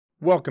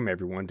Welcome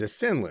everyone to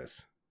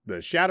SINless, the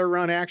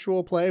Shadowrun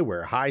actual play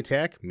where high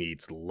tech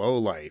meets low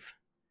life.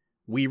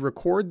 We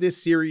record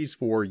this series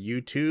for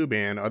YouTube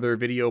and other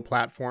video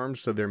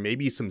platforms, so there may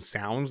be some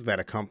sounds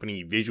that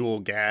accompany visual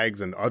gags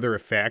and other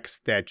effects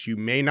that you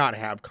may not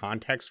have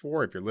context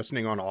for if you're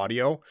listening on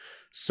audio,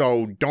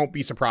 so don't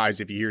be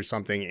surprised if you hear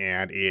something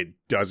and it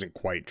doesn't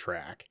quite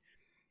track.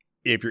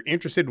 If you're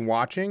interested in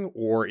watching,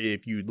 or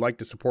if you'd like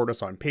to support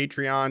us on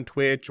Patreon,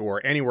 Twitch, or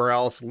anywhere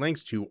else,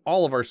 links to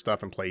all of our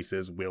stuff and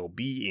places will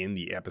be in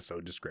the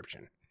episode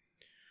description.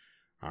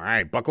 All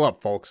right, buckle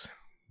up, folks.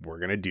 We're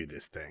going to do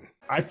this thing.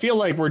 I feel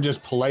like we're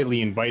just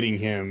politely inviting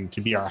him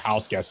to be our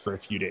house guest for a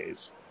few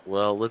days.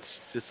 Well,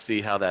 let's just see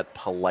how that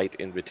polite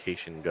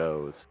invitation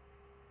goes.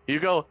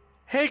 You go,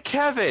 "Hey,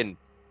 Kevin,"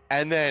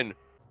 and then...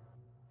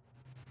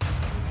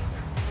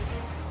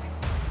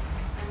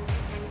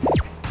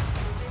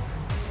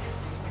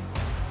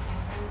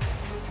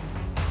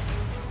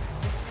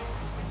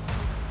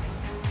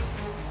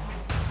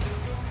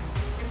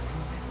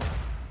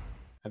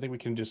 I think we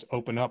can just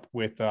open up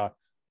with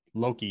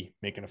Loki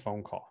making a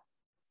phone call.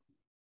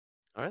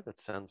 All right, that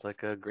sounds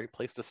like a great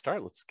place to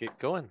start. Let's get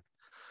going.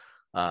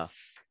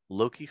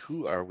 Loki,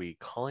 who are we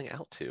calling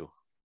out to?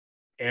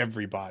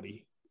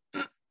 Everybody.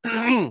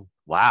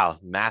 Wow,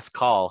 mass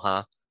call,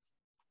 huh?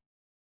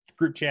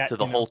 Group chat. To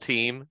the whole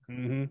team?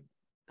 Mm-hmm.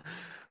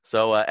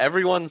 So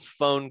everyone's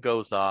phone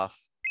goes off.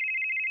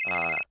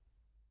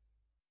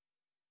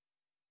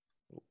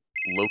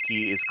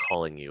 Loki is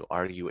calling you.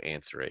 Are you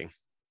answering?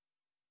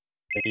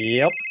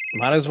 Yep,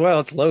 might as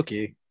well. It's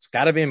Loki. It's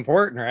got to be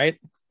important, right?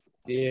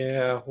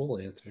 Yeah, we'll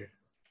answer.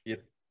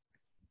 Yep.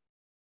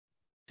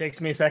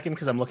 Takes me a second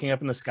because I'm looking up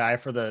in the sky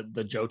for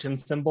the Jotun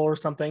symbol or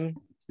something to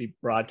be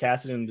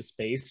broadcasted into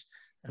space.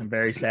 I'm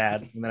very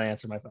sad. And then I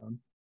answer my phone.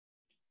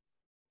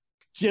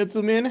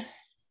 Gentlemen,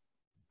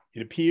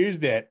 it appears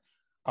that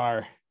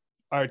our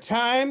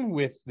time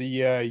with the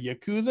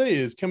Yakuza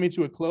is coming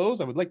to a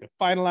close. I would like to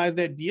finalize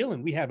that deal,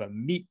 and we have a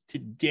meet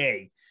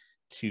today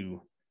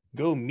to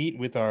go meet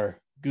with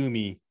our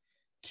Gumi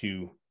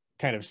to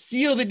kind of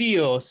seal the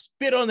deal,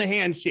 spit on the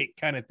handshake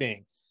kind of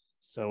thing.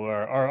 So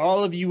are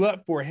all of you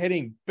up for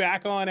heading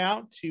back on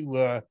out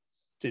to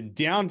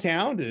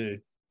downtown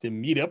to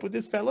meet up with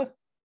this fella?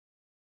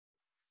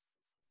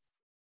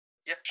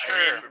 Yeah,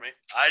 sure.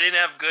 I didn't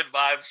have good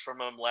vibes from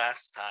him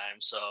last time,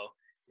 so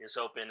just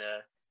hoping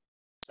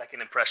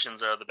second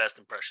impressions are the best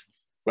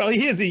impressions. Well,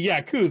 he is a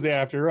Yakuza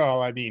after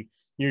all. I mean,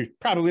 you're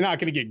probably not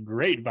going to get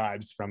great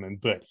vibes from him,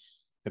 but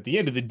at the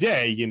end of the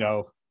day, you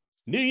know,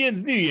 New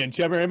Yin's New Yin,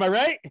 Chubber, am I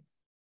right?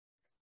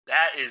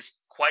 That is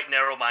quite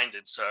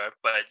narrow-minded, sir,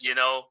 but, you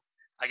know,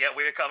 I get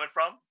where you're coming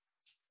from.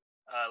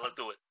 Let's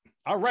do it.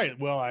 All right,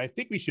 well, I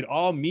think we should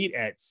all meet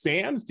at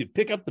Sam's to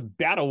pick up the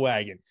battle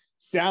wagon.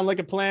 Sound like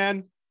a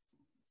plan?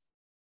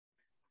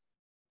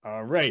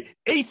 All right,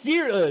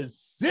 Aesir,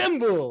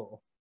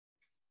 assemble!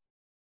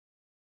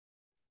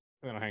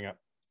 And then I'll hang up.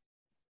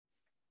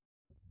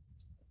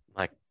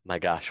 My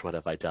gosh, what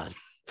have I done?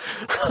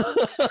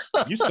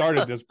 You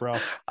started this, bro.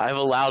 I've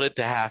allowed it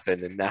to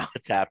happen, and now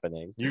it's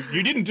happening.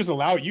 You didn't just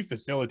allow it, you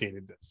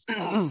facilitated this.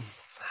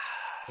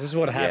 This is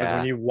what happens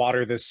when you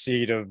water the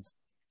seed of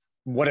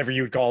whatever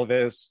you would call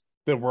this.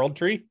 The world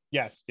tree?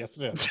 Yes, it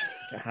is.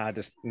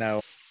 Just no.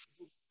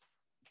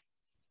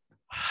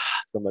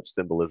 So much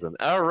symbolism.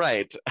 All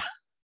right.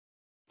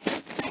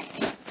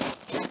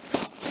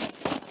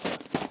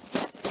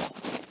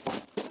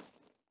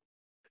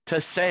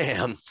 To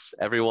Sam's.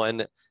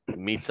 Everyone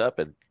meets up.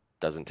 It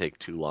doesn't take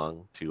too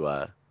long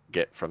to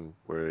get from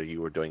where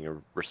you were doing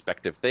your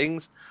respective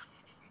things.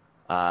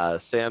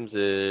 Sam's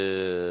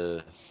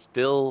is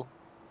still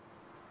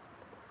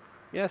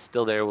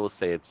there. We'll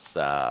say it's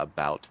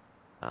about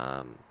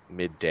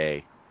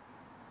midday.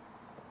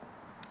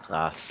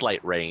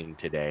 Slight rain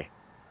today.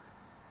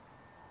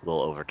 A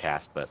little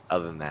overcast, but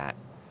other than that,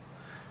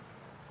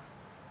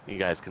 you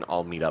guys can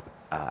all meet up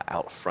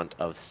out front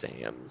of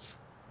Sam's.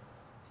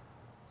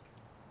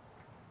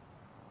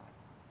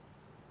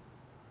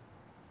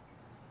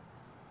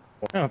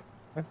 Oh,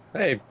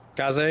 hey,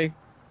 Kaze,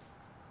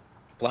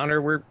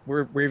 Flounder, where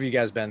have you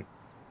guys been?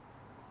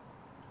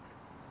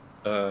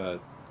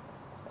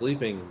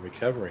 Sleeping,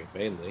 recovering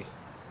mainly.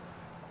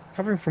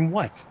 Recovering from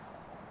what?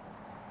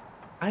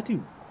 I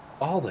do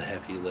all the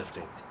heavy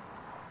lifting.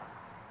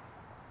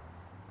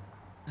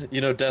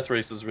 You know, death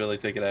races really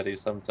take it out of you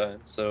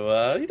sometimes. So,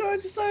 I need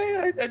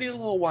a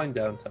little wind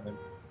down time.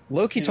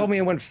 Loki told me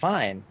it went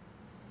fine.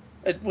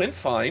 It went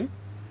fine,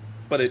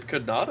 but it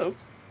could not have.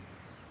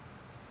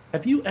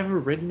 Have you ever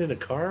ridden in a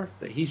car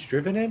that he's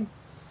driven in?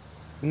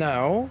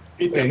 No.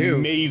 It's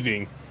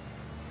amazing.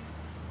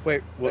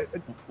 Wait,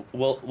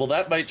 well,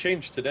 that might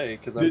change today,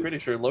 because I'm pretty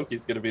sure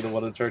Loki's going to be the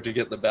one in charge of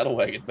getting the battle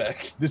wagon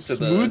back. The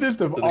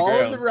smoothest of all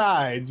of the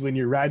rides when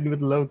you're riding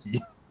with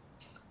Loki.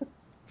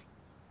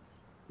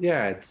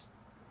 Yeah, it's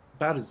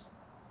about as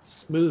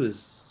smooth as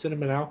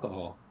cinnamon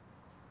alcohol.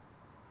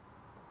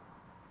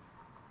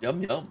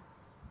 Yum, yum.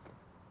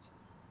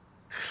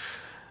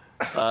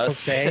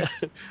 Okay.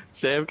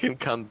 Sam can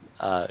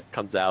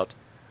comes out.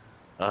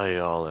 Oh,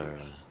 you're all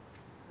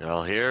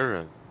here.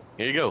 And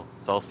here you go.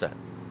 It's all set.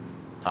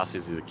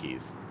 Tosses you the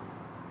keys.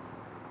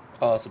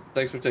 Awesome.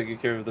 Thanks for taking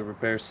care of the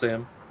repairs,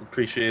 Sam.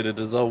 Appreciate it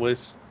as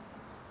always.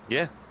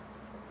 Yeah.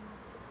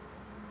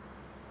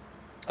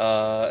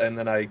 And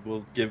then I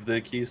will give the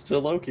keys to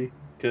Loki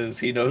because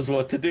he knows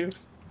what to do.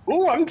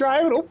 Oh, I'm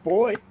driving. Oh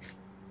boy.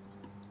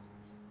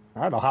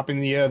 All right, I'll hop in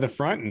the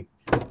front and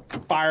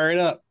fire it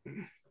up.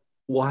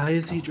 Why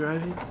is he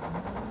driving?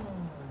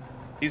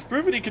 He's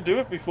proven he could do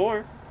it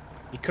before.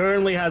 He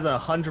currently has a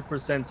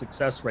 100%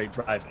 success rate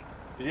driving.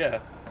 Yeah.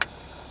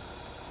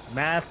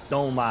 Math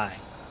don't lie.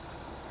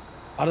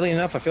 Oddly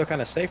enough, I feel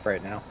kind of safe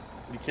right now.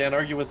 You can't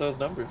argue with those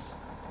numbers.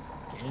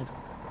 Can't.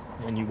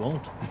 And you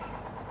won't.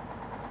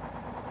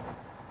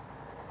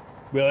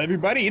 Well,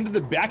 everybody, into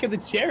the back of the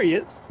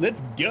chariot.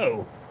 Let's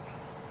go.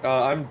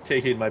 I'm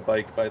taking my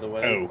bike, by the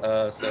way.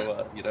 Oh.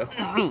 So,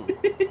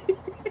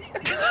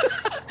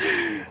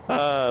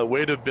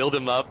 Way to build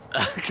him up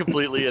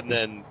completely and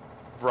then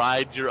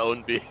ride your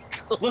own vehicle.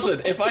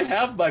 Listen, if I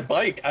have my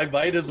bike, I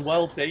might as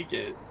well take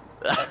it.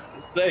 I'm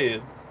just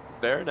saying.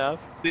 Fair enough.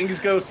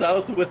 Things go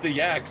south with the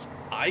yaks,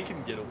 I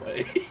can get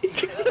away.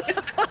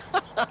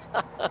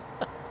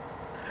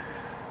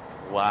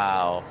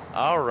 Wow.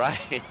 All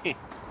right.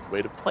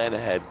 Way to plan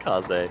ahead,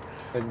 Kaze.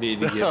 I need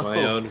to get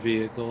my own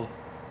vehicle.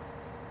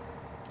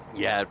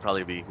 Yeah, it'd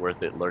probably be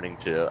worth it learning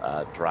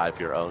to drive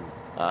your own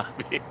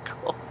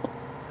vehicle.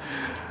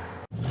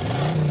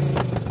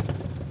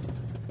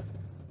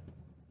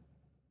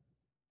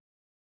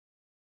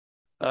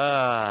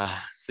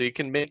 So you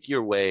can make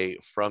your way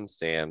from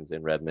Sam's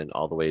in Redmond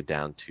all the way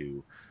down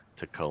to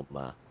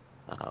Tacoma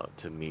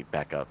to meet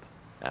back up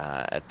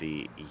at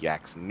the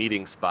Yaks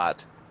meeting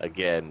spot.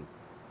 Again,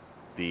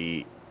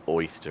 the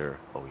Oyster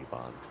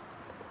Oibond.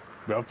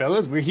 Well,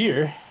 fellas, we're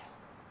here.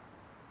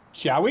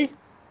 Shall we?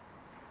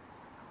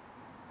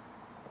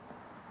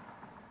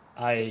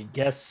 I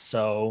guess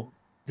so.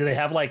 Do they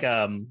have like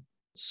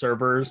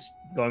servers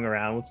going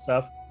around with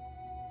stuff?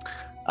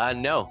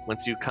 No.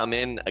 Once you come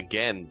in,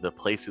 again, the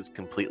place is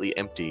completely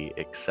empty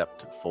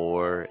except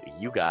for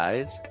you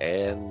guys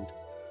and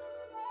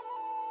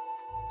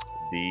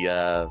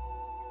the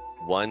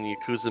one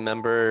Yakuza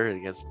member.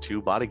 He has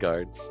 2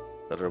 bodyguards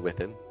that are with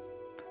him.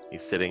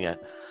 He's sitting at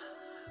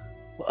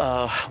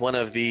one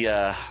of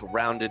the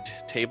rounded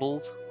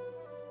tables,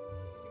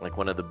 like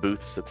one of the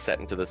booths that's set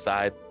into the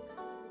side,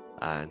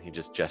 and he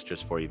just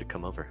gestures for you to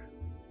come over.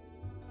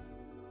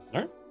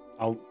 All right.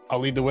 I'll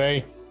lead the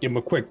way. Give him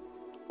a quick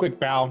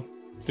bow.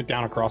 Sit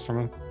down across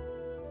from him.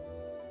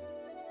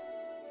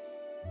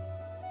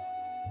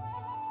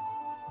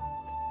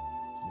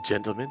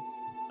 Gentlemen,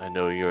 I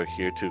know you're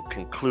here to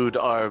conclude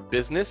our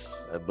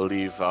business. I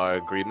believe our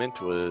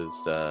agreement was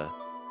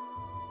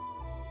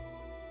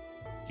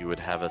you would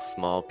have a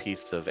small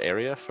piece of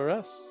area for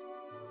us.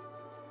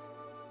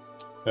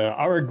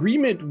 Our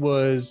agreement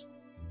was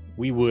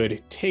we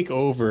would take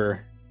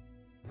over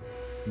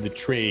the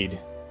trade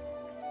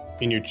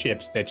in your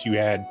chips that you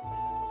had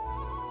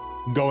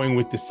going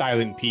with the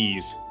silent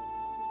peas.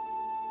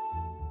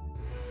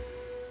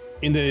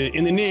 In the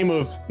name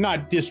of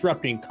not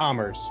disrupting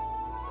commerce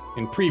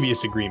in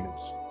previous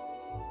agreements.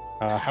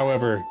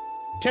 However,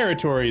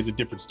 territory is a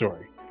different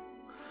story.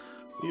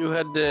 You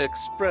had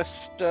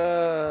expressed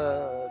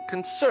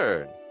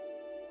concern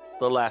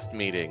the last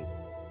meeting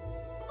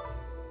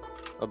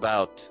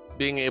about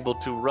being able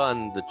to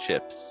run the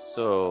chips,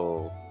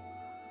 so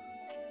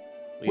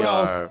we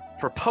are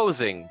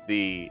proposing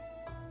the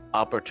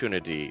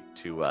opportunity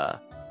to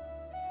a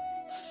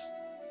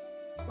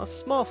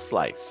small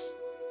slice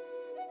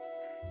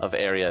of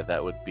area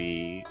that would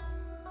be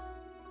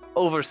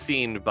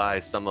overseen by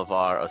some of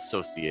our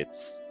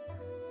associates,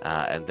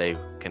 and they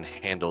can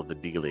handle the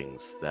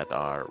dealings that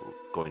are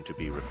going to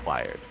be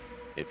required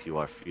if you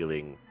are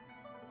feeling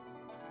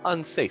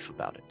unsafe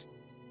about it.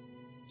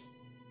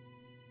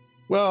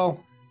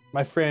 Well,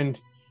 my friend,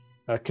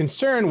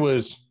 concern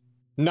was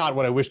not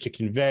what I wished to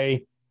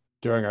convey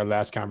during our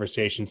last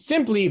conversation,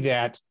 simply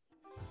that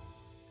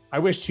I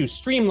wish to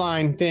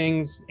streamline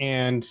things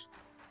and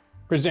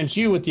present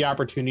you with the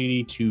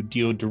opportunity to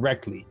deal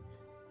directly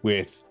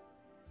with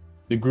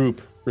the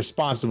group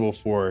responsible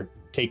for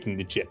taking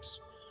the chips.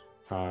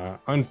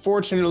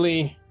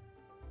 Unfortunately,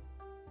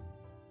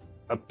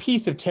 a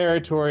piece of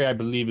territory, I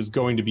believe, is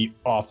going to be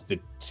off the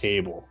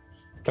table.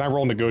 Can I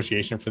roll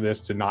negotiation for this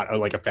to not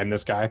offend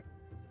this guy?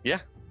 Yeah.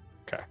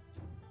 Okay.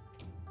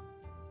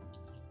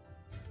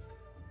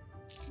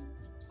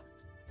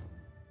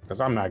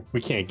 Because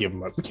we can't give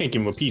him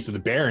a piece of the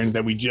barons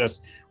that we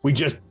just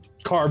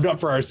carved up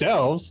for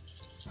ourselves.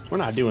 We're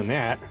not doing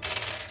that.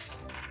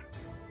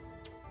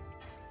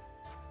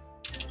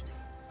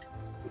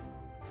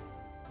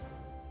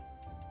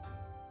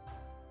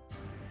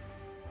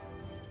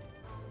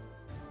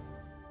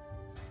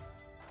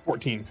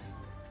 $14.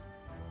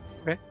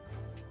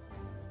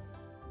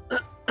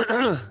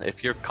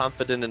 If you're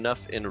confident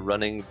enough in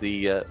running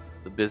the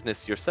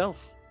business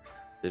yourself,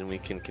 then we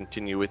can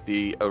continue with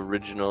the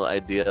original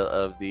idea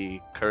of the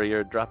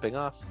courier dropping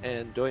off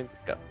and doing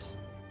pickups.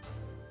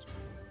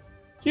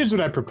 Here's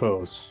what I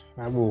propose.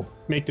 I will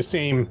make the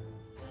same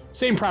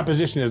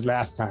proposition as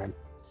last time.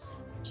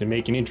 To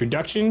make an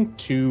introduction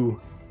to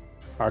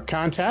our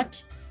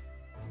contact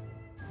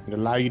and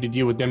allow you to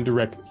deal with them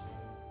directly.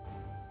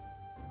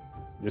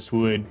 This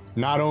would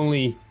not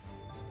only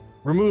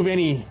remove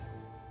any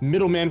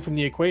middlemen from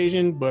the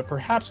equation, but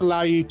perhaps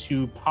allow you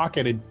to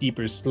pocket a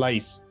deeper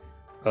slice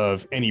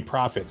of any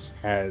profits,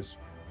 as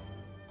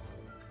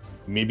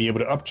you may be able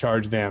to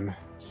upcharge them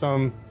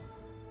some,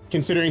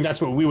 considering that's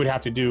what we would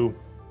have to do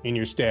in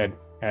your stead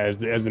as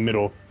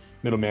the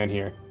middleman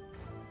here.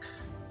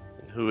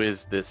 Who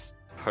is this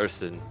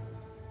person?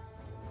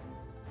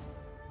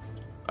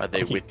 Are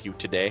they with you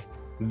today?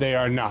 They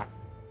are not.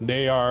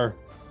 They are,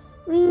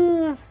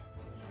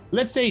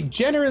 let's say,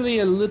 generally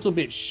a little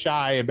bit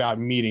shy about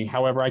meeting.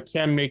 However, I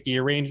can make the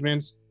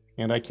arrangements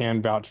and I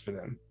can vouch for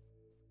them.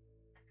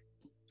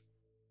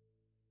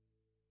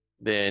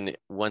 Then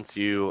once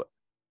you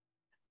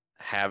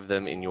have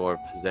them in your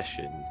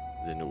possession,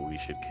 then we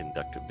should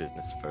conduct a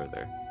business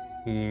further.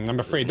 I'm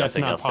afraid There's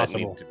that's nothing not else that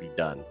possible. needs to be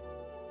done.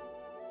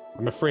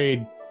 I'm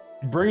afraid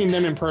bringing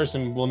them in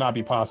person will not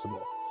be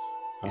possible.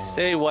 You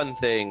say one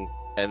thing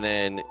and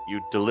then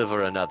you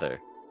deliver another.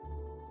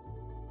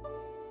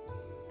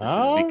 This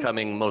is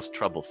becoming most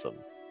troublesome.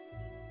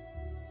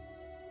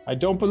 I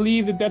don't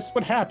believe that that's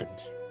what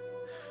happened.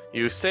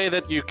 You say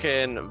that you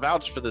can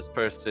vouch for this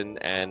person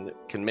and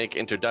can make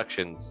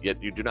introductions,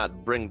 yet you do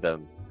not bring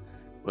them.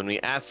 When we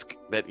ask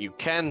that you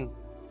can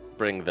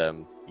bring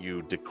them,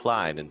 you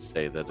decline and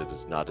say that it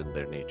is not in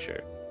their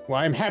nature. Well,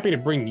 I'm happy to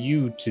bring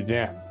you to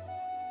them.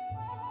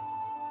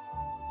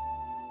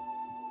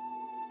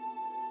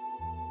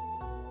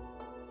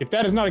 If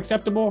that is not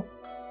acceptable,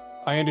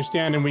 I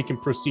understand and we can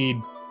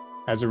proceed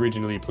as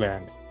originally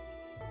planned.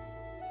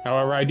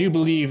 However, I do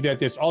believe that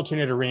this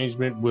alternate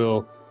arrangement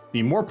will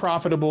be more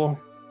profitable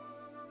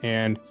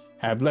and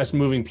have less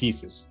moving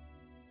pieces.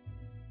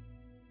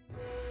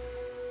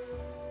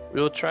 We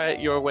will try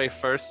it your way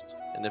first,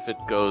 and if it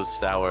goes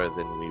sour,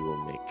 then we will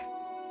make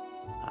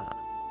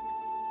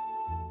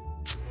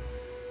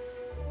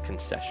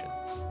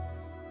concessions.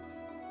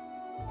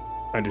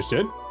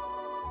 Understood.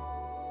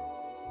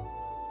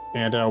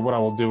 And what I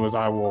will do is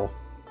I will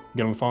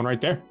get on the phone right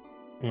there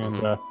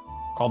and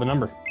call the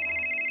number.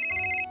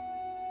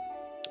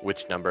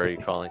 Which number are you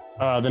calling?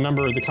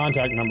 The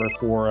contact number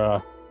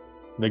for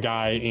the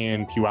guy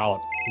in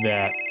Puyallup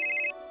that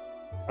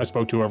I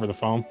spoke to over the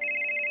phone.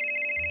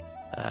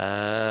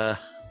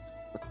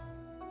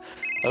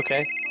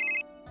 Okay.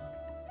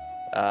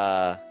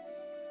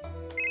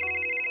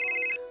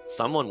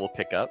 Someone will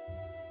pick up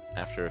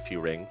after a few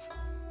rings.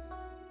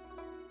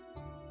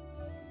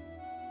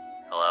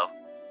 Hello?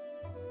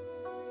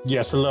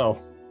 Yes,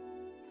 hello.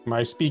 Am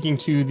I speaking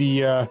to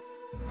the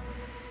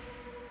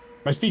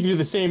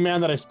same man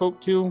that I spoke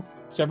to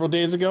several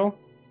days ago?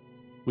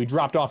 We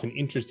dropped off an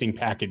interesting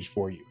package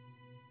for you.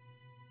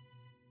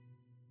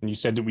 And you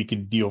said that we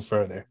could deal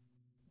further.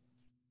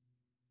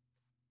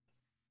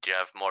 Do you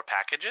have more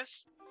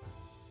packages?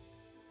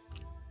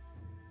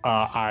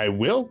 I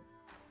will,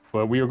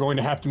 but we are going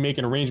to have to make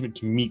an arrangement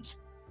to meet.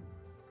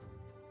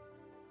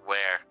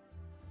 Where?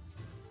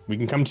 We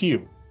can come to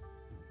you.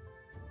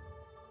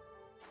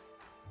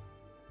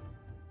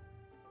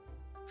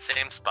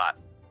 Same spot.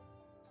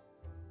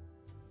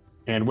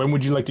 And when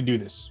would you like to do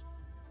this?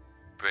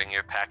 Bring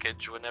your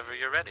package whenever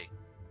you're ready.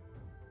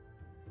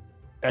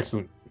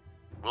 Excellent.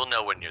 We'll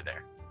know when you're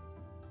there.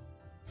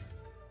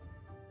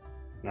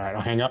 All right,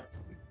 I'll hang up.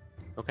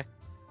 Okay.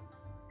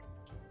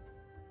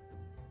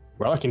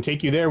 Well, I can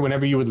take you there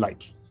whenever you would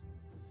like.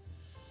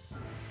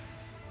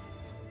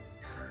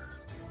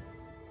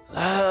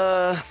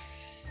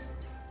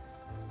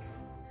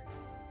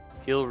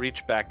 He'll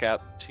reach back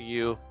out to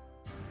you.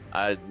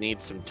 I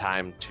need some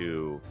time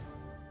to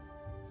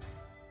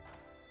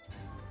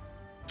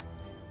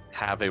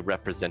have a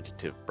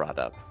representative brought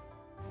up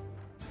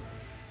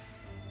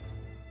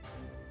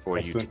for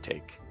Excellent. you to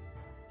take.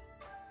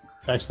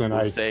 Excellent.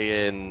 We'll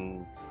say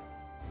in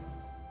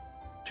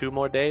 2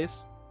 more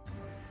days.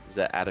 Is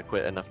that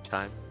adequate enough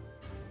time?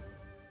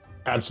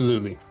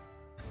 Absolutely.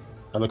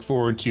 I look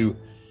forward to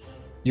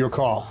your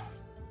call.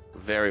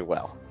 Very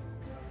well.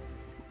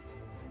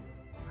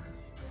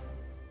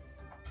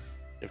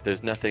 If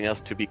there's nothing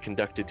else to be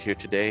conducted here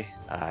today,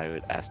 I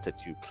would ask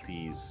that you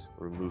please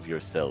remove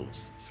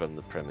yourselves from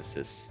the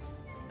premises,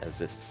 as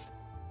this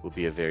will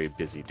be a very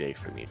busy day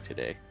for me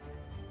today.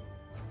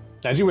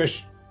 As you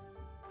wish.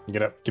 You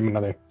get up, give him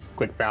another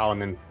quick bow,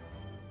 and then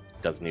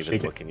Doesn't even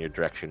Shake it. look in your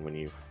direction when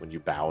you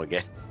bow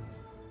again.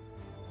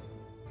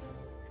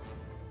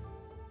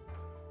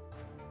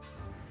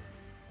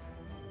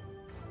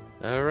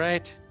 All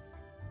right.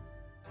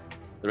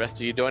 The rest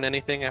of you doing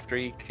anything after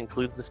he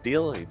concludes this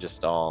deal, or are you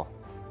just all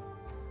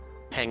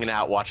hanging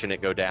out watching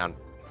it go down?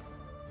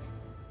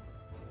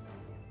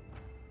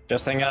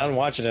 Just hanging out and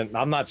watching it.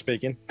 I'm not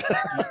speaking.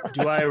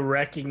 Do I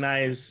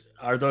recognize,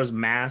 are those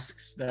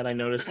masks that I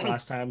noticed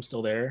last time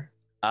still there?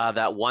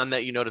 That one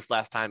that you noticed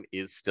last time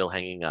is still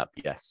hanging up,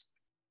 yes.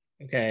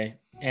 Okay.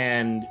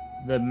 And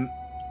the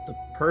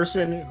the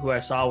person who I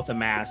saw with a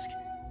mask,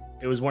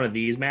 it was one of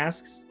these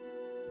masks.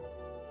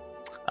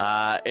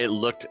 It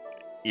looked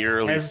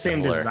eerily It has the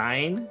same similar.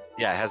 design.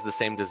 Yeah, it has the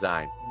same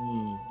design.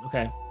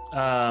 Okay.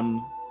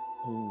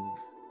 Ooh.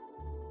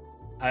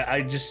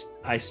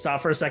 I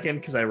stop for a second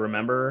because I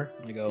remember.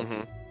 I go,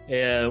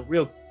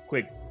 real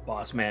quick,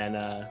 boss man.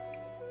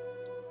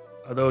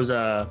 Are those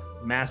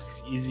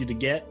masks easy to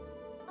get?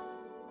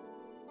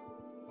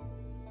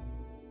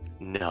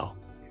 No.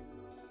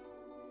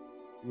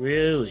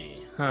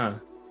 Really? Huh.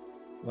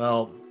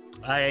 Well,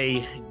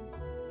 I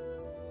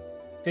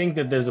think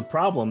that there's a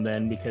problem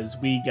then, because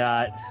we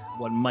got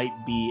what might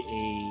be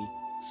a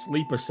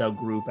sleeper cell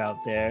group out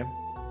there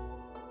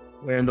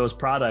wearing those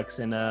products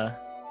and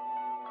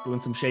doing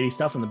some shady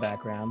stuff in the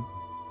background.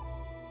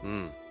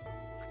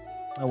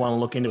 I want to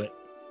look into it.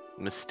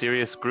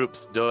 Mysterious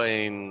groups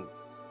doing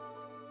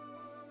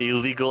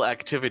illegal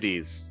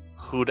activities.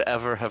 Who'd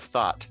ever have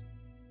thought?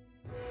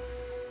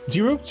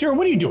 Zero,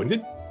 what are you doing?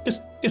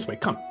 This way,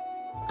 come.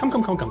 Come.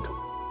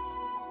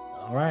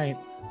 All right.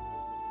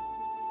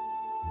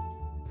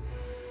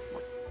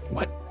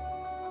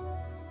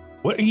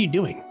 What are you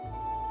doing?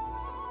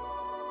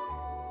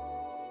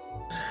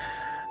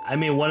 I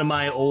mean, one of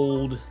my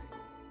old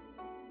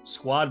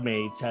squad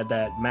mates had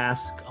that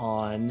mask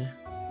on,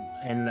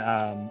 and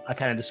I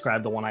kind of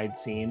described the one I'd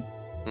seen.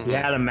 He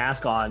had a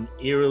mask on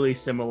eerily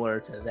similar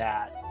to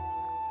that,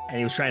 and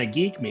he was trying to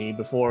geek me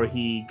before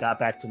he got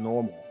back to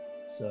normal.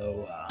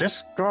 So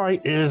This guy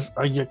is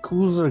a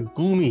Yakuza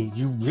Gumi.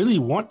 You really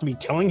want to be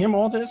telling him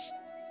all this?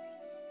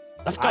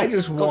 Let's go.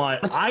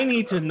 I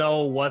need to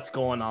know what's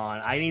going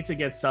on. I need to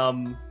get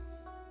some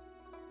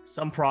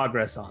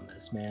progress on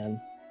this, man.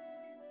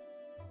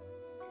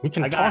 We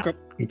can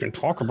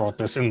talk about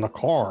this in the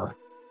car.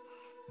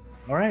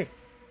 All right.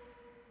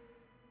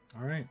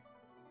 All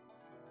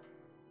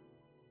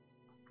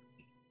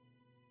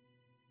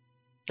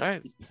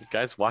right, you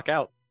guys walk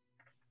out.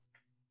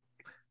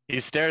 He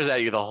stares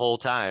at you the whole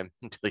time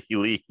until you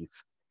leave.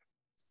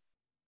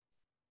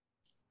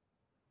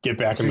 Get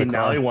back in the car.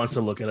 Now he wants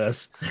to look at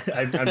us.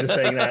 I'm just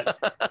saying that.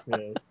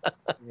 Run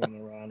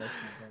around us.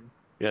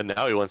 Yeah,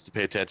 now he wants to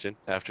pay attention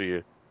after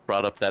you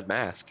brought up that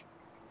mask.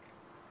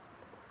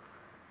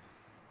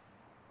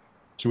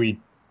 Should we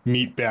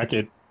meet back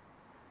at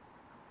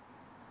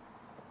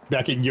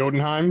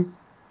Jotunheim?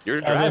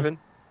 You're Kaze? driving.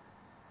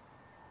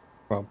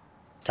 Well,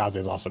 Kaze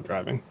is also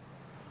driving.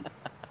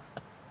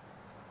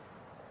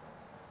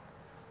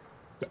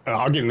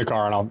 I'll get in the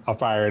car and I'll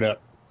fire it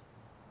up.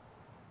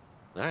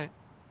 All right.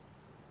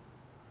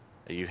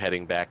 Are you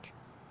heading back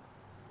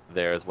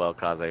there as well,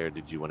 Kaze, or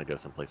did you want to go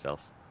someplace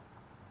else?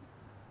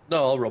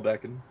 No, I'll roll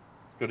back and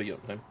go to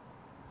Jotunheim.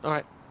 All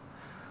right.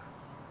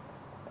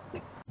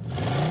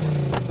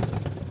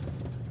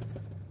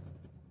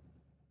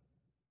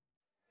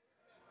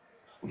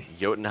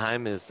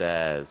 Jotunheim is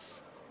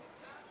as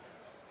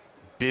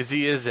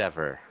busy as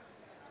ever.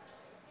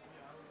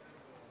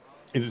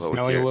 Is it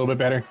smelling a little bit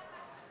better?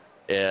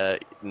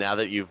 Now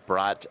that you've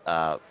brought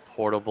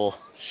portable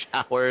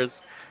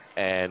showers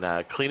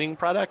and cleaning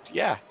product,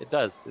 yeah, it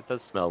does. It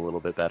does smell a little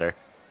bit better.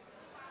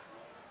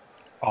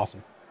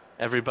 Awesome.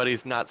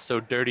 Everybody's not so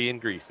dirty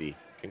and greasy.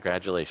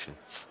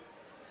 Congratulations.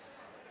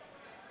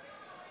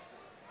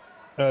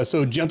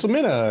 So,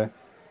 gentlemen, I'm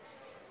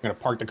going to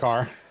park the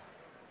car.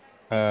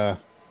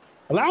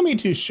 Allow me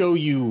to show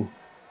you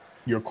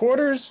your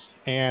quarters,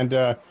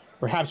 and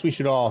perhaps we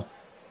should all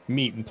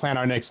meet and plan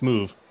our next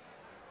move.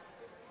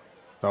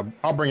 So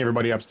I'll bring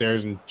everybody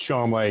upstairs and show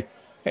them, like,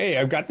 hey,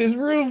 I've got this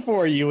room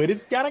for you, and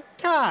it's got a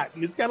cot,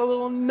 and it's got a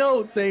little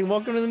note saying,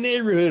 welcome to the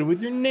neighborhood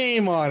with your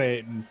name on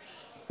it, and,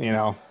 you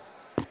know,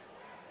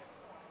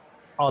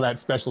 all that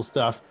special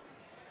stuff.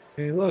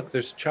 Hey, look,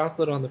 there's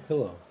chocolate on the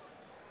pillow.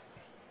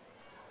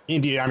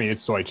 Indeed, I mean,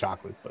 it's soy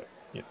chocolate, but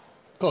yeah,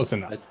 close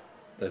enough.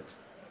 That's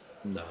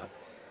not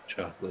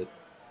chocolate.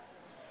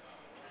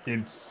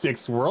 It's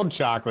 6 World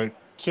chocolate,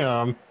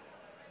 chum.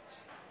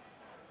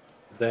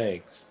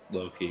 Thanks,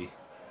 Loki.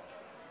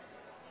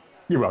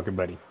 You're welcome,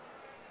 buddy.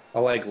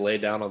 I'll lay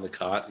down on the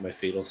cot and my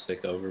feet will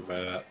stick over by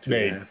about 2.5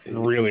 They feet.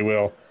 really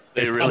will.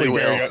 They It's really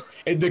probably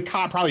will. The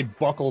cot probably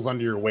buckles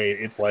under your weight.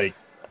 It's like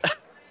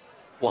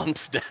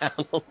Lumps down.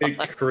 It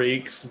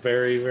creaks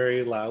very,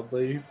 very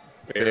loudly.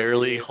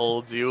 barely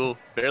holds you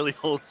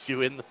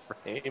in the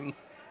frame.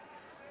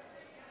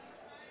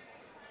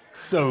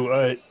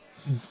 so.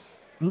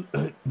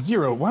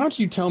 Zero, why don't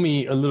you tell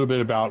me a little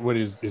bit about what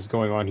is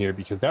going on here,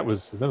 because that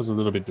was a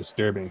little bit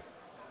disturbing.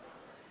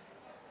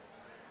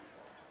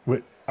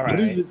 What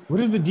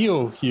is the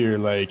deal here,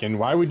 like, and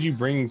why would you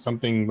bring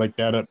something like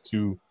that up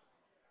to?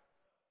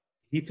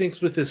 He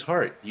thinks with his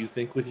heart. You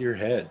think with your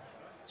head.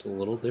 It's a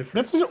little different.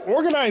 That's an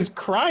organized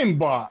crime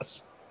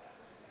boss.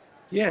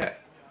 Yeah,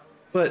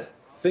 but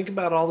think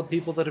about all the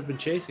people that have been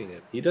chasing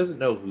him. He doesn't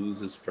know who's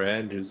his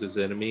friend, who's his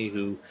enemy,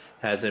 who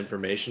has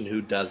information,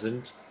 who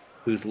doesn't,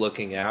 who's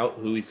looking out,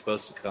 who he's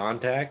supposed to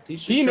contact.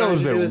 He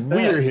knows that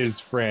we're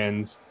his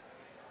friends.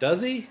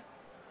 Does he?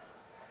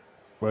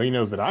 Well, he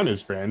knows that I'm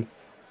his friend.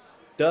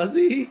 Does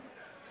he?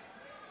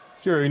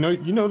 Sure, you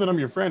know that I'm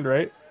your friend,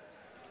 right?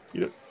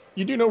 You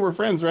do know we're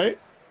friends, right?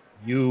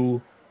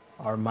 You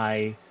are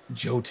my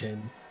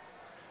Jotun.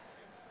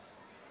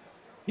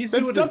 He's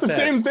That's doing not his the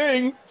same best.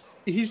 thing.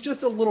 He's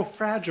just a little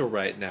fragile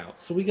right now.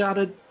 So we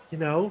gotta,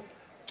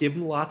 give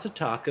him lots of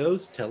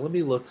tacos, tell him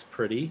he looks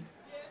pretty.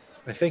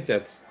 I think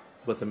that's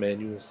what the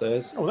manual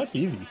says. Oh, that's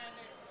easy.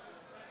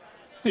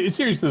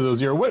 Seriously though,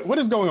 Zero, what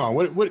is going on?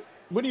 What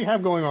do you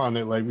have going on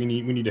that like we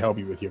need to help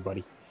you with here,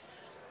 buddy?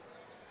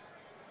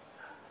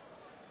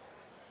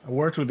 I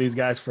worked with these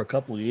guys for a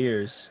couple of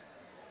years.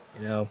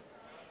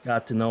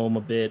 Got to know them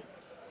a bit,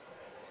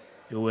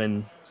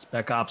 doing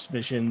spec ops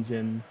missions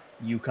in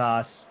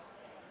UCAS.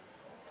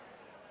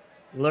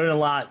 You learn a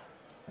lot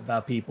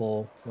about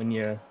people when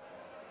you're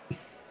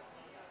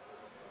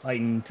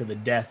fighting to the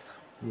death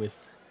with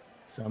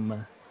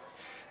some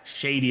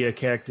shadier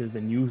characters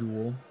than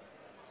usual.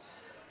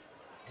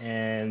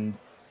 And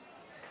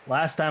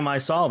last time I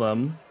saw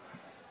them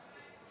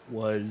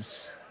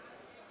was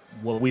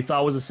what we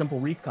thought was a simple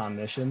recon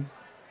mission.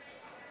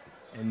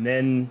 And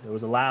then there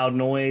was a loud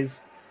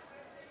noise.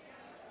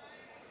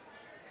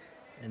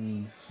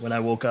 And when I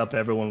woke up,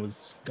 everyone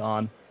was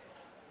gone.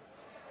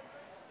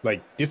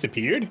 Like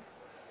disappeared?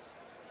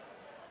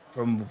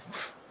 From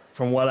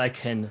what I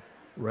can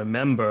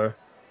remember,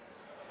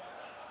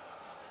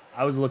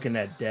 I was looking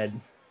at dead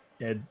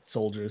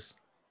soldiers.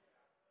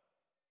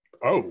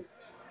 Oh.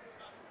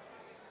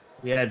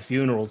 We had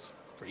funerals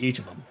for each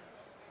of them.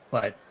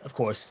 But, of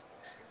course,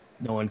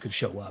 no one could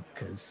show up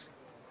because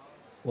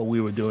what we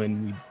were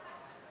doing,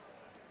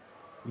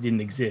 we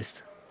didn't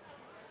exist.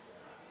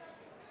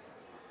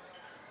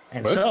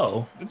 And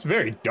well, it's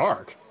very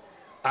dark.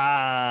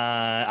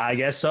 I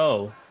guess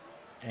so.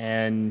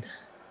 And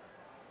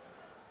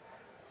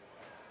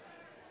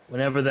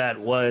whenever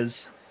that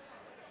was,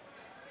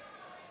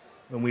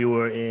 when we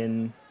were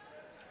in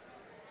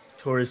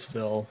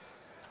Touristville,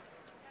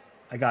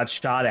 I got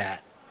shot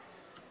at.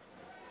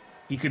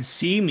 He could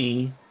see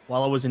me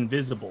while I was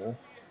invisible,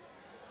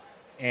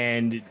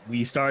 and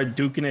we started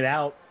duking it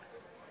out,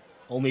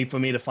 only for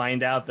me to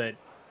find out that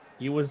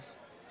he was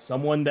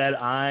someone that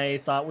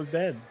I thought was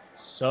dead.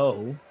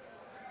 So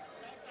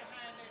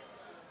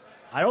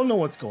I don't know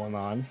what's going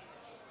on,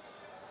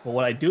 but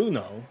what I do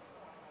know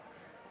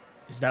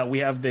is that we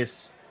have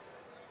this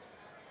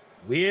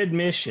weird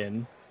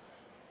mission,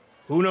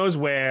 who knows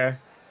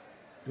where,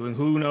 doing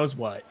who knows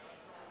what,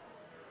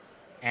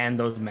 and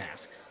those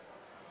masks.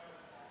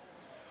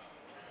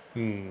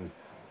 Well,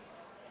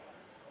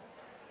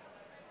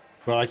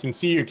 I can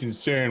see your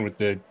concern with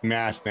the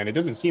mask then. It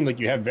doesn't seem like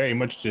you have very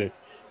much to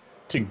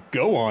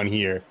go on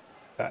here.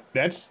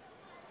 That's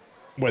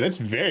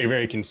very,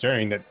 very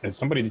concerning that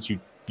somebody that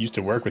you used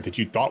to work with that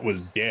you thought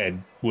was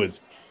dead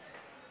was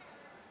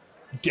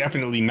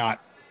definitely not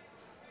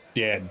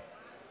dead.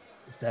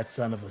 If that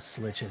son of a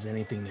slitch has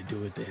anything to do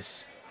with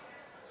this,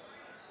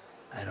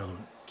 I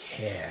don't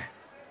care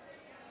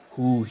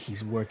who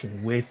he's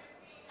working with,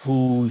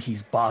 who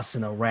he's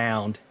bossing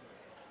around.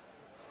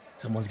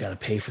 Someone's got to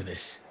pay for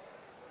this,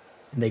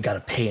 and they got to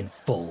pay in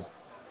full.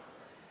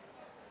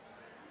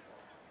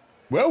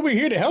 Well, we're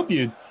here to help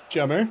you,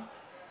 chummer.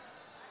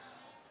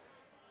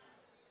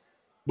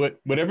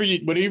 Whatever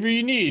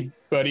you need,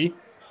 buddy.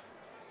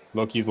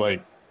 Loki's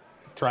like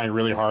trying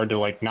really hard to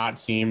like not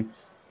seem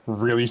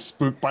really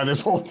spooked by this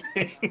whole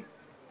thing.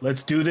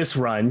 Let's do this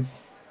run.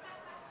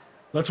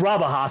 Let's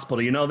rob a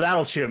hospital.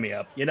 That'll cheer me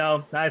up.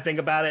 Now I think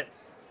about it.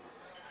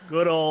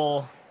 Good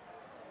old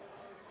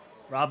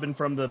robbing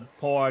from the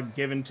poor,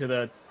 given to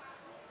the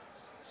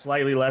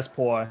slightly less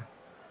poor,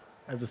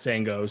 as the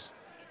saying goes.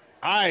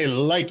 I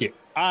like it.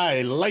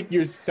 I like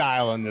your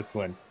style on this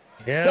one.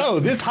 Yeah. So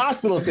this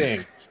hospital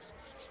thing.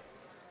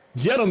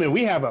 Gentlemen,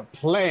 we have a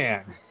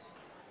plan.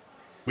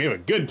 We have a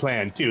good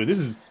plan too.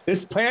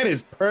 This plan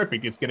is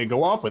perfect. It's going to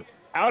go off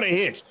without a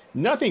hitch.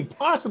 Nothing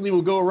possibly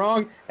will go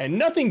wrong, and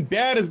nothing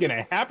bad is going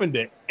to happen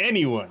to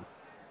anyone.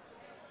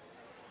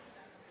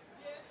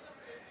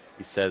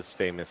 He says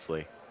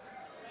famously.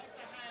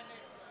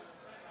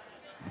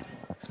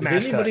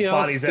 Smash cut,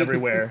 bodies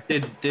everywhere.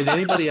 Did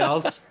anybody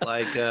else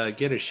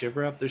get a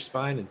shiver up their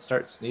spine and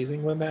start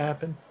sneezing when that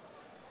happened?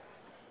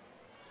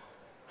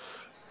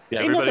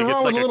 Yeah, Ain't everybody nothing gets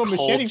wrong like with a a little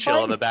cold machete chill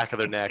fight. on the back of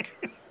their neck.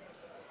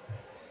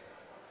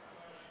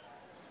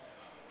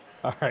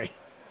 All right.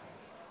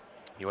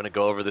 You want to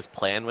go over this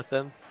plan with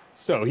them?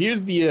 So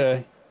here's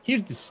the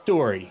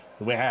story,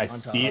 the way I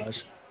see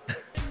it.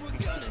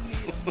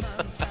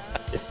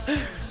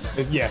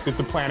 Yes,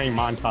 it's a planning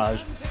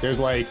montage. There's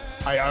like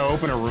I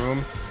open a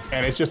room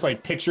and it's just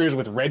like pictures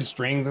with red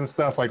strings and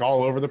stuff like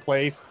all over the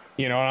place.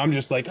 And I'm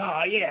just like,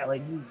 oh yeah,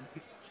 like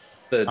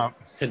the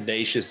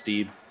Tenacious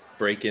D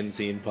break-in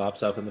scene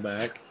pops up in the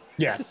back.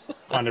 Yes,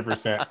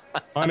 100%,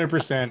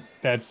 100%.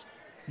 That's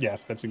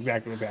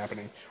exactly what's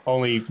happening.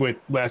 Only with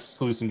less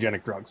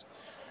hallucinogenic drugs.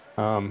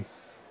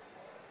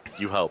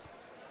 You hope.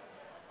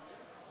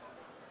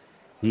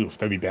 Oof,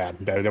 that'd be bad.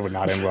 That would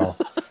not end well.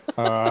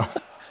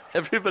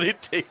 Everybody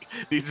take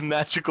these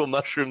magical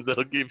mushrooms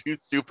that'll give you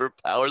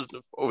superpowers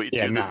before we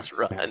do this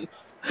run.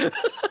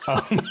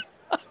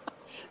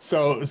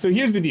 So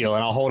here's the deal,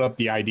 and I'll hold up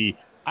the ID.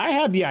 I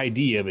have the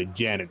ID of a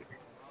janitor,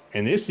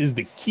 and this is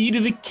the key to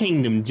the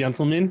kingdom,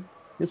 gentlemen.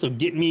 This will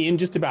get me in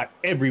just about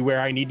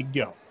everywhere I need to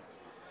go.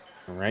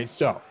 All right,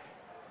 so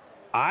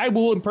I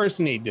will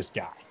impersonate this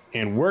guy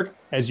and work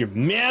as your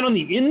man on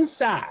the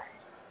inside,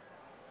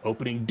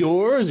 opening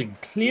doors and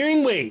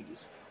clearing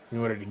ways in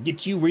order to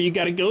get you where you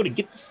got to go to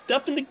get the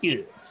stuff and the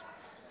goods.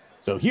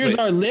 So here's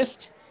our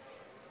list.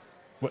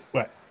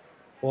 What?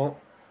 Well,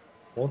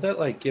 won't that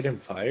like get him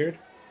fired?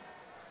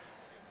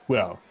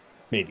 Well,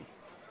 maybe.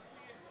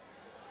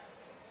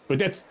 But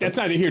that's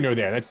neither here nor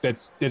there.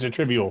 That's a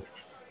trivial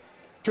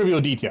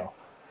detail.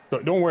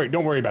 Don't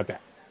worry about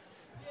that.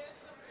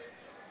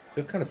 I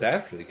feel kind of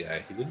bad for the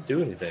guy. He didn't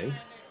do anything.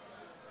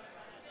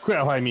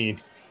 Well, I mean,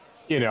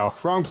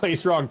 wrong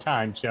place, wrong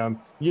time,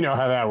 chum. You know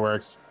how that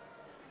works.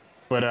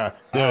 But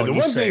the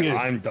one thing is,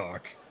 I'm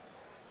Doc.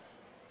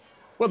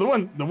 well,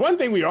 the one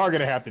thing we are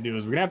gonna have to do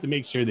is we're gonna have to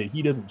make sure that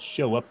he doesn't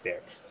show up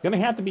there. It's gonna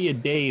have to be a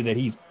day that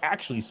he's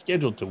actually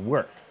scheduled to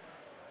work.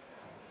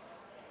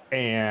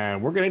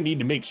 And we're going to need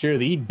to make sure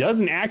that he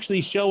doesn't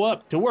actually show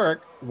up to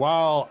work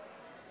while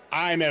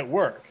I'm at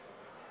work,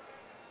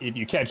 if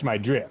you catch my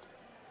drift.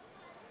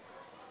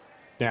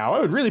 Now, I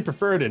would really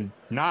prefer to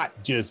not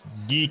just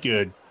geek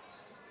a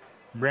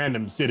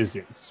random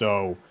citizen,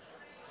 so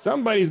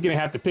somebody's going to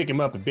have to pick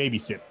him up and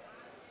babysit him.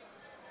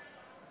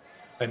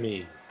 I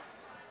mean,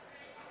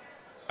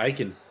 I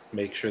can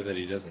make sure that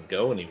he doesn't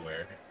go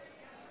anywhere.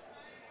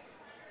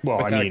 Well,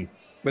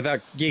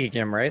 Without geeking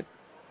him, right?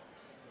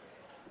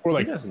 or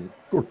He doesn't.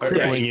 or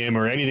crippling him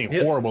or anything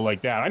horrible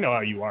like that. I know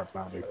how you are,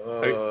 Flounder.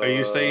 Are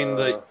you saying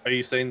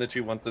that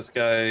you want this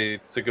guy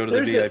to go to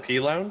the VIP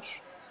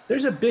lounge?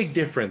 There's a big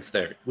difference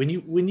there. When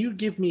you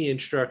give me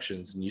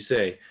instructions and you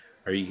say,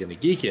 "Are you going to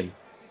geek him?"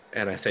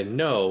 and I say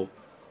no,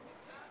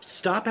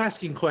 stop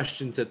asking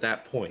questions at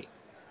that point,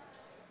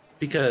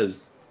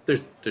 because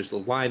there's a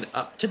line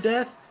up to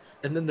death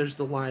and then there's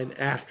the line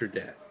after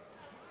death.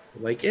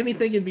 Like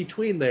anything in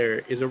between there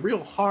is a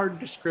real hard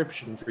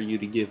description for you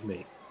to give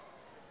me.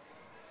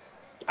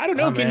 I don't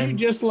know. Oh, Can man, you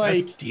just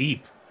that's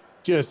deep?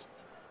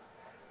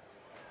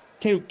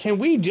 Can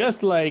we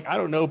just I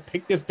don't know,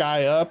 pick this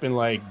guy up and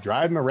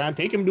drive him around,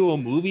 take him to a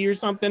movie or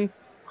something?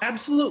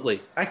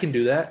 Absolutely, I can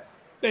do that.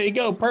 There you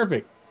go,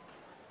 perfect.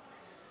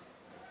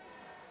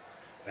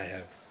 I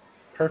have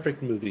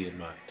perfect movie in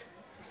mind.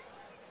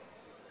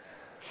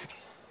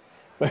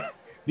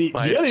 The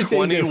My other thing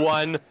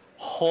 21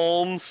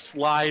 home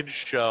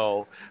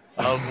slideshow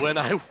of when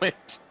I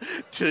went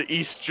to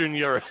Eastern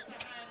Europe.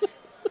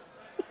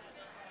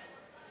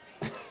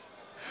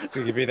 It's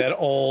gonna be that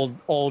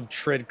old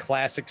Trid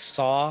classic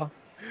Saw.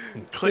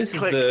 Click, This is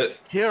click.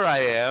 Here I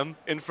am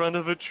in front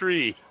of a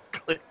tree.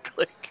 Click,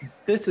 click.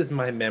 This is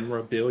my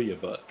memorabilia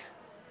book.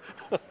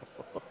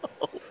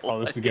 Oh,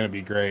 this is gonna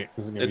be great.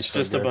 This is gonna It's be so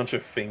just good. a bunch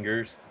of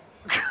fingers.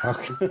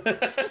 Okay.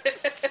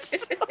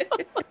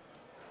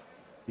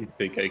 You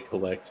think I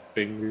collect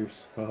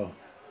fingers? Oh.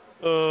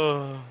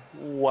 Oh,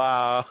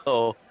 wow.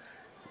 You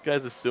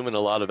guys assuming a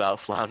lot about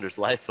Flounder's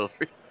life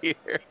over here.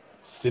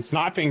 It's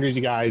not fingers,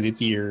 you guys.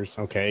 It's ears.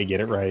 Okay, get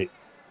it right.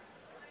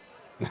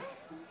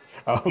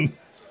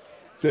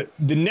 So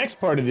the next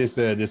part of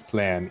this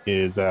plan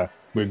is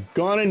we're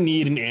gonna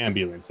need an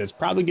ambulance. That's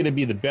probably gonna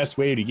be the best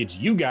way to get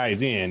you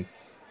guys in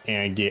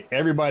and get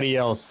everybody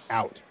else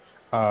out.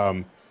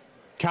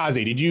 Kaze,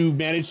 did you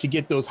manage to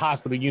get those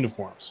hospital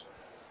uniforms?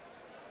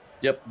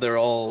 Yep, they're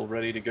all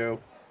ready to go,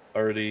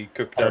 already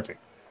cooked Perfect.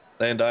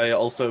 up. And I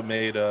also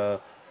made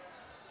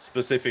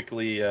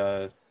specifically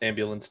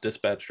ambulance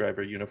dispatch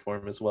driver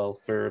uniform as well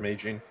for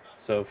Imaging.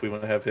 So if we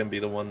want to have him be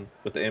the one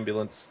with the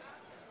ambulance,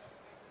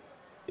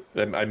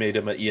 I made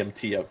him an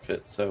EMT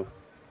outfit, so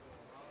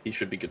he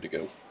should be good to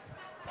go.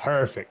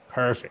 Perfect.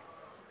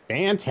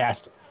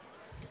 Fantastic.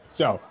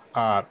 So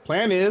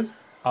plan is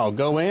I'll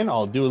go in,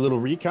 I'll do a little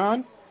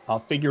recon, I'll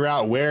figure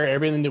out where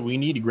everything that we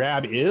need to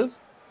grab is,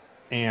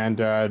 and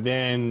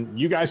then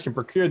you guys can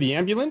procure the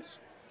ambulance.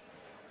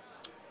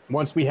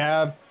 Once we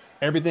have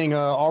everything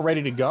all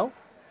ready to go,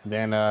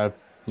 then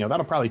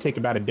that'll probably take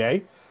about a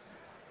day.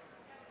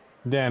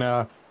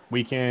 Then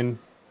we can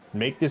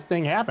make this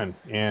thing happen,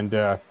 and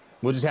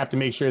we'll just have to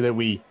make sure that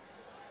we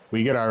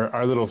get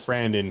our little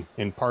friend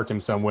and park him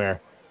somewhere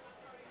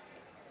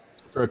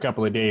for a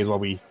couple of days while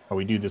we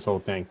do this whole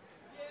thing.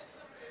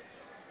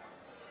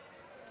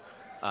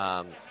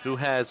 Who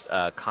has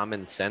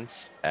common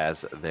sense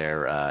as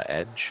their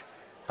edge?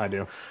 I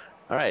do.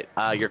 All right.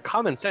 Your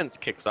common sense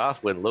kicks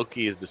off when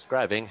Loki is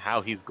describing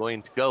how he's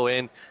going to go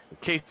in,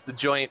 encase the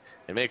joint,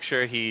 and make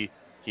sure he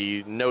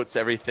notes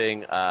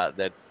everything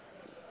that,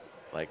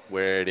 like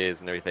where it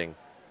is and everything,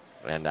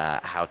 and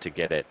how to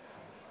get it.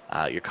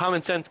 Your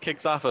common sense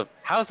kicks off of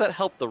how does that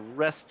help the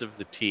rest of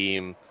the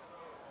team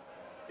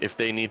if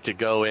they need to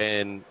go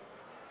in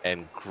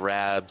and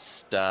grab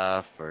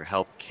stuff or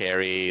help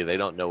carry. They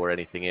don't know where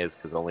anything is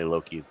because only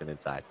Loki's been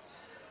inside.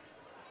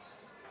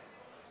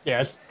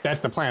 Yeah, that's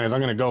the plan. Is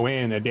I'm going to go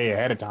in a day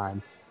ahead of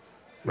time,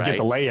 get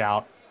the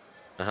layout,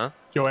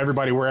 show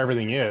everybody where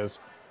everything is.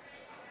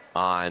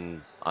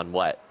 On On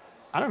what?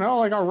 I don't know.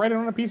 Like I'll write it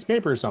on a piece of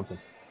paper or something.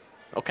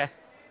 Okay.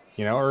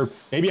 You know, or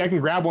maybe I can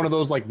grab one of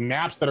those like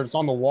maps that it's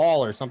on the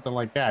wall or something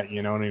like that.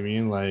 You know what I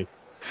mean? Like,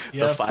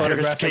 You The have fire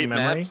photographic escape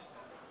memory. maps?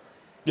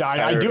 yeah, I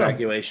Fire do have.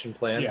 evacuation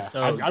plan. Yeah,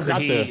 So I've could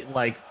got he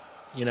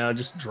the.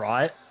 just draw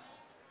it?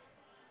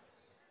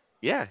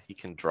 Yeah, you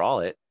can draw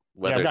it.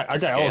 Yeah, Whether I've it's to got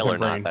scale elephant or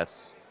not, brain.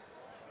 that's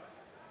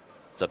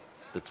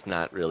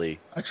not really.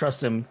 I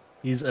trust him.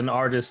 He's an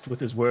artist with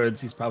his words.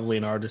 He's probably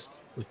an artist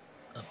with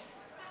a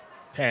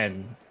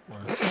pen.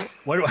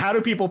 How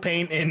do people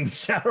paint in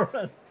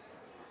Shadowrun?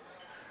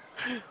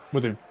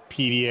 With a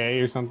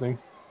PDA or something.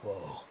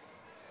 Whoa.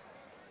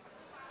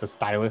 The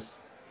stylus.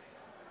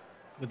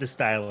 With the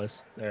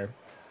stylus there.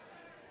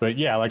 But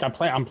yeah, like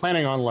I'm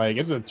planning on like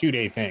it's a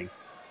 2-day thing.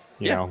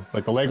 You Yeah. know,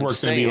 like the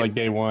legwork's gonna be saying. like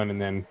day one,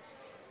 and then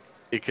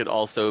It could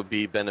also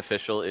be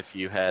beneficial if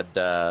you had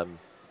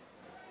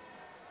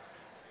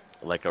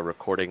like a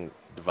recording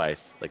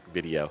device, like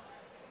video,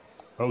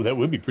 oh, that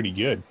would be pretty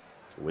good.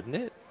 wouldn't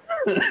it?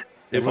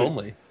 If would-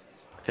 only.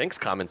 Thanks,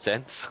 common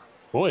sense.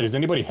 Boy, does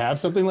anybody have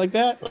something like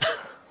that?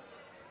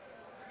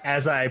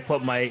 As I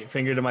put my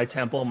finger to my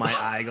temple, my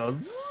eye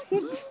goes.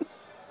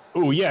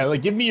 Oh yeah,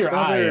 like give me your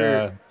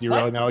eye, Zero,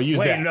 What? and I'll use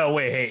wait, that. no,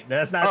 wait, hey,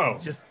 that's not Oh.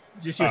 just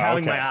you Oh,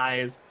 having okay. my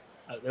eyes.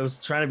 I was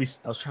trying to be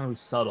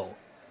subtle.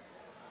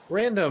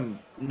 Random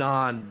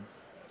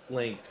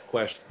non-linked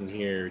question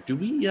here. Do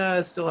we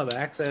still have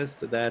access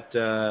to that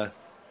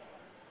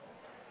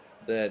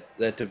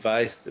that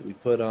device that we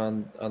put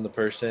on the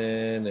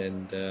person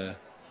and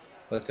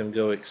let them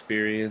go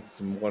experience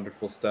some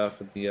wonderful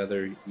stuff in the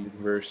other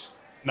universe?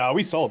 No,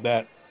 we sold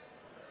that.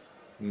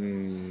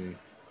 Hmm.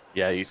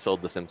 Yeah, you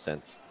sold the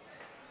SimSense.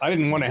 I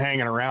didn't want to hang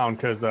it around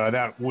because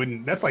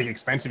that's like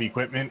expensive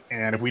equipment,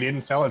 and if we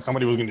didn't sell it,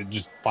 somebody was going to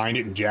just find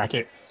it and jack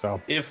it.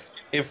 So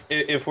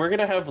If we're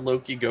gonna have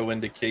Loki go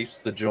into case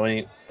the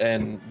joint,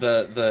 and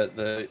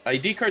the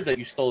ID card that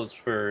you stole is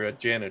for a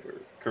janitor,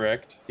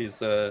 correct?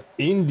 He's a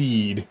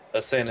indeed,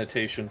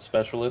 sanitation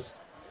specialist.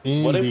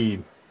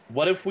 indeed.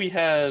 What if we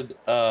had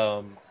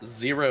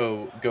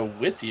Zero go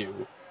with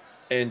you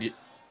and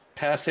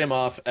pass him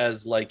off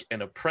as like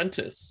an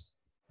apprentice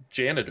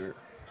janitor?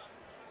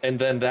 And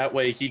then that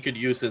way he could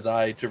use his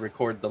eye to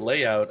record the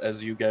layout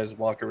as you guys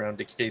walk around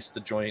to case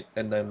the joint,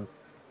 and then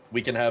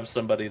we can have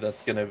somebody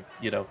that's gonna,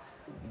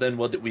 then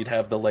we'd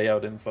have the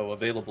layout info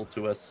available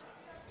to us,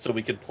 so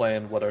we could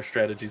plan what our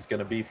strategy is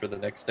gonna be for the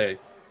next day.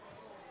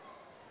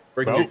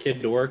 Bring Well, your kid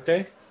to work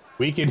day.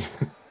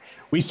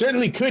 We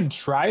certainly could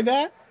try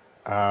that.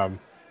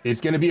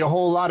 It's going to be a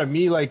whole lot of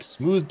me like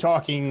smooth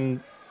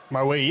talking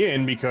my way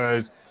in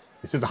because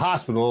this is a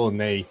hospital and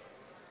they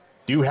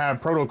do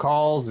have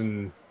protocols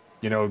and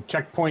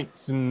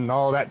checkpoints and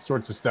all that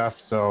sorts of stuff.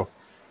 So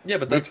Yeah,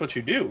 but that's what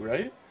you do,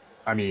 right?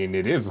 I mean,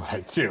 it is what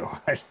I do.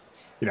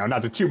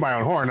 Not to toot my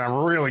own horn, I'm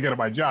really good at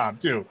my job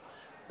too.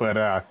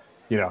 But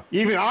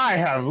even I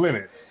have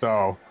limits,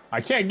 so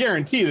I can't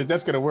guarantee that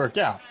that's going to work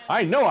out.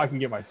 I know I can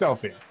get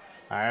myself in.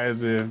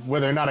 As if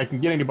whether or not I can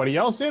get anybody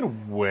else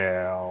in,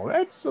 well,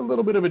 that's a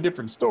little bit of a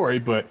different story,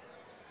 but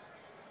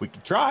we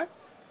could try.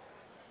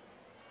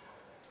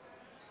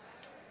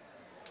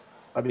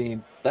 I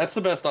mean, that's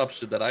the best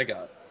option that I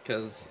got,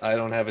 because I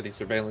don't have any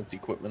surveillance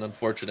equipment,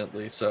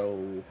 unfortunately,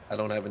 so I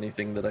don't have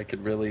anything that I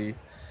could really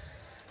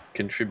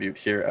contribute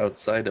here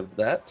outside of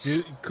that.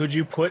 Could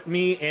you put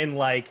me in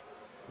like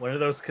one of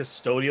those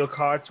custodial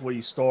carts where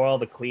you store all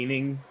the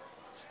cleaning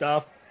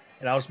stuff,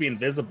 and I'll just be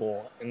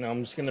invisible, and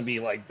I'm just gonna be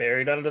like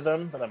buried under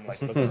them, but I'm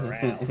like looking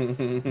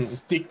around.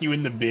 Stick you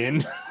in the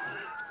bin.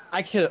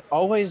 I could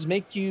always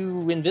make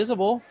you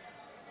invisible.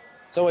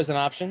 It's always an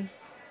option.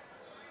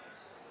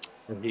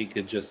 He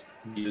could just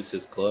use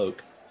his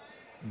cloak.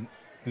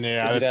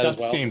 Yeah, do that's that not as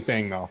the well. same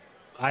thing though.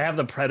 I have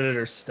the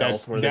predator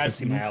stealth where they can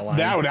see my outline.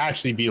 That would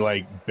actually be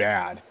like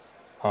bad,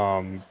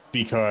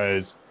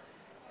 because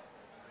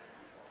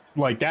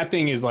like that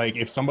thing is like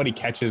if somebody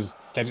catches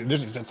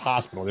it's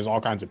hospital. There's all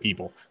kinds of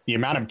people. The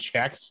amount of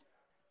checks,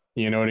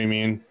 you know what I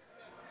mean?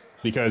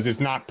 Because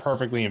it's not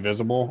perfectly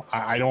invisible.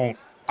 I don't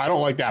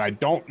like that. I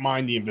don't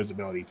mind the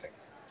invisibility thing.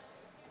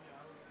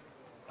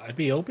 I'd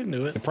be open to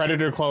The it.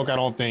 predator cloak, I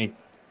don't think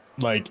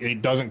like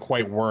it doesn't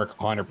quite work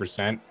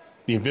 100%.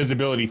 The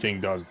invisibility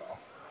thing does though.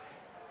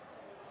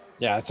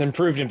 Yeah, it's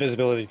improved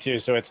invisibility too,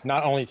 so it's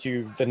not only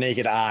to the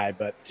naked eye,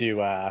 but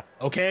to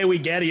Okay, we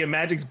get it. Your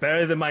magic's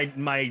better than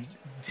my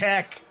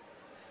tech.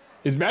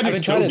 His I've magic's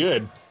been so trying to-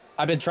 good.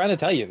 I've been trying to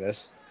tell you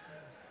this.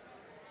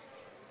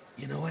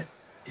 You know what?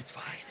 It's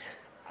fine.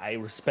 I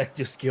respect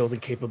your skills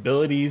and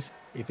capabilities.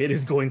 If it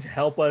is going to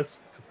help us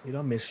complete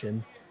our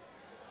mission,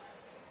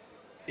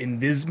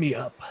 invis me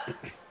up.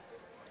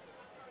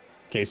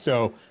 Okay,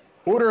 so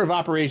order of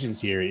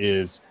operations here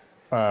is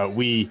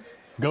we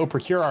go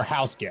procure our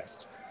house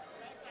guest.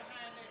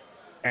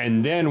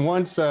 And then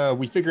once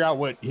we figure out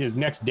what his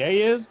next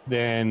day is,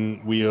 then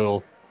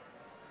we'll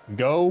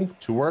go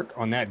to work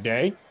on that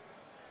day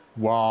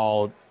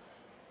while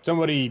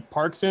somebody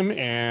parks him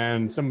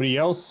and somebody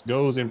else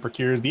goes and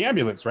procures the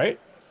ambulance, right?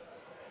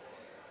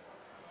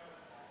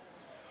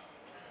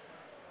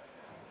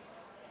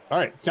 All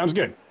right, sounds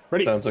good.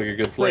 Ready? Sounds like a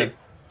good plan. Great.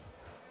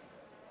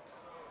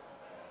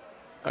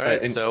 All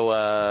right, and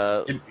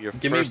so your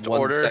Give first me one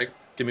order. sec.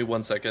 Give me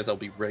 1 sec, guys. I'll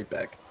be right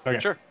back. Okay.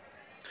 Sure.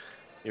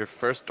 Your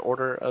first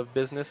order of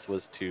business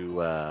was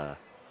to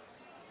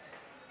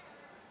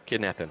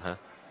kidnap him, huh?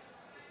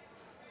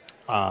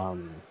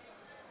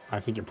 I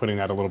think you're putting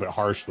that a little bit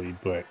harshly,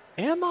 but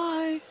Am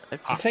I? It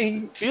I-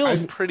 just feels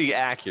I- pretty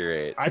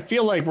accurate. I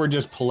feel like we're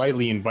just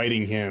politely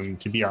inviting him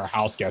to be our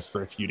house guest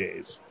for a few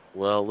days.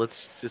 Well,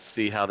 let's just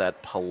see how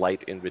that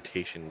polite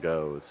invitation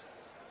goes.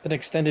 An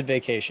extended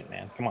vacation,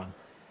 man. Come on.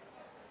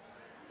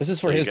 This is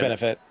for So his you're gonna-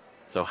 benefit.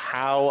 So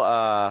how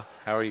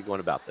are you going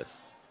about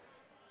this?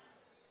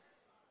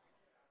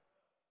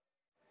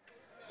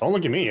 Don't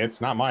look at me. It's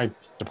not my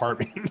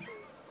department.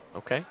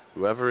 Okay,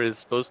 whoever is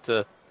supposed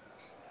to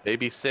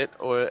babysit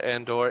or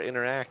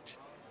interact,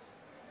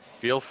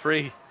 feel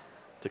free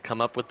to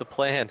come up with the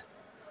plan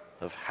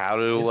of how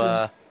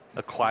to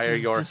acquire This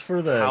is your just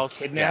for the house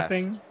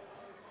kidnapping. guest.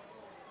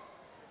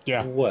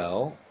 Yeah.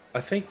 Well,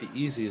 I think the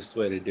easiest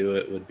way to do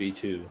it would be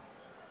to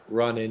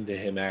run into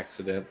him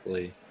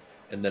accidentally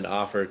and then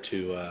offer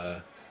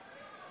to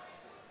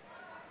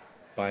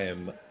buy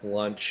him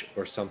lunch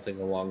or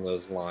something along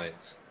those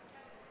lines.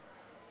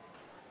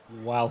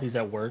 While he's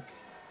at work.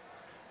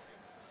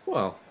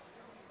 Well,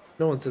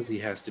 no one says he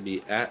has to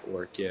be at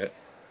work yet.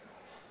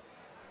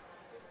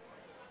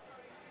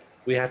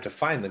 We have to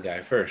find the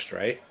guy first,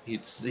 right?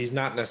 He's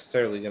not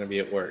necessarily going to be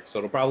at work, so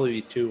it'll probably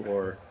be to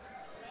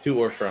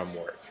or from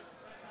work.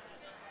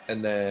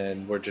 And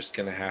then we're just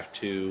going to have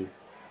to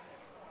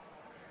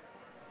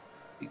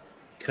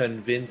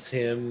convince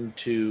him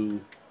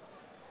to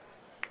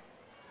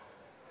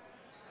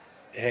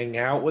hang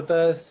out with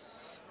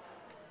us.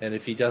 And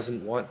if he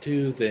doesn't want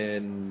to,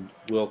 then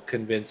we'll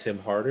convince him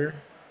harder.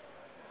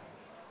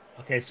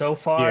 Okay, so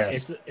far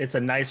Yes. it's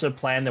a nicer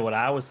plan than what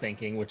I was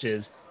thinking, which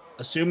is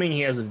assuming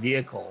he has a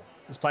vehicle.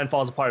 This plan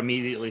falls apart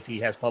immediately if he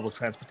has public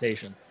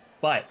transportation.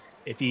 But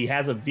if he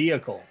has a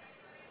vehicle,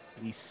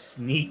 we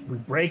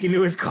break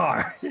into his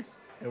car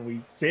and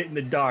we sit in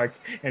the dark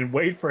and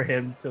wait for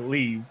him to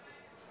leave.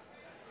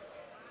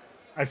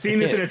 I've seen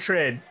this in a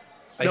trend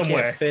I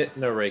somewhere. can't fit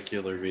in a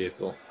regular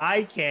vehicle.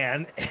 I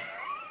can.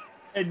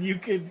 And you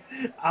can,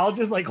 I'll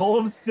just like hold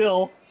him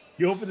still.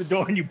 You open the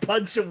door and you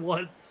punch him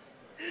once,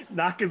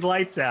 knock his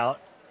lights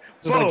out.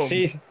 This is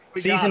like Boom.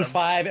 We got season him.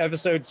 5,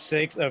 episode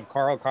 6 of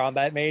Carl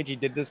Combat Mage. He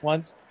did this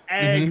once.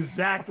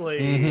 Exactly.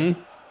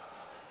 Mm-hmm.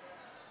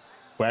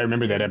 Well, I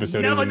remember that episode.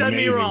 It Never was done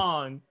me amazing.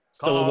 wrong.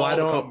 So why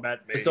Call don't? Combat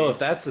Mage. So if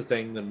that's the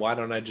thing, then why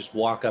don't I just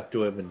walk up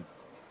to him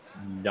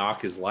and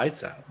knock his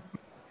lights out?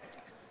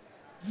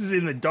 This is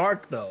in the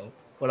dark though.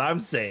 What I'm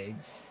saying.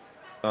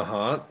 When So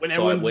I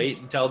everyone's- wait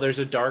until there's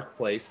a dark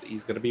place that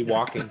he's going to be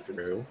walking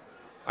through.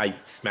 I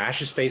smash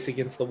his face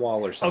against the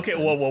wall or something.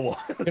 Okay, whoa.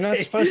 You're not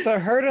supposed to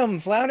hurt him,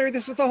 Flounder.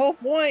 This was the whole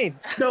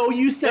point. No,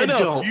 you said No,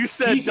 don't. you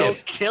said peek don't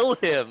him. kill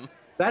him.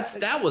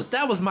 That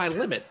was my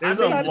limit. There's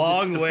I a made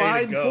long way to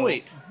defined go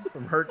point.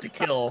 from hurt to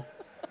kill.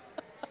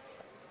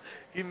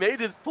 He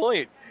made his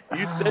point.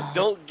 You said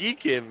don't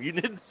geek him. You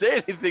didn't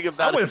say anything I'm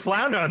about with it.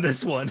 Flounder on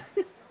this one.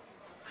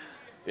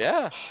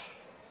 Yeah.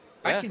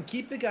 I Yeah. can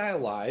keep the guy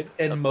alive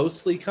and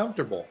mostly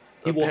comfortable.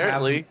 He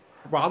Apparently.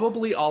 will have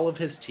probably all of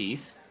his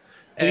teeth.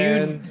 Do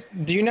And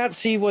you not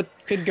see what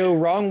could go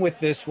wrong with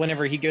this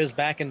whenever he goes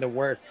back into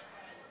work?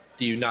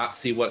 do you not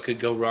see what could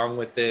go wrong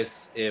with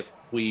this if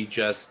we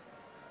just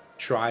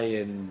try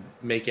and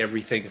make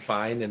everything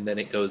fine and then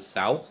it goes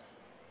south?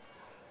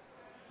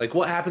 Like,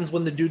 what happens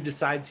when the dude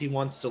decides he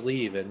wants to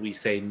leave and we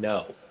say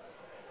no?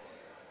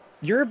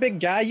 You're a big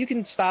guy. You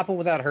can stop him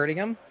without hurting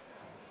him.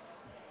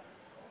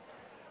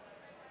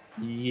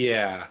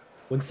 Yeah.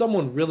 When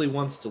someone really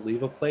wants to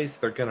leave a place,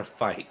 they're going to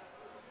fight.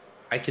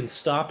 I can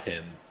stop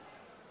him.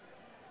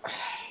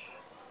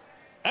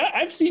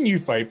 I've seen you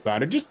fight,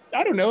 Flounder. Just,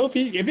 I don't know if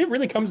it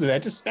really comes to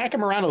that. Just smack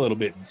him around a little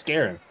bit and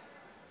scare him.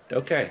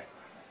 Okay.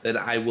 Then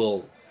I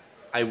will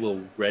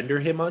render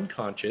him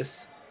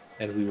unconscious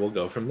and we will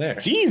go from there.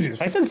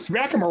 Jesus, I said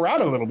smack him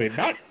around a little bit,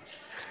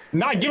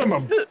 not give him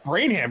a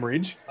brain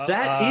hemorrhage.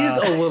 That is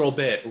a little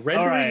bit.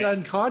 Rendering right.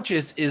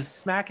 unconscious is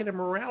smacking him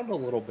around a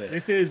little bit.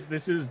 This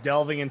is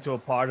delving into a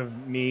part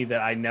of me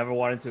that I never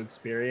wanted to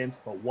experience.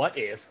 But what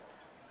if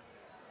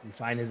we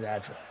find his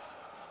address,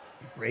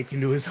 we break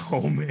into his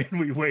home, and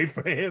we wait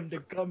for him to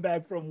come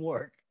back from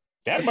work?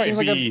 That It might seems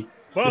like be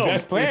the Boom.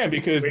 best plan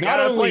because We not got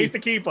a only place to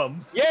keep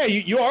him. yeah,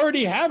 you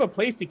already have a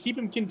place to keep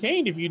him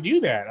contained if you do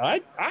that.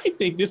 I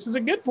think this is a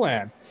good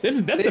plan. That's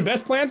the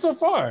best plan so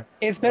far.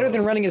 It's better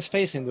than running his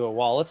face into a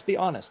wall. Let's be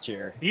honest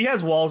here. He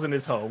has walls in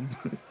his home.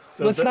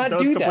 So Let's not don't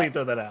do completely that.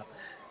 throw that out.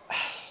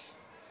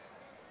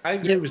 I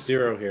agree with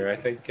Zero here. I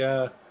think,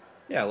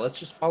 let's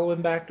just follow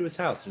him back to his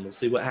house and we'll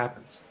see what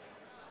happens.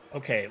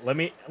 Okay, let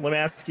me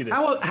ask you this.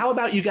 How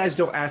about you guys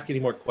don't ask any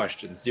more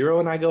questions? Zero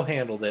and I go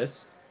handle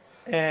this,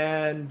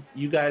 and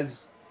you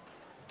guys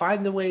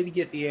find the way to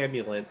get the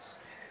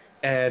ambulance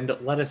and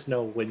let us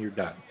know when you're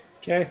done.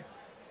 Okay?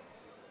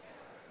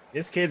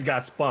 This kid's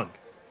got spunk.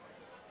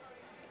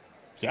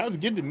 Sounds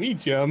good to me,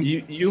 chum.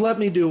 You let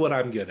me do what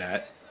I'm good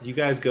at. You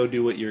guys go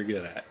do what you're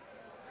good at.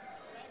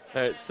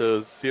 All right,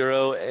 so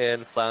Zero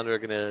and Flounder are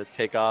gonna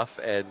take off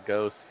and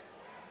go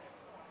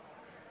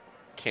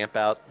camp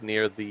out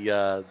near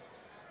the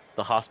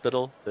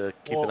hospital to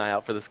keep an Well- eye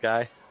out for this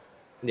guy.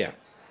 Yeah.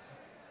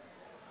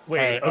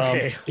 Wait, All right,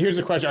 okay. here's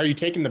the question: are you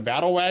taking the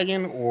battle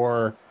wagon,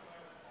 or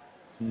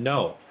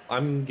No,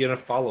 I'm gonna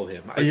follow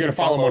him. are you gonna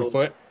follow him on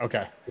foot?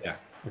 Okay. Yeah.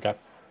 Okay.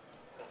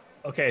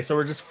 Okay, so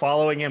we're just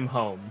following him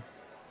home.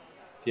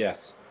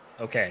 Yes.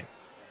 Okay.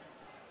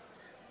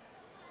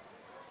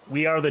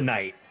 We are the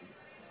night.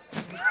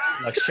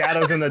 Like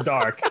shadows in the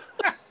dark.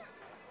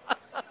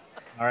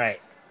 All right.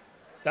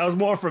 That was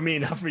more for me,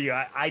 not for you.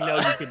 I know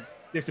you could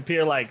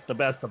disappear like the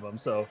best of them.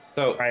 So,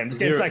 So all right, I'm just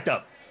getting psyched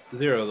up.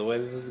 Zero, the way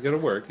this is gonna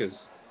work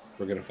is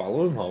we're gonna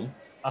follow him home,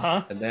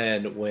 Uh-huh. and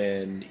then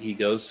when he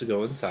goes to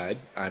go inside,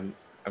 I'm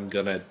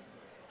gonna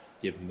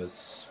give him a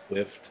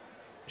swift,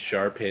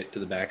 sharp hit to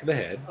the back of the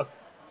head.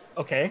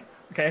 Okay.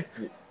 Okay.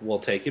 We'll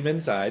take him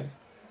inside.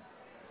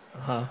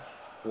 Uh-huh.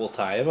 We'll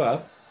tie him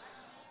up,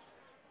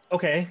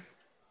 Okay.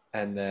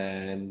 and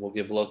then we'll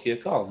give Loki a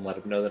call and let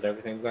him know that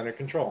everything's under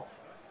control.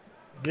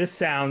 This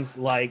sounds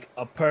like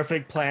a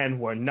perfect plan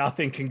where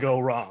nothing can go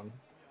wrong.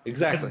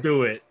 Exactly. Let's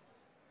do it.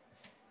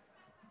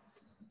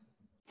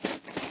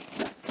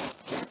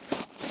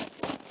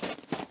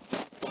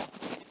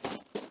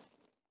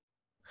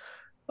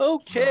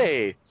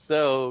 Okay,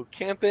 so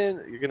camping,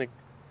 you're gonna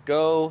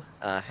go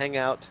hang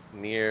out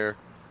near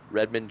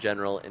Redmond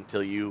General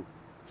until you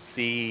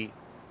see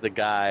the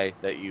guy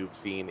that you've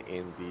seen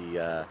in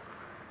the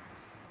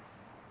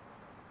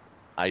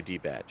ID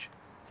badge.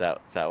 Is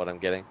that what I'm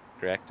getting?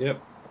 Correct? Yep.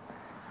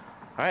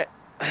 All right.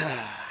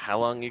 How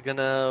long you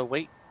gonna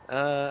wait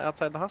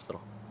outside the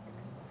hospital?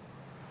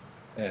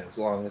 As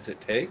long as it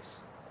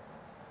takes.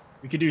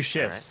 We could do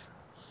shifts.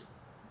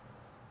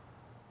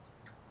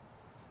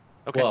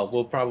 Okay. Well,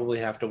 we'll probably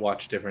have to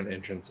watch different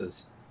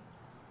entrances.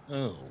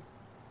 Oh.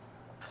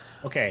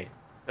 Okay.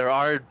 There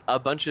are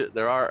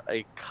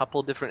a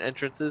couple different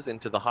entrances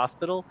into the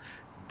hospital.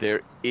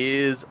 There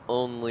is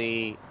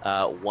only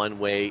one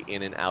way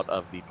in and out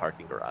of the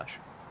parking garage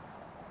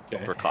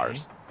for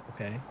cars.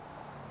 Okay.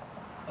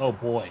 Oh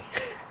boy.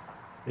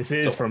 This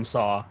is So- from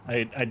Saw.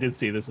 I did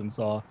see this in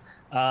Saw.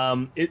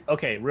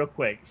 Okay, real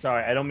quick.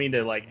 Sorry, I don't mean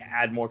to like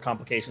add more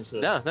complications to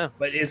this. No.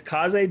 But is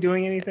Kaze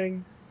doing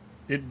anything?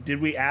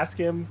 Did we ask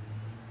him?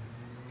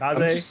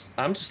 Kaze?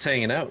 I'm just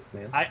hanging out,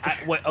 man.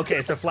 Wait,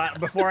 okay, so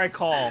before I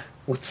call,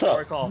 What's before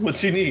I up? call,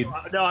 What you need?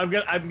 no,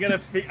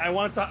 I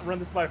want to run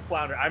this by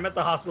Flounder. I'm at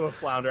the hospital with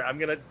Flounder. I'm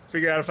gonna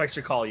figure out if I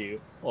should call you.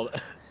 Hold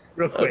on.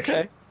 Real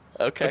quick.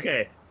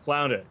 Okay.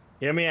 Flounder,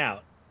 hear me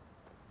out.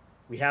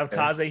 We have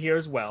Kaze here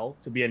as well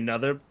to be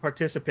another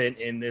participant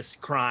in this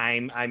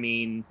crime. I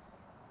mean,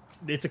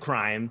 it's a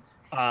crime.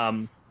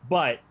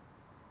 But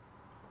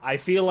I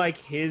feel like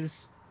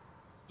his,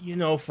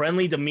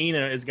 friendly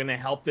demeanor is going to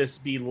help this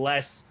be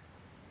less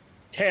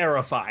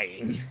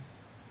terrifying.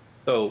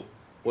 So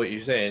what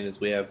you're saying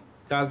is we have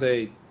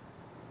Kaze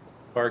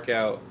park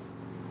out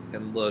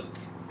and look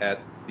at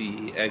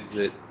the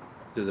exit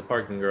to the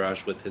parking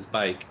garage with his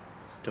bike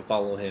to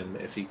follow him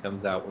if he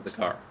comes out with a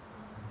car.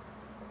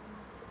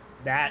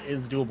 That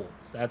is doable.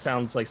 That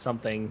sounds like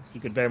something you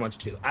could very much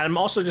do. I'm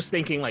also just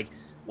thinking like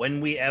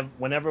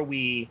whenever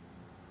we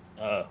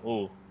I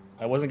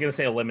wasn't gonna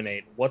say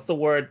eliminate. What's the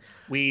word?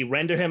 We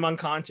render him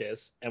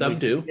unconscious and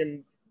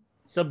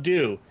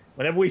subdue.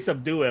 Whenever we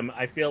subdue him,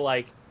 I feel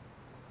like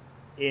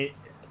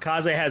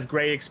Kaze has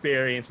great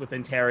experience with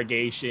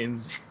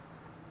interrogations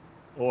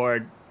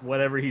or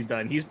whatever he's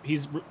done.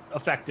 He's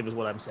effective, is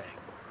what I'm saying.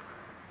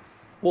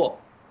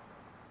 Well,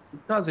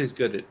 Kaze's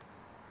good at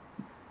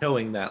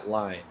towing that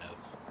line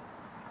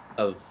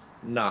of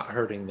not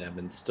hurting them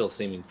and still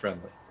seeming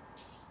friendly.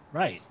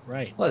 Right.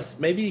 Plus,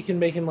 maybe you can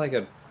make him like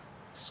a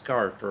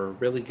scarf or a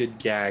really good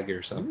gag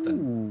or something.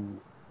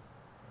 Ooh.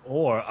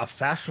 Or a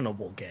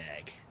fashionable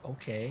gag.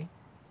 Okay.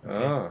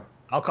 Ah,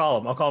 I'll call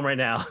him right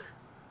now.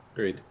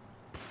 agreed.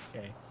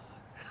 Okay.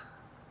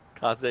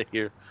 Kaze,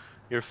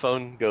 your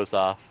phone goes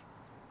off.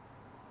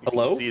 You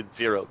Hello? can see it's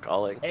Zero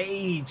calling.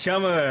 Hey,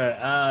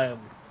 Chummer.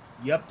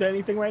 You up to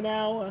anything right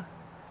now?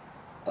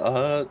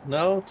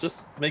 No,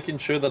 just making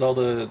sure that all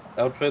the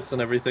outfits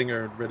and everything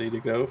are ready to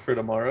go for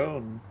tomorrow,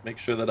 and make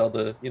sure that all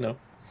the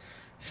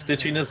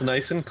stitching is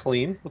nice and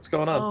clean. What's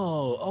going on?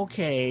 Oh,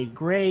 okay,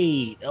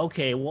 great.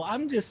 Okay, well,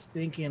 I'm just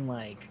thinking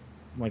I'm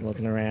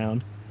looking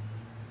around.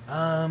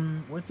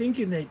 We're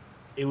thinking that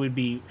it would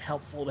be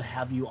helpful to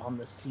have you on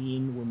the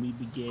scene when we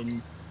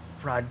begin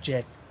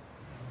Project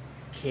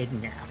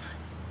Kidnap.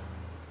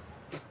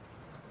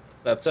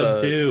 That's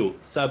Subdue.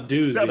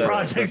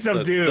 Project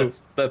Subdue.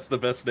 That's the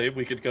best name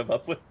we could come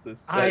up with.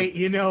 I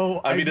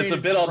mean, it's a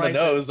bit on the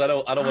nose. I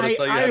don't want to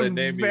tell you how to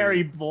name I'm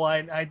very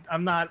blunt.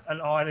 I'm not an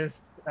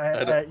artist.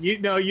 You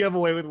have a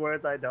way with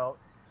words. I don't.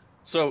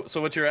 So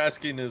what you're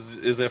asking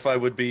is if I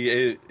would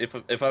be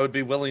if I would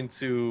be willing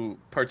to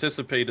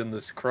participate in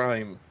this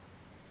crime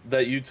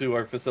that you two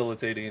are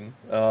facilitating,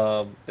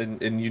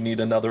 and you need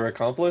another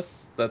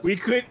accomplice. That's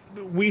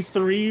we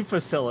three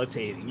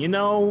facilitating. You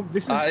know,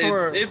 this is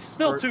for it's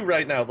still two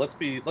right now. Let's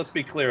be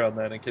clear on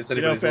that in case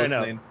anybody's fair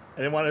listening. enough. I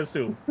didn't want to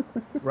assume.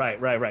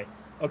 Right.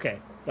 Okay,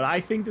 but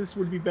I think this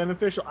would be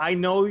beneficial. I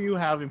know you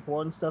have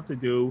important stuff to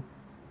do.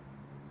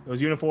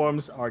 Those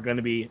uniforms are going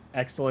to be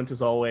excellent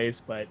as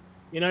always, but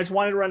I just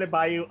wanted to run it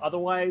by you.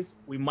 Otherwise,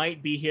 we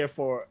might be here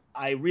for.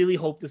 I really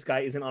hope this guy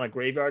isn't on a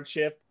graveyard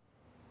shift.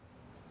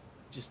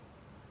 Just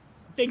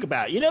think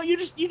about it. You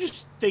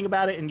just think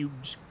about it, and you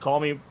just call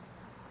me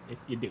if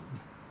you do.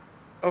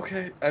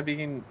 Okay, I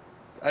mean,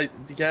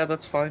 yeah,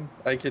 that's fine.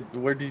 I could.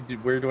 Where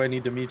do I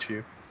need to meet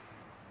you?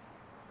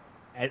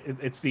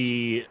 It's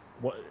the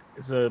what?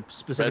 It's a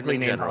specifically Redmond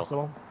named General.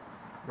 hospital.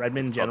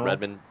 Redmond General.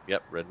 Redmond.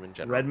 Yep, Redmond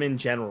General. Redmond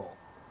General.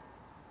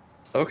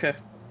 Okay.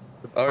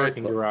 The All right.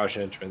 parking garage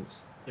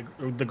entrance.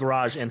 The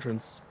garage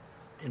entrance,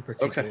 in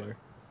particular. Okay.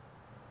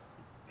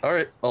 All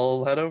right,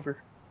 I'll head over.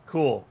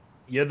 Cool.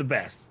 You're the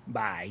best.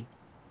 Bye.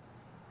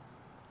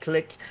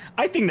 Click.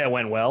 I think that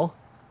went well.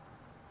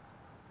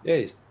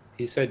 Yeah,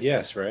 he said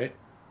yes, right?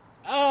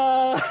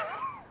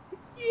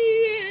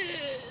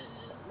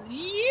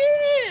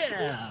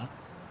 Yeah.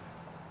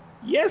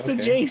 Yes, Okay.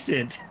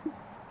 adjacent.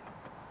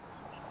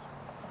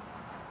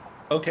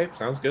 Okay,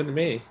 sounds good to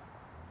me.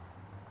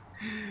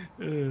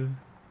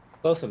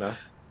 Close enough.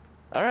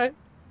 All right.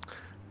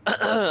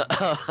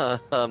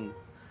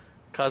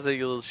 Kaze,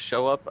 you'll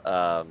show up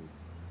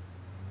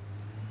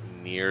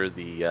near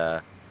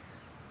the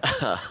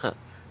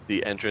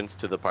the entrance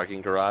to the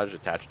parking garage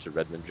attached to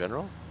Redmond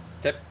General.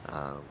 Okay.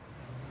 I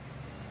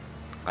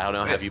don't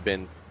know. Have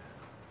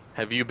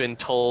you been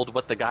told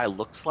what the guy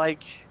looks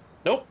like?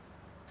 Nope.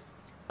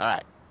 All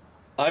right.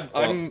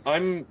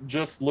 I'm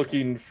just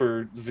looking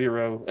for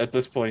Zero at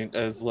this point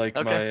as like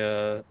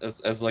Okay. my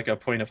as like a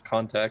point of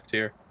contact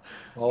here.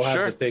 I'll have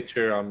Sure. the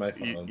picture on my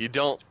phone. You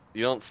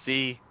don't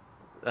see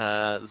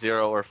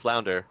Zero or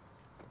Flounder,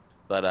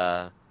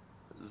 but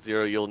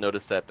Zero, you'll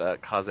notice that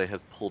Kaze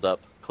has pulled up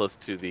close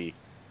to the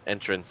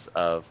entrance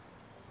of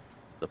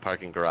the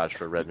parking garage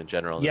for Redmond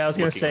General. and Yeah, I is was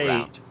gonna looking say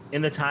around.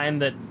 in the time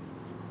that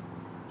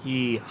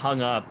he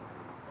hung up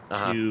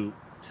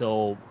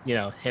till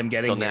him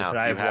getting Till here, now, could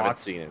I you have haven't walked?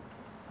 seen him.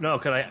 No,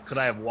 could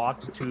I have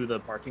walked to the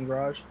parking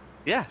garage?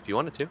 Yeah, if you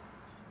wanted to.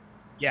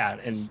 Yeah,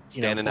 and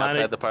Standing Flounder,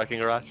 outside the parking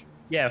garage.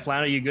 Yeah,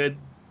 Flounder, you good?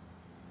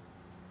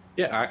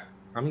 Yeah,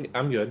 I'm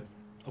good.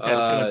 Okay, I'm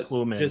just gonna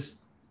clue him in. Just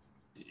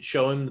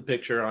show him the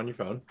picture on your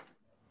phone,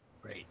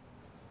 Great.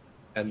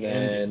 and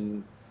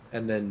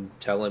then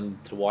tell him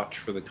to watch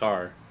for the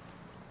car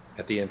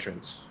at the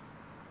entrance.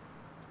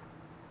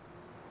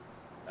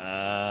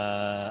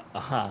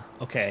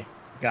 Okay,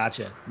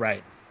 gotcha.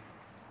 Right.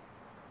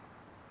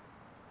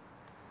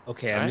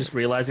 Okay, I'm Alright. just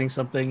realizing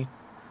something.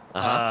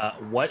 Uh-huh.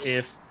 What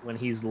if when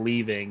he's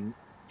leaving,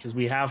 because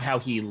we have how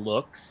he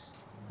looks,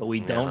 but we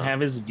don't Uh-huh. have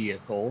his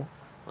vehicle.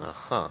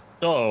 Uh-huh.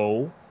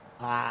 So,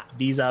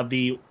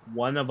 vis-a-vis,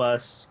 one of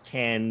us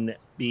can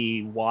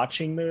be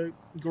watching the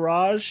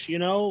garage.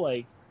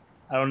 Like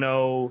I don't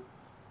know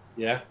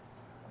Yeah.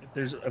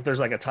 if there's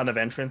like a ton of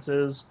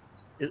entrances.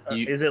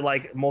 Is it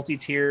like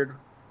multi-tiered?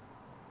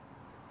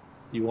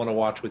 You want to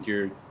watch with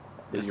your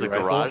Is your the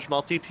rifle? garage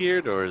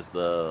multi-tiered or is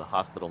the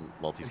hospital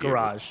multi-tiered?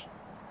 Garage.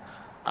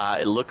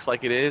 It looks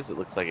like it is. It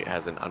looks like it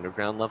has an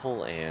underground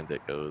level and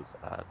it goes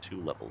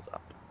 2 levels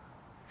up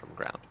from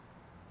ground.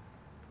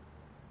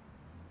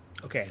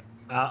 Okay,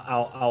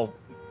 I'll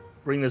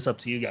bring this up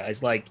to you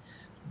guys. Like,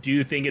 do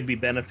you think it'd be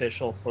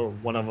beneficial for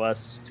one of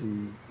us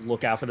to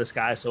look out for this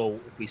guy? So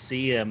if we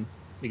see him,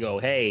 we go,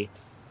 "Hey,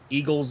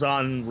 Eagles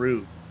en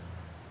route."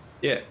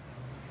 Yeah.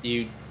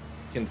 You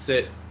can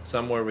sit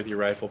somewhere with your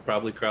rifle,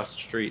 probably across the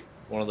street,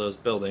 one of those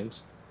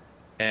buildings,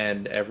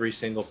 and every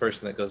single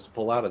person that goes to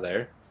pull out of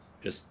there,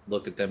 just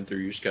look at them through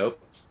your scope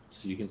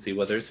so you can see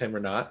whether it's him or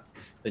not.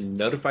 Then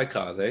notify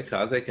Kaze.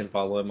 Kaze can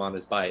follow him on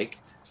his bike,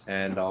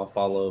 and I'll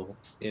follow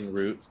en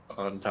route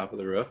on top of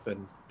the roof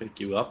and pick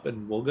you up,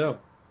 and we'll go.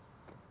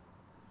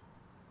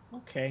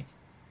 Okay,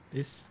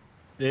 this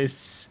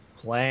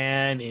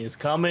plan is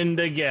coming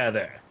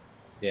together.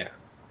 Yeah.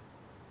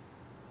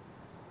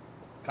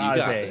 Kaze, You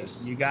got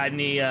this. You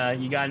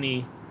got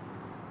any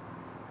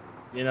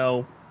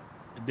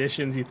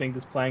additions you think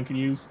this plan could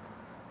use?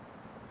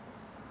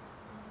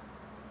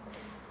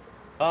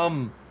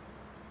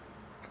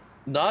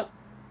 Not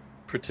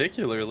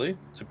particularly,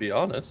 to be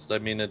honest. I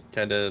mean, it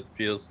kind of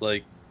feels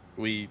like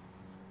we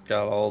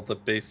got all the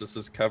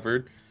bases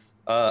covered.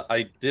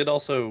 I did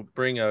also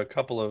bring a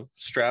couple of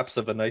straps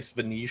of a nice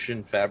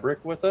Venetian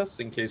fabric with us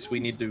in case we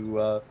need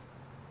to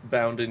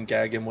bound and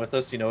gag him with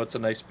us. It's a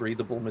nice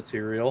breathable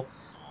material.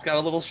 It's got a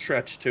little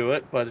stretch to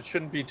it, but it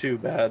shouldn't be too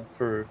bad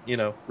for,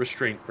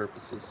 restraint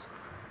purposes.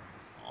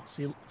 Oh,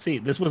 see,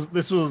 this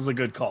was a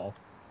good call.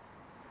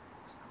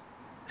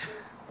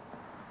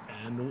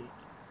 And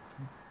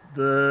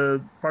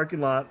the parking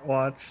lot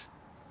watch.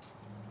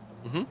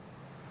 Mm-hmm.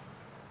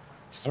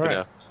 Just All right.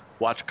 gonna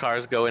watch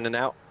cars go in and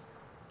out.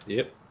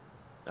 Yep.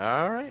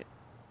 All right.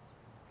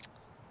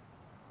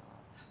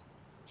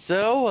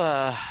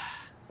 So,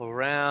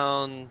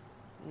 around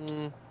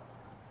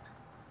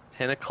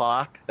 10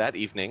 o'clock that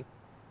evening,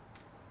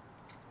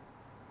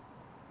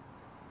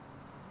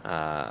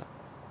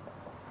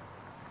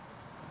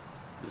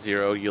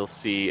 Zero, you'll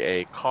see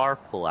a car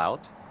pull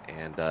out,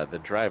 and the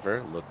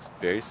driver looks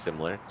very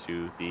similar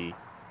to the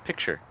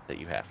picture that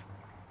you have.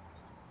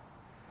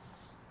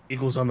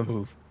 Eagles on the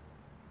move.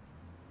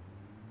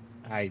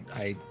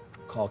 I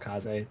call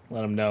Kaze,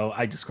 let him know.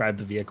 I described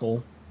the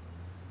vehicle.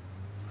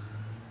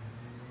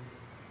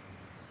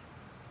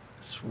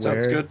 Sounds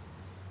Swear, good.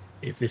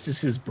 if this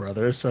is his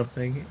brother or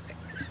something,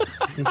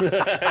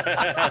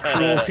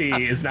 cruelty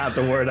is not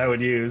the word I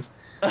would use.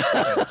 All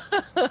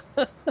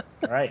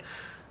right.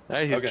 All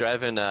right, he's Okay.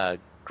 driving a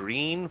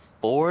green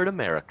Ford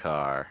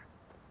AmeriCar.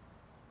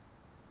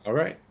 All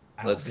right.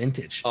 Wow,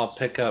 vintage. I'll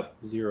pick up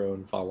Zero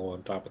and follow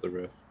on top of the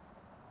roof.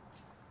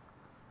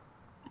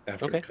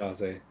 After Okay.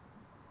 Kaze.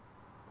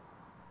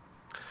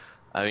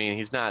 I mean,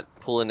 he's not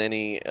pulling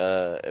any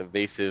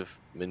evasive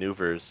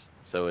maneuvers,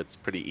 so it's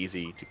pretty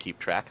easy to keep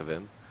track of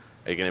him.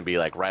 Are you going to be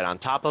like right on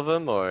top of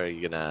him, or are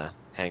you going to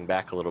hang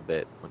back a little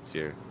bit? What's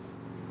your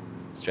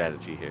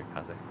strategy here,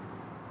 Kaze?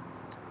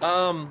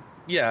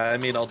 Yeah, I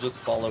mean, I'll just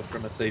follow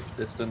from a safe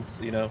distance,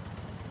 you know,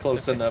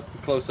 close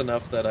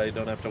enough that I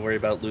don't have to worry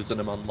about losing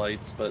him on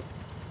lights, but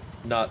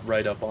not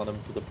right up on him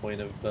to the point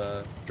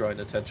of drawing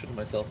attention to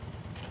myself.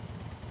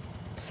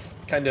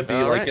 Kind of be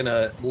All like right. in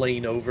a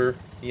lane over,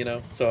 you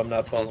know, so I'm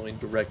not following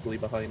directly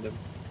behind him.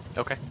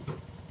 Okay.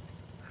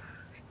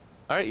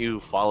 All right, you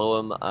follow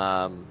him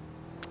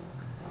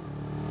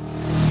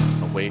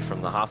away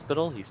from the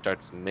hospital. He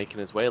starts making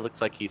his way. It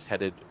looks like he's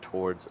headed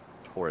towards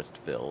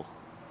Touristville.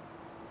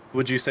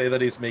 Would you say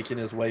that he's making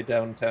his way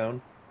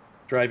downtown,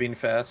 driving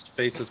fast,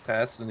 faces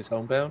past, and he's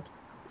homebound?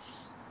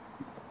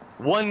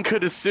 One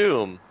could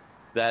assume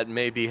that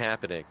may be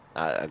happening.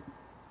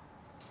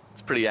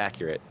 It's pretty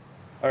accurate.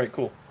 All right,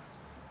 cool.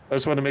 I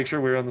just want to make sure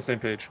we're on the same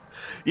page.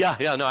 Yeah,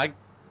 no, I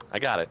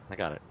got it.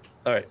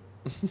 All right.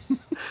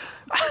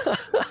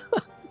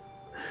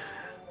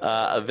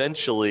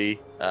 Eventually,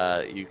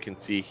 you can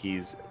see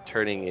he's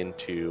turning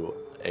into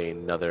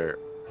another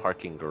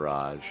parking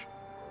garage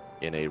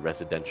in a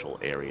residential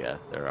area.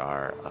 There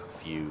are a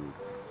few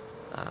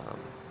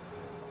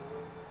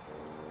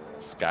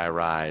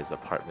sky-rise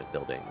apartment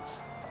buildings.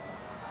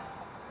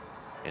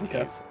 And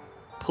Okay. he's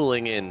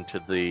pulling into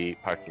the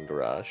parking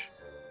garage.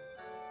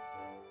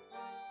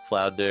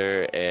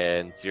 Flounder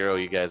and Zero,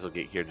 you guys will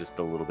get here just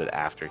a little bit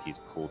after he's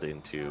pulled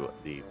into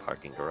the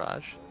parking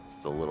garage.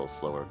 It's a little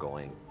slower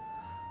going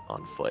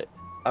on foot.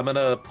 I'm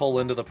gonna pull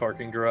into the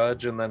parking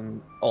garage and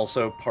then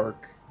also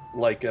park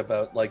like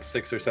about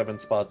 6 or 7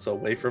 spots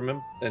away from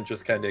him and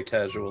just kind of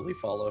casually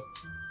follow.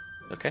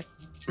 Okay.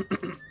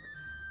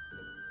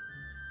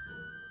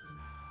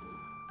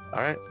 All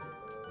right.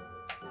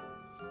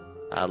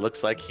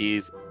 Looks like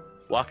he's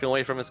walking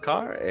away from his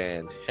car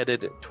and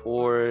headed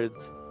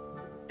towards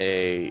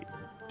a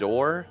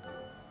door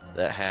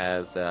that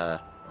has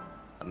a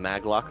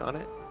maglock on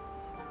it.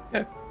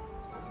 Yeah.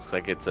 Looks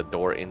like it's a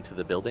door into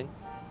the building.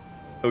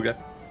 Okay.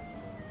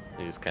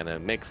 He just kind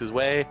of makes his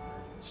way,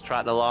 just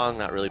trotting along,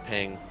 not really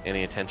paying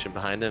any attention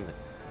behind him.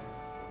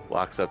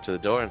 Walks up to the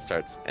door and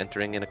starts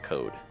entering in a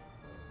code.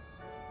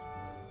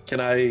 Can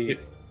I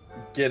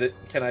get it?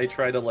 Can I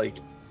try to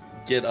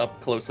get up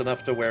close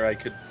enough to where I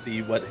could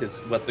see what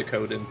the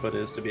code input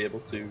is to be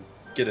able to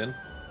get in?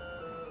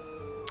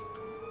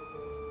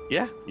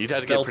 Yeah, you'd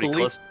have to get pretty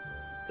Stealthily? close.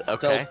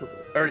 Okay.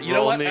 Or you know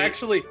Roll what? me-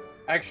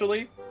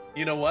 Actually,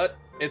 you know what?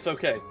 It's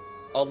okay.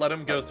 I'll let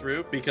him go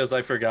through because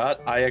I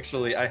forgot. I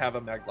have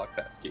a maglock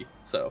passkey.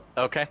 So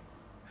Okay.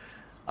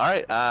 All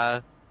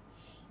right.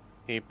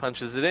 He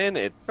punches it in.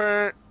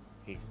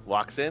 He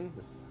walks in,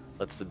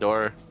 lets the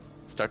door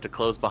start to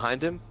close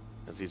behind him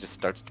as he just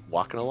starts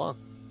walking along.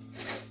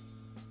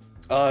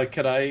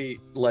 could I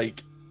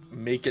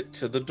make it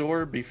to the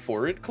door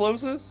before it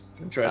closes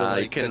and try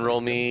to You can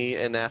roll me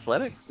in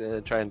athletics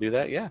and try and do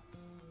that. Yeah.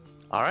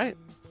 All right.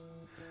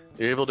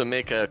 You're able to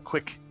make a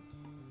quick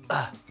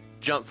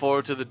jump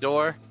forward to the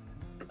door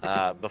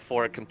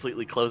before it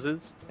completely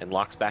closes and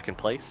locks back in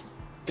place.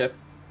 Okay.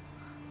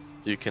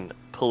 So you can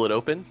pull it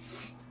open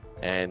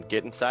and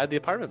get inside the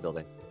apartment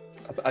building.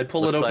 I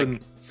pull it Looks open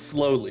like-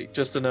 slowly,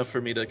 just enough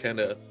for me to kind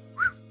of,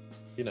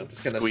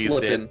 just kind of Squeeze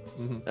slip it in.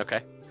 in.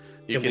 Okay.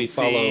 You Can we see,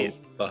 follow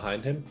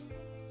behind him?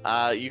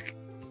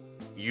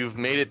 you've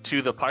made it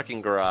to the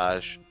parking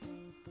garage.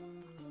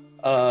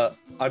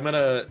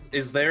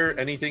 Is there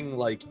anything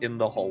in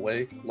the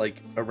hallway,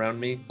 around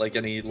me,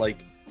 any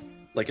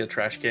a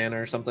trash can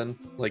or something,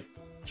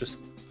 just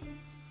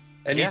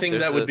anything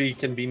there's that would a- be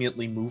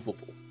conveniently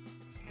movable?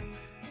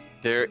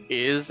 There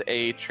is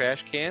a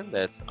trash can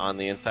that's on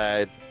the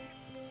inside,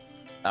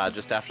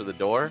 just after the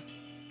door.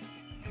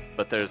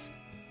 But there's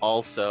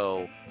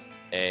also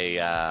a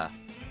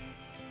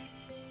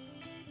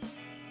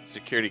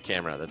security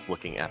camera that's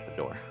looking at the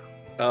door.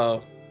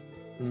 Oh,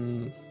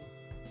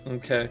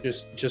 okay,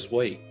 Just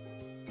wait.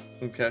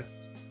 okay.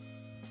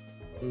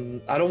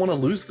 I don't want to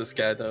lose this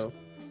guy though.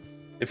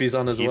 If he's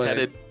on his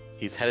way,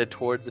 He's headed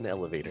towards an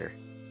elevator.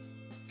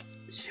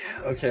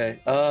 Yeah. Okay.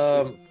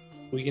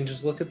 We can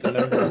just look at the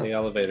number on the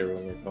elevator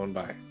when we're going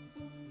by.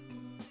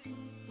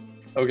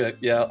 Okay.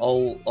 Yeah.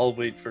 I'll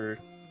wait for.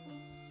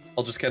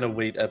 I'll just kind of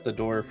wait at the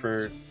door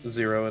for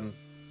Zero and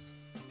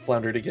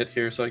Flounder to get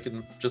here, so I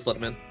can just let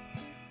him in.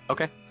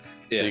 Okay.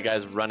 Yeah. So you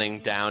guys running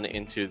down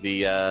into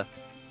the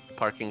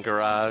parking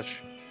garage.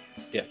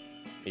 Yeah.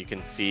 You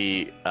can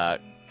see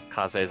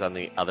Kaze's on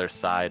the other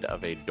side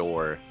of a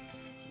door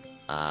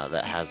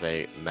that has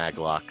a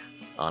maglock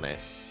on it.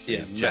 Yeah.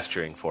 He's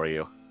gesturing for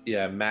you.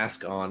 Yeah,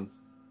 mask on.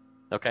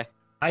 Okay.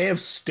 I have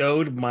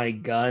stowed my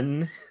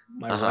gun,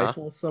 my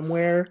rifle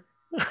somewhere.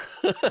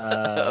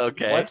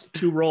 Okay. What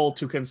to roll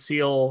to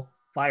conceal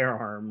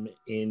firearm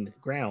in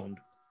ground?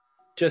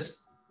 Just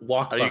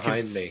walk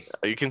behind me.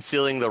 Are you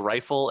concealing the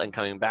rifle and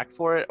coming back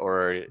for it,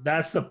 or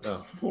That's the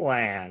No.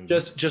 plan.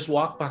 Just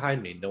walk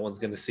behind me. No one's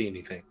gonna see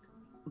anything.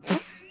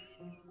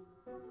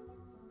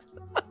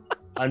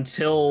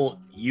 Until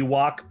you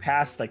walk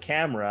past the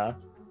camera.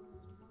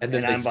 And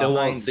then And they I'm still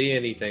won't behind. see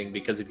anything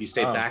because if you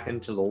stay Oh. back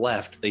and to the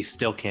left, they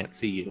still can't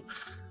see you.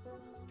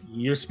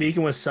 You're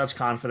speaking with such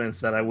confidence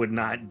that I would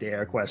not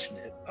dare question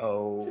it.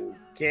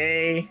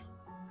 Okay.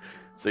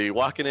 so you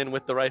walking in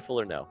with the rifle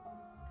or no?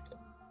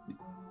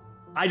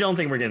 I don't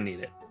think we're gonna need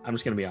it. I'm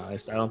just gonna be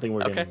honest. I don't think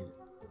we're gonna Okay. need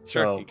it.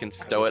 Sure. So, You can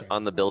I stow would it say-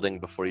 on the building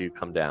before you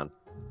come down.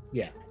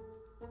 Yeah.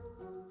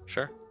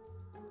 Sure.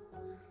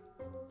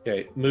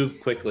 Okay, move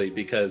quickly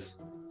because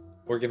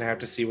we're gonna have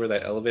to see where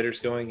that elevator's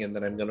going, and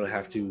then I'm gonna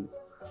have to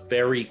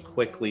very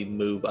quickly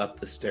move up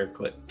the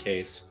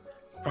staircase,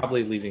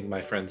 probably leaving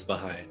my friends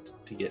behind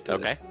to get to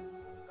Okay.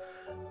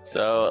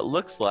 So it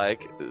looks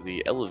like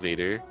the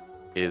elevator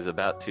is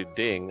about to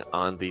ding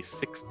on the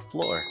 6th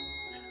floor.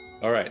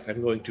 All right,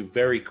 I'm going to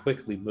very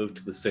quickly move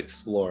to the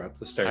 6th floor up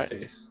the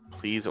staircase.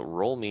 Please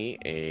roll me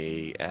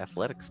a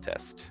athletics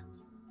test.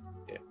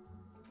 Yeah.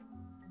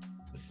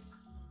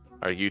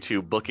 Are you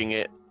two booking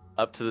it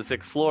up to the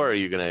 6th floor, or are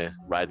you gonna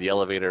ride the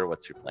elevator?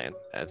 What's your plan?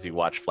 As you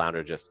watch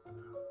Flounder just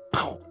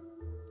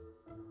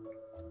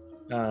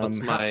What's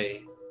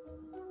my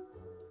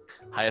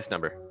highest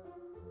number.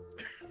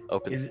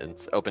 Is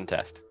it- Open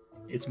test.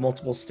 It's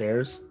multiple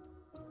stairs.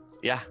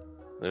 Yeah.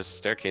 There's a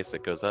staircase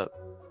that goes up.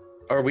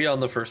 Are we on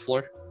the first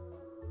floor?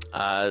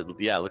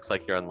 Yeah, it looks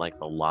like you're on like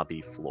the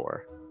lobby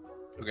floor.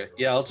 Okay.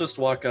 Yeah, I'll just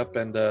walk up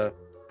and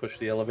push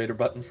the elevator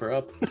button for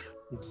up.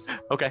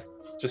 Okay.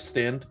 Just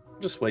stand.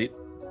 Just wait.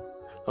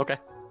 Okay.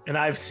 And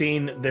I've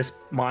seen this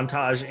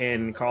montage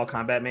in Carl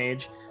Combat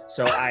Mage.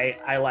 So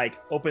I like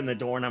open the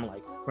door and I'm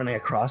like running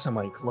across. I'm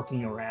like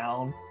looking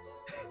around.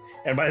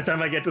 And by the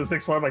time I get to the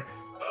 6th floor, I'm like,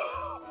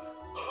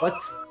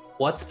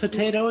 what's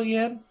potato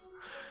again?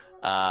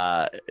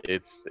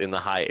 It's in the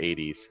high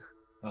 80s.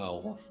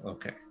 Oh,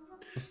 okay.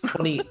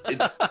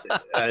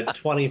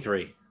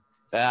 23.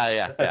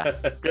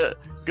 Yeah.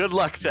 Good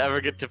luck to ever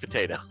get to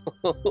potato.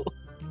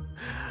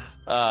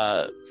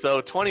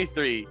 So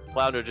 23,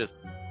 Flounder just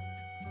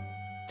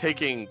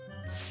taking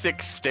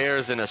 6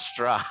 stairs in a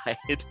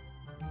stride,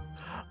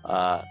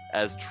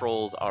 as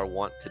trolls are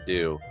wont to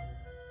do,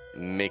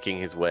 making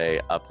his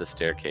way up the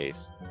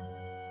staircase.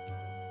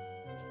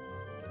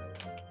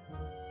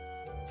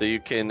 So you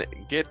can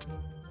get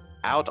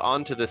out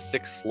onto the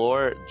 6th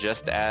floor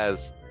just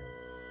as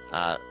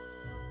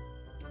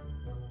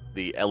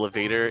the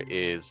elevator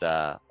is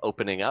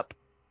opening up,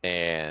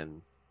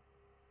 and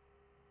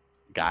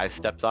guy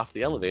steps off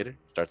the elevator,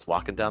 starts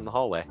walking down the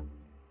hallway.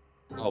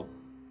 I'll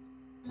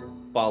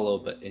follow,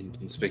 but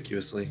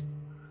inconspicuously.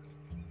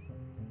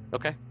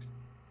 Okay.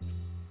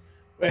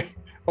 Wait,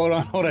 hold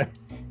on.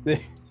 The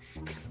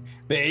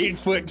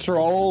 8-foot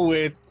troll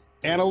with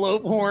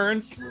antelope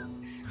horns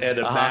And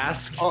a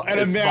mask. and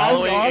a It's mask,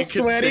 following all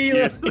sweaty.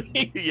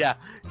 inconspicuously.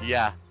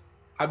 Yeah.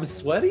 I'm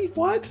sweaty?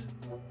 What?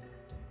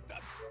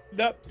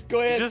 No,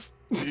 go ahead.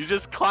 You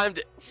just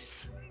climbed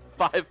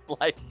 5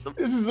 flights of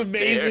This is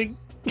amazing.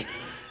 stairs.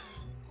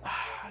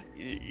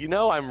 You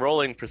know I'm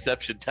rolling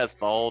perception tests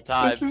the whole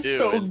time This is too.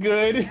 so and-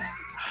 good.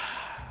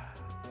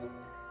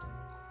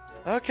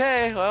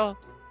 Okay, well,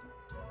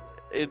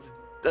 it's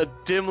a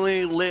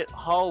dimly lit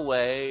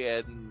hallway,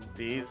 and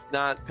he's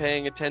not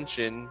paying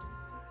attention.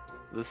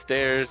 The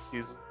stairs,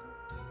 he's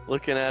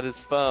looking at his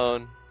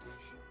phone,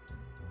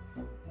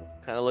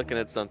 kind of looking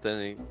at something,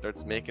 and he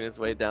starts making his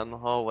way down the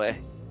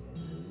hallway.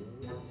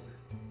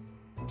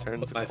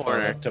 Turns Put my a phone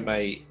corner up to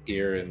my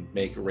ear and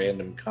make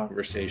random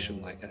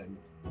conversation like I'm.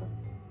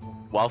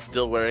 while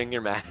still wearing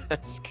your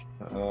mask.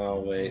 Oh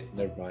wait,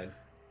 never mind.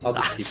 I'll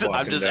just keep walking.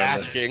 I'm just down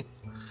asking.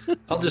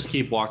 I'll just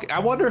keep walking. I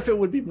wonder if it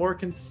would be more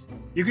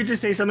you could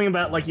just say something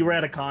about like you were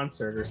at a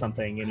concert or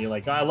something and you're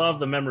like, oh, I love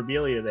the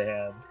memorabilia they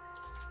have.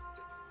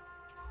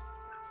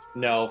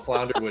 No,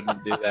 Flounder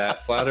wouldn't do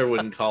that. Flounder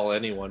wouldn't call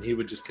anyone. He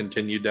would just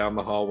continue down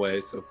the hallway.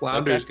 So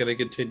Flounder's going to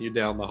continue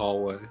down the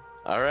hallway.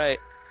 All right.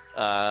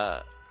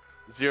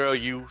 Zero,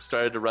 you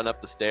started to run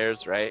up the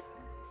stairs, right?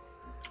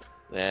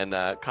 And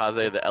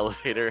Kaze, the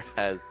elevator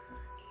has,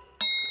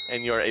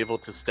 and you're able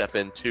to step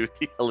into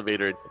the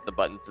elevator and hit the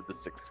button for the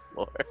 6th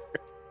floor.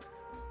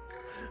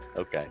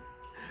 Okay.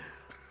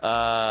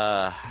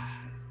 Flounder,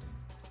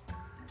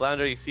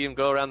 you see him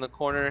go around the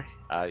corner.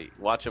 You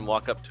watch him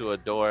walk up to a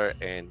door,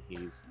 and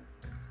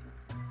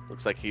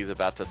looks like he's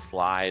about to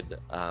slide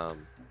a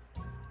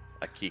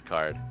key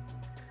card.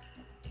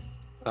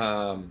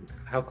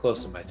 How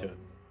close am I to him?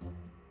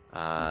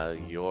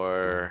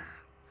 You're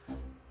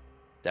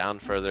down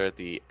further at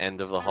the end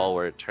of the hall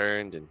where it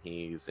turned, and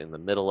he's in the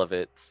middle of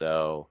it,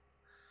 so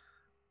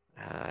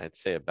I'd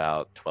say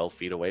about 12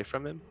 feet away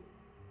from him.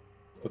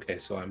 Okay,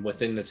 so I'm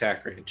within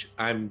attack range.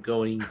 I'm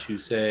going to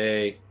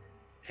say,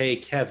 "Hey,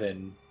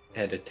 Kevin,"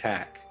 and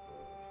attack.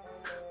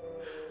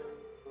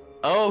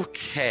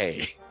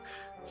 Okay.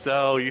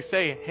 So you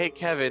say, "Hey,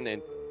 Kevin,"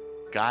 and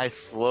guy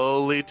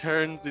slowly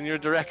turns in your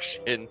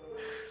direction.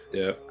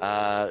 Yeah.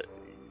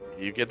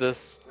 You get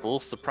this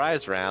full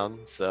surprise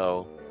round,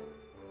 so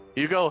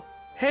you go,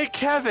 "Hey,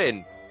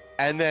 Kevin,"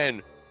 and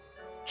then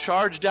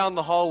charge down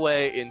the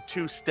hallway in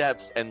 2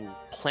 steps and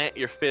plant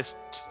your fist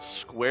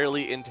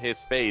squarely into his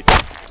face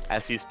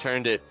as he's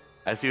turned it.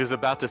 As he was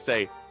about to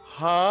say,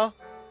 "Huh?"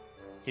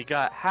 He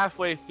got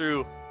halfway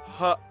through,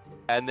 "Huh,"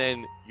 and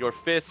then your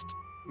fist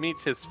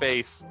meets his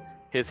face,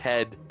 his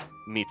head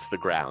meets the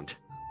ground.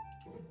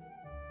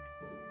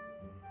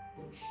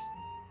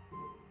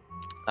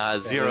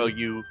 Zero,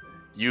 you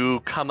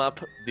come up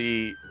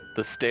the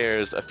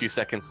stairs a few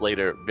seconds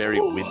later, very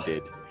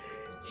winded.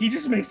 He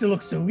just makes it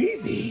look so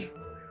easy.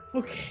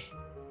 Okay.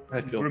 I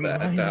feel Remind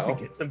bad me now. to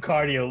get some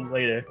cardio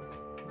later.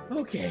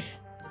 Okay.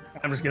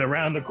 I'm just gonna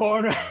round the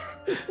corner.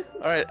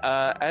 All right.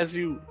 As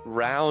you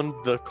round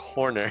the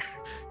corner,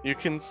 you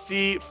can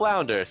see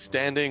Flounder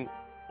standing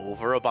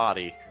over a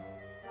body.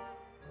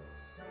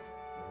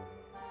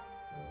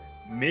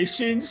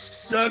 Mission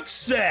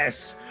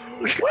success.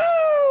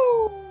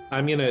 Woo!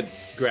 I'm gonna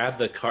grab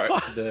the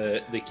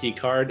key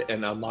card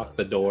and unlock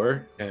the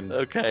door and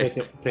Okay.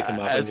 pick him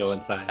up and go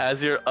inside.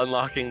 As you're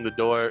unlocking the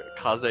door,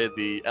 Kaze,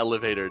 the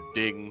elevator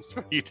dings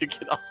for you to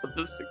get off of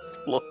the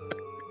 6th floor.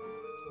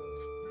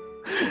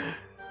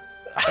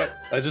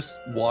 I just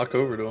walk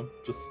over to him.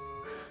 Just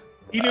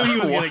He knew he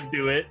was gonna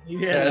do it.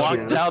 Yeah.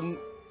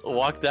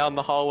 Walk down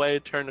the hallway,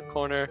 turn the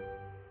corner.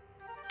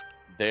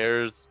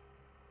 There's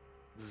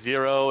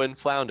Zero and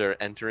Flounder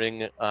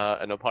entering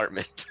an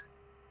apartment.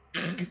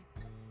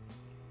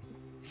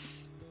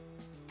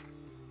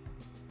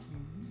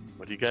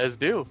 What do you guys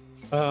do?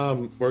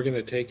 We're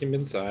gonna take him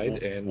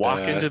inside and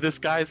Walk into this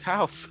guy's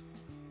house.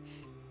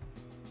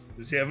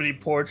 Does he have any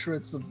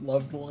portraits of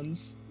loved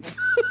ones?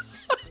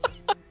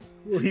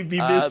 Will he be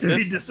missed if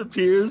he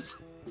disappears?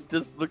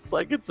 This looks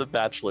like it's a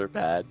bachelor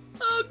pad.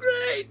 Oh,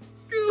 great!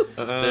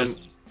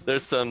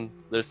 There's some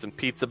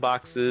pizza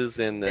boxes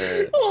in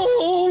the.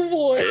 Oh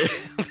boy!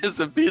 There's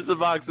some pizza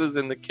boxes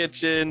in the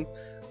kitchen.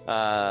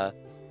 The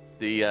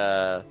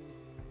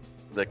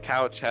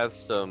couch has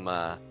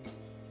some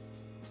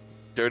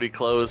dirty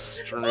clothes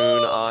strewn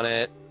on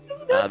it.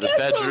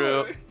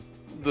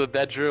 The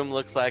bedroom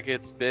looks like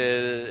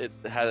it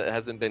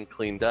hasn't been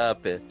cleaned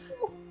up.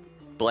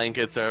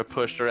 Blankets are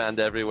pushed around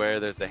everywhere.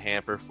 There's a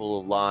hamper full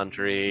of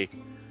laundry.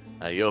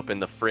 You open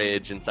the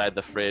fridge. Inside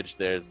the fridge,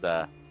 there's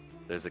a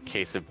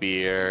case of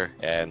beer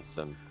and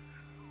some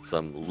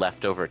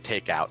leftover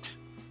takeout.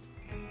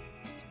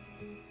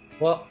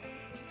 Well,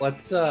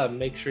 let's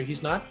make sure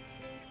he's not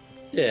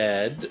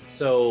dead.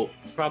 So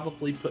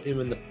probably put him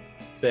in the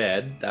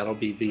bed. That'll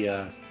be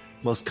the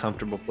most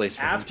comfortable place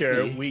for him After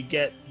to be. we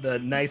get the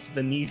nice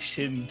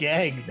Venetian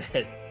gag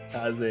that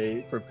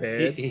Kaze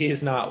prepared.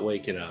 He's not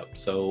waking up,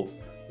 so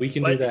we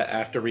can do that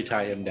after we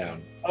tie him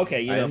down.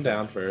 Okay, I am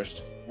down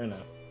first. Fair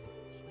enough.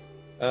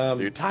 So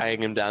you're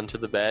tying him down to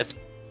the bed.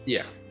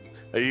 Yeah.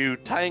 Are you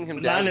tying him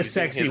Not down in a using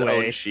sexy his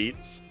way. own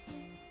sheets?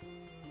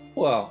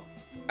 Well,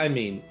 I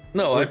mean,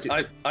 no.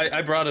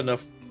 I brought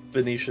enough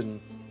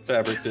Venetian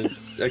fabric to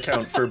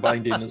account for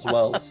binding as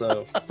well.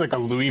 So It's like a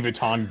Louis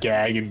Vuitton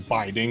gag and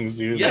bindings,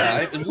 dude.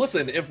 yeah.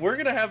 Listen, if we're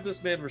gonna have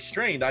this man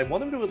restrained, I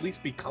want him to at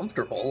least be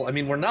comfortable. I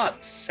mean, we're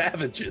not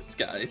savages,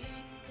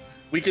 guys.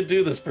 We could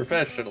do this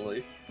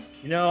professionally.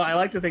 You know, I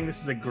like to think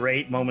this is a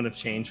great moment of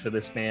change for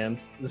this man.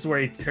 This is where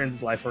he turns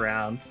his life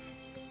around.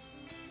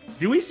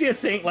 Do we see a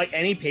thing, like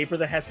any paper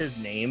that has his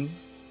name?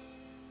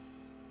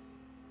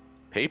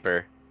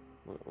 Paper?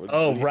 What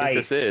do you right.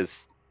 think this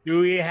is? Do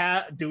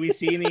we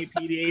see any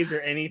PDAs or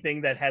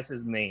anything that has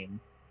his name?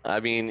 I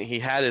mean, he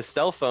had his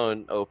cell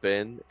phone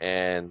open,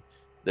 and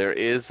there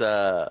is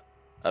a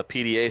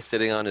PDA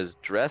sitting on his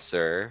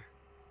dresser,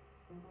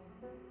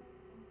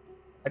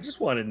 I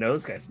just want to know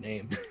this guy's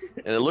name.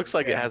 and it looks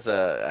like it has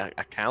a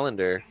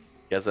calendar.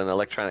 He has an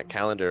electronic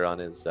calendar on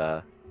his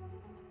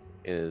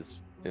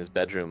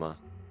bedroom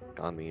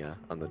on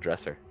the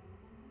dresser.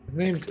 his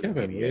name's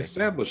Kevin. We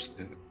established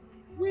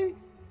that.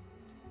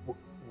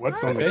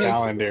 What's on the Okay.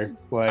 calendar?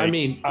 Like, I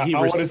mean, he I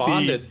wanna see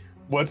responded.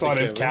 what's to on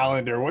his Kevin.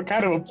 calendar? What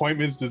kind of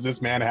appointments does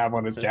this man have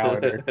on his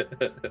calendar?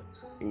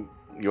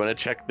 You want to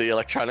check the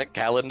electronic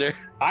calendar?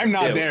 I'm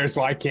not Yeah. there,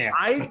 so I can't.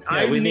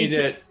 We need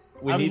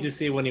to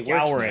see when he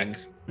works scouring.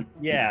 next.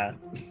 Yeah.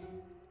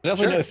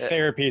 Definitely Sure.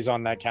 no therapies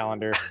on that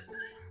calendar.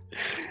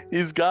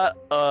 He's got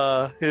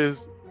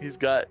He's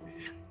got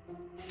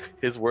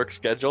his work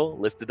schedule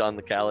listed on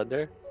the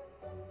calendar.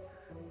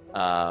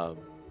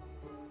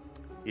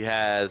 He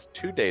has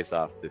 2 days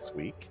off this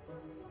week.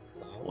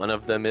 One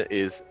of them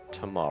is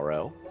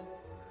tomorrow.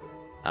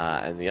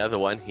 And the other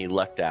one, he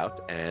lucked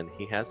out, and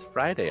he has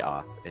Friday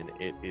off, and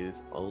it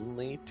is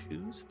only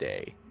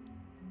Tuesday.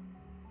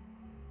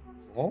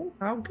 Oh,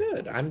 how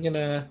good! I'm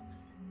gonna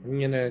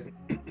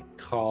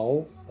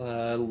call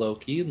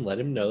Loki and let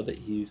him know that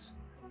he's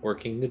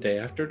working the day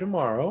after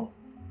tomorrow.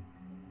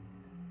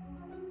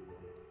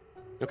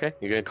 Okay,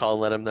 you're gonna call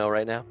and let him know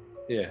right now?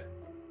 Yeah.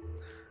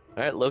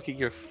 All right, Loki,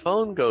 your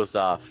phone goes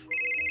off.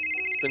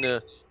 It's been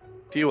a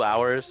few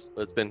hours.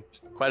 Well, it's been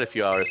quite a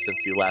few hours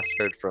since you last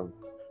heard from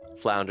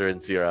Flounder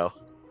and Zero.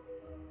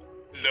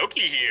 Loki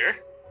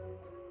here.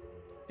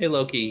 Hey,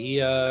 Loki.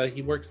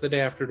 He works the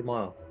day after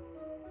tomorrow.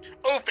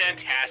 Oh,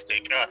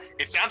 fantastic.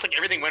 It sounds like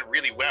everything went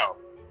really well.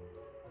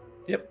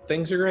 Yep,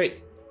 things are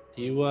great.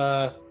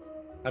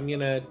 I'm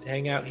gonna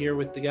hang out here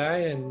with the guy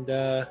and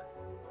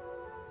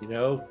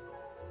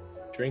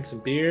drink some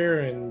beer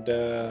and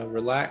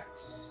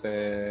relax,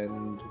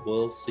 and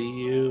we'll see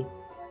you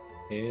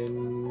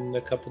in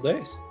a couple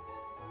days.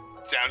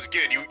 Sounds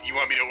good. You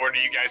want me to order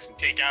you guys some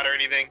takeout or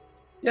anything?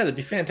 Yeah, that'd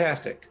be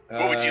fantastic.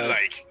 What would you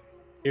like?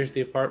 Here's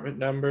the apartment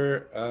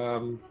number.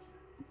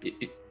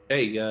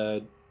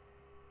 Hey,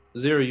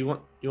 Zero, you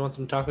want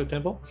some Taco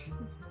Temple?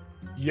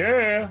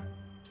 Yeah.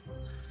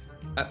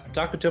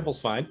 Taco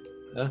Temple's fine.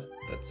 That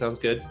sounds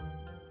good.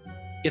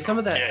 Get some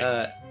of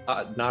that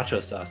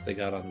nacho sauce they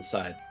got on the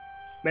side.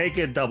 Make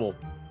it double.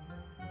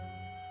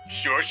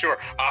 Sure.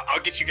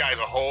 I'll get you guys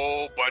a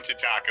whole bunch of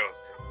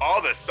tacos.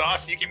 All the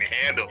sauce you can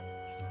handle.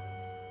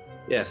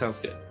 Yeah, sounds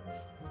good.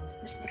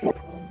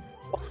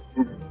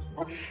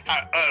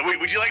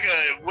 Would you like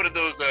one of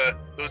those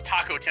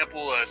Taco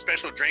Temple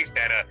special drinks,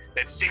 that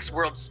Six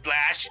World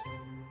Splash?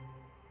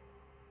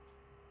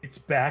 It's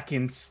back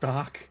in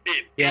stock.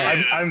 It Yeah,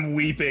 is. I'm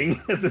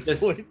weeping at this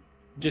point.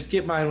 Just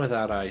get mine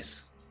without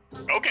ice.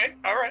 Okay,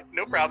 all right,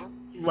 no problem.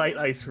 Light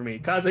ice for me.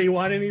 Kaze, you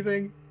want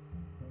anything?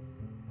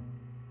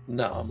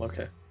 No, I'm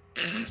okay.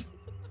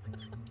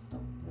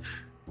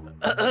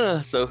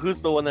 So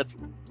who's the one that's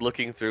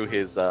looking through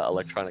his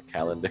electronic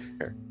calendar?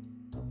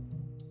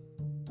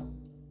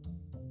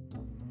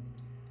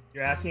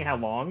 You're asking how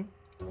long?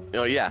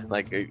 Oh yeah,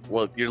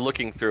 well, you're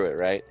looking through it,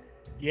 right?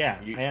 Yeah,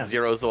 I am.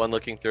 Zero's the one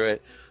looking through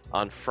it.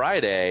 On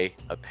Friday,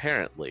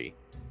 apparently,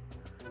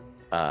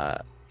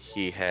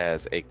 he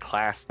has a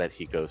class that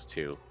he goes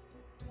to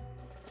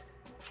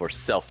for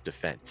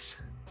self-defense.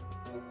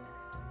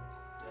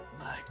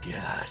 My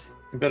God.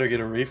 You better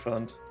get a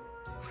refund.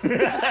 To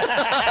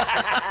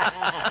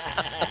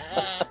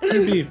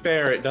be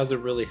fair, it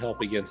doesn't really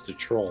help against a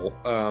troll.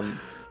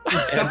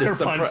 Sucker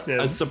punched him.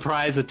 A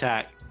surprise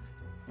attack.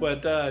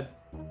 But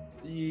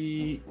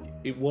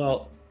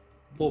we'll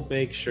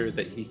make sure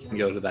that he can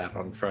go to that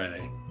on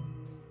Friday.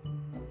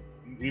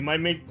 We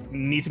might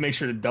need to make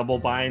sure to double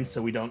bind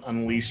so we don't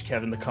unleash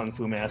Kevin the Kung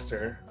Fu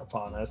Master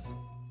upon us.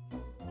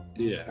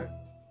 Yeah.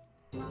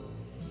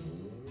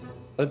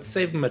 Let's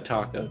save him a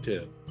taco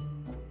too.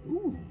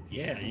 Ooh,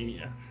 yeah.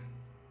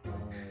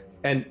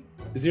 And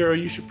Zero,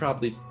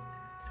 Kaze,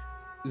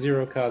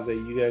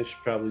 you guys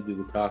should probably do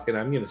the talking.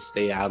 I'm gonna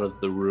stay out of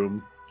the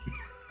room.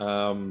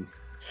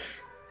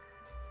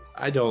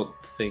 I don't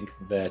think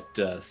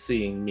that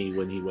seeing me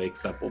when he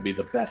wakes up will be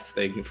the best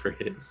thing for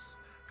his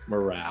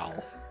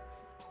morale.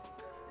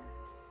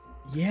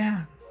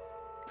 Yeah,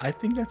 I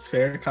think that's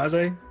fair.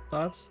 Kaze,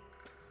 thoughts?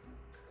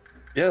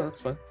 Yeah, that's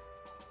fine.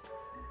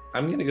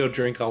 I'm gonna go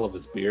drink all of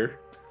his beer.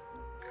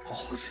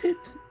 All of it?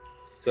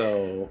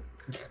 So,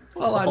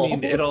 well, I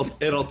mean,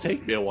 it'll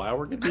take me a while.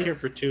 We're gonna be here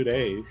for 2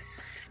 days.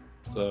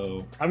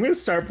 So I'm gonna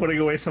start putting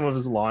away some of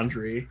his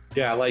laundry.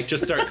 yeah,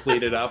 just start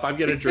cleaning up. I'm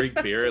gonna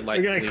drink beer and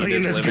We're gonna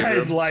clean his this living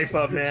guy's room. life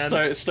up,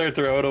 man. Start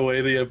throwing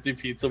away the empty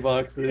pizza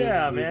boxes.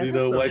 Yeah, man, You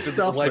know, that's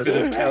so wiping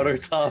his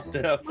selfless. countertop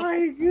down.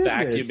 My goodness.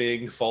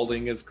 Vacuuming,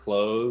 folding his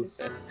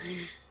clothes.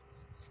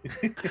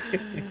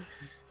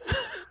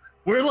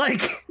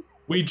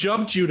 We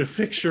jumped you to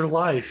fix your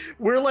life.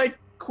 We're like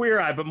Queer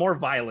Eye, but more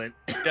violent.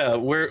 Yeah,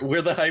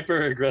 we're the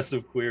hyper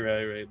aggressive Queer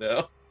Eye right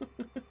now.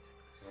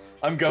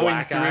 I'm going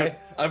Black through. Eye?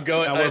 I'm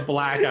going. Now we're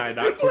Black Eye,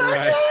 not Queer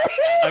Eye.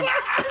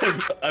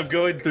 I'm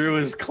going through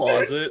his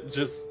closet.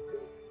 Just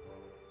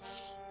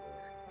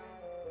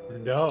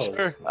No.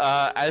 Sure.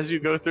 As you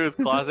go through his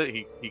closet,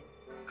 he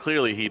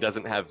clearly he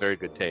doesn't have very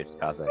good taste,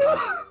 Kaze.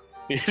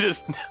 You're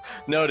just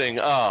noting.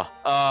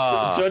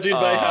 judging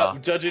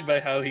by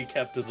how he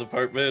kept his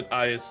apartment,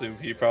 I assume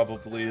he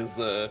probably is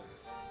a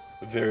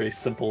very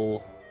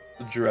simple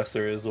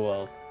dresser as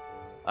well.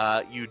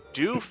 You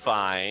do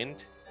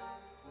find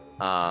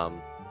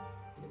an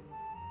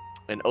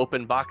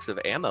open box of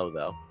ammo,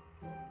 though,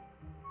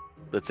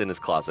 that's in his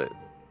closet.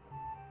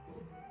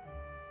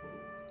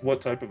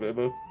 What type of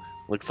ammo?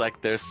 Looks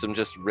like there's some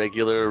just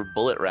regular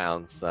bullet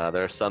rounds.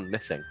 There are some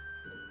missing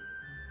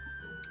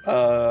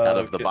out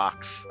of the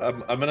box.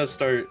 I'm gonna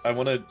start. I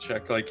want to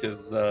check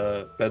his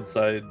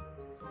bedside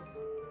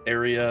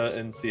area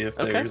and see if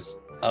Okay. there's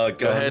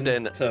Go ahead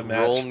and to match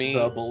roll me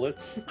the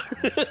bullets.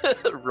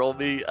 roll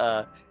me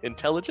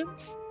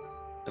intelligence.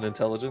 An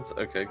intelligence?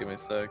 Okay, give me a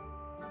sec.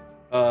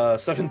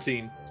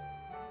 17.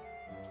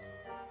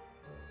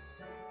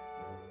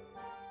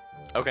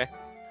 Okay.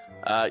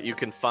 You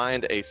can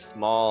find a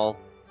small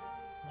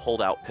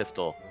holdout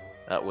pistol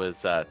that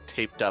was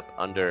taped up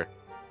under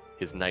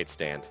his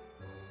nightstand.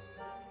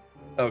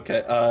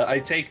 Okay, I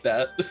take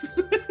that.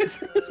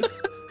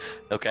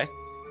 Okay.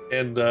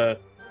 And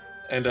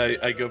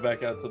I go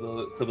back out to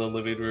the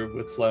living room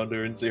with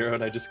Flounder and Zero,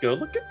 and I just go,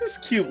 look at this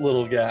cute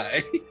little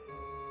guy.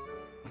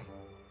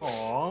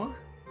 Aww.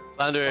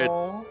 Flounder,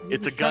 Aw.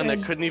 it's a gun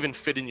that couldn't even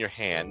fit in your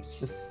hand.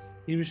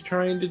 He was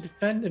trying to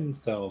defend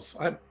himself.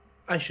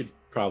 I should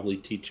probably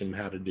teach him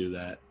how to do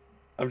that.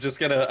 I'm just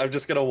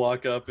gonna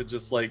walk up and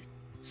just like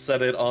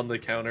set it on the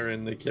counter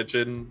in the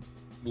kitchen,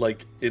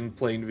 like in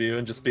plain view,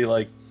 and just be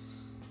like,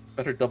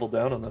 better double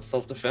down on the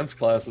self-defense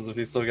classes if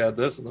you still got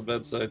this on the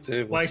bedside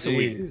table. Twice a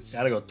week.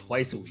 Gotta go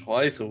twice a week.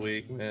 Twice a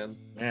week, man.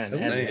 Man,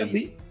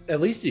 At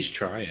least he's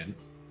trying.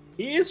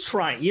 he is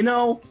trying.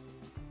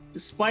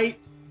 Despite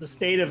the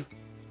state of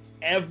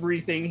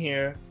everything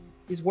here,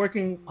 he's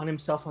working on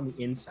himself on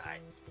the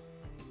inside.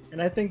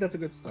 And I think that's a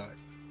good start.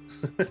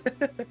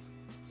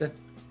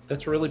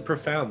 That's really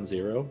profound,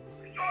 Zero.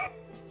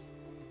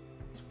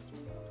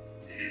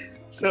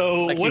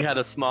 So Like what he had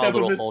a small step of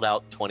little this-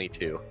 holdout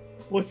 22.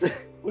 What's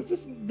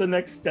this the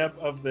next step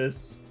of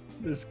this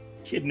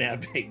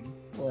kidnapping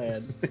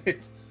plan?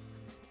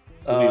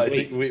 I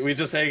think we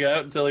just hang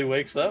out until he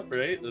wakes up,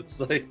 right? It's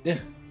like Yeah.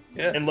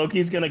 And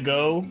Loki's gonna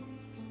go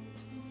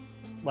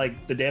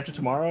like the day after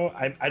tomorrow.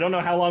 I don't know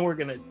how long we're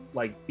gonna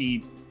like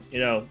be, I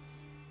don't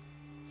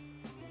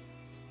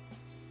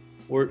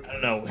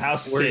know,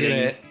 house We're sitting.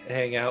 gonna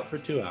hang out for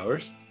 2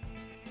 hours.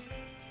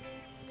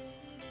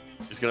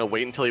 Just gonna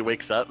wait until he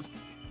wakes up.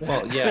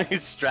 Well, yeah.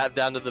 He's strapped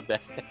down to the bed.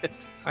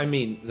 I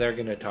mean, they're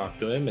gonna talk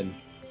to him and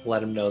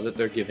let him know that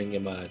they're giving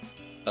him a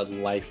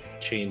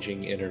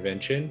life-changing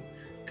intervention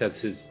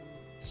because his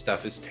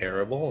stuff is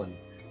terrible and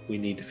we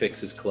need to fix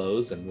his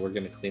clothes and we're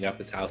gonna clean up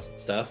his house and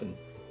stuff and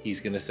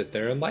he's gonna sit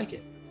there and like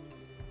it.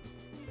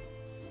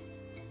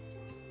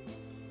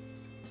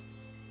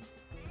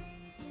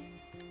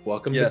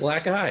 Welcome to Yes.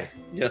 Black Eye.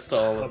 yes to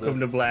all of Welcome to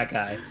this. Black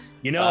Eye.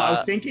 I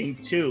was thinking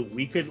too,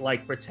 we could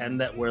like pretend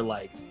that we're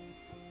like,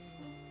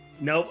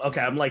 nope.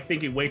 Okay, I'm like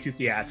thinking way too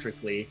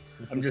theatrically.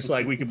 I'm just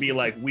like, we could be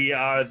like, we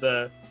are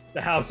the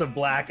House of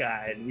Black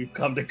Eye, and we've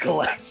come to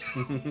collect.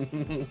 You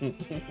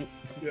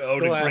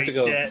Owed don't a have great to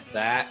go debt.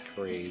 that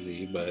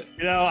crazy, but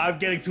I'm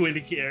getting too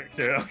into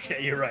character.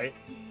 Okay, you're right.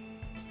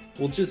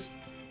 we'll just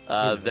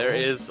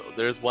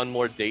There's one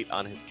more date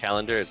on his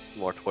calendar. It's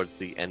more towards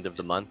the end of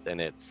the month, and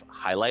it's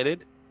highlighted.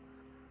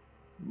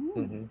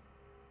 Mhm.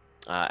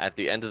 At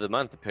the end of the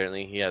month,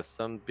 apparently, he has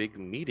some big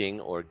meeting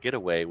or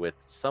getaway with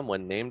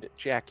someone named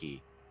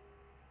Jackie.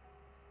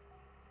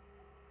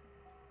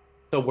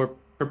 So we're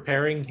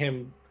preparing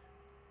him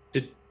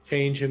to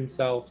change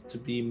himself to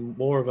be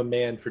more of a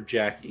man for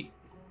Jackie.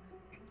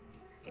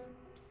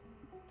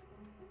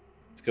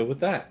 Let's go with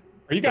that.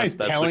 Are you guys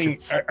That's telling?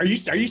 what Are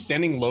you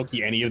sending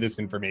Loki any of this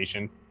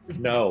information?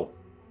 No.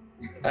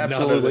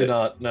 Absolutely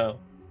not. No.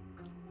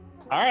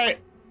 All right.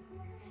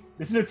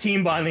 This is a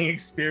team bonding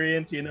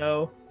experience,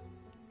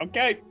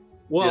 Okay.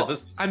 Well, Yeah,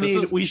 I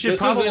mean, we should this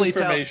probably is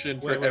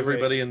information for Wait.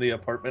 everybody in the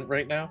apartment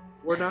right now.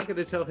 We're not going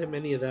to tell him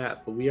any of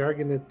that, but we are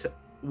going to.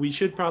 We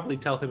should probably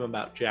tell him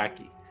about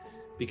Jackie,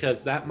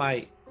 because that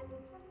might.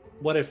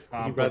 What if he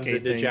runs Complicate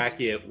into things.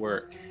 Jackie at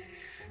work?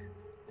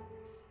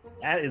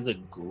 That is a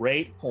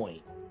great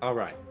point. All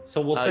right,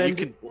 so we'll You send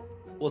can-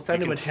 we'll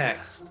send you him a can-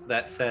 text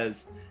that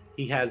says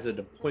he has an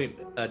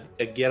appointment,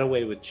 a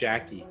getaway with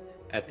Jackie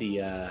at the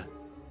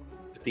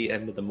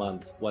end of the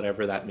month,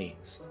 whatever that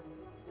means.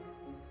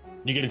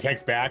 You get a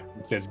text back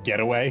that says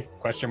 "getaway?" ?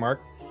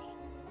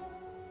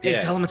 Hey,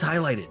 Yeah. tell him it's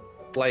highlighted.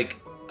 Like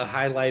a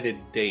highlighted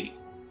date.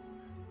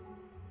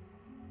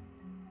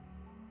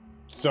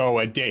 So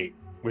a date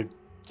with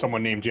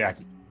someone named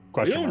Jackie? ?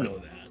 We don't know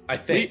that. I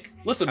think.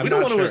 Listen, I'm we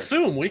don't not want to sure.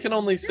 assume. We can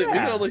only say we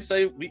can Yeah. only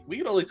say we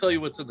can only tell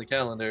you what's in the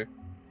calendar.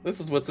 This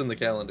is what's in the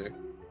calendar.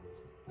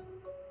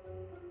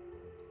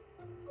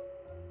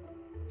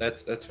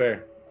 That's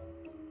fair.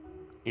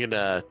 You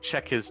can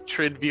check his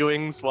Trid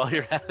viewings while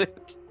you're at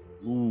it.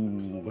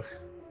 Ooh.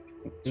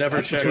 Never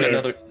That's check Twitter.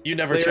 another. You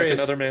never Clear check his-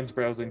 another man's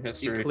browsing You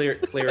history. clear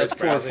That's his poor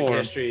browsing form.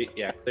 history.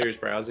 Yeah, clear his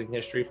browsing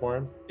history for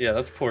him. Yeah,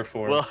 that's poor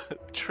form. Well,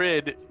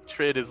 Trid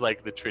is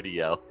like the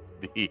Tridio,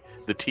 the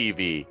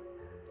TV,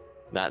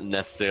 not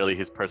necessarily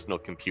his personal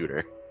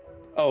computer.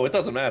 Oh, it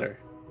doesn't matter.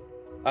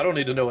 I don't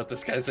need to know what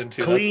this guy's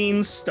into.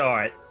 Clean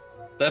start.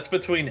 That's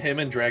between him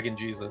and Dragon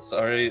Jesus.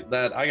 All right,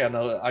 that I got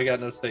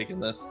no stake in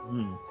this.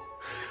 Hmm.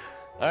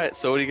 All right,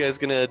 so what are you guys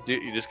gonna do?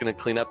 You're just gonna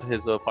clean up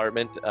his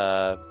apartment?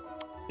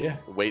 Yeah.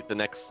 Wait the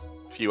next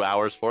few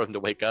hours for him to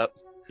wake up.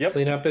 Yep.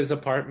 Clean up his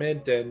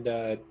apartment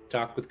and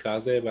talk with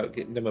Kaze about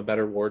getting him a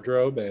better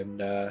wardrobe and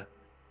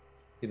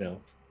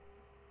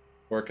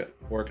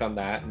work on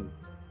that and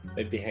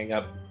maybe hang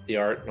up the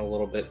art in a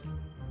little bit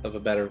of a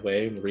better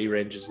way and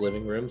rearrange his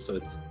living room so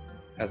it's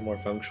has more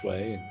feng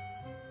shui and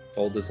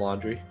fold his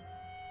laundry.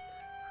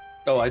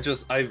 Oh,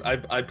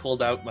 I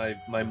pulled out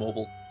my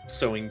mobile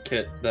sewing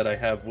kit that I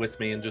have with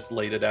me and just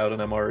laid it out,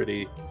 and I'm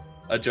already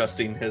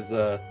adjusting his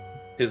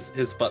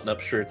button-up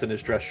shirts and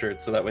his dress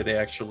shirts so that way they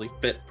actually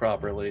fit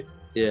properly.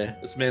 Yeah.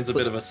 This man's a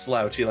bit of a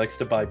slouch. He likes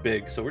to buy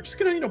big, so we're just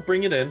gonna,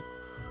 bring it in,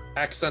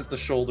 accent the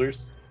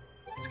shoulders.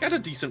 He's got a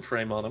decent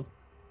frame on him.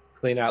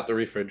 Clean out the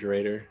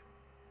refrigerator.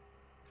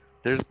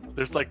 There's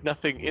like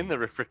nothing in the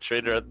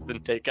refrigerator other than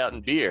takeout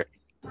and beer.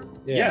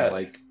 Yeah,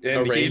 like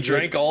And he arrange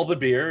drank it. all the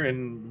beer,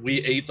 and we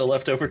ate the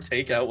leftover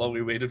takeout while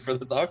we waited for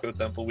the Taco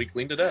Temple. We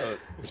cleaned it out.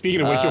 Speaking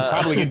of which, you'll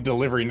probably get a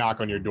delivery knock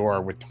on your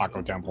door with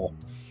Taco Temple.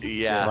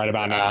 Yeah. Right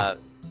about now.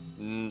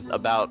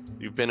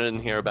 You've been in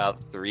here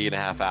about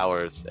 3.5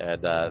 hours,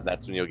 and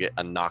that's when you'll get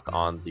a knock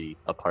on the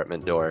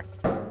apartment door.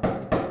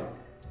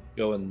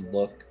 Go and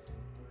look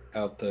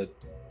out the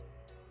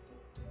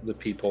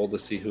peephole to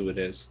see who it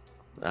is.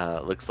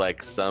 Looks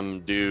like some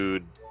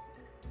dude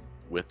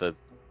with a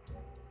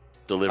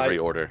delivery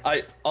order.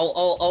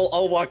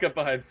 I'll walk up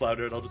behind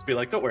Flounder and I'll just be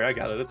like, "Don't worry, I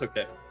got it. It's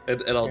okay."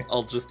 And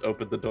I'll just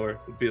open the door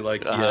and be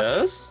like,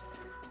 "Yes."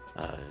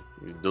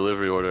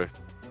 Delivery order.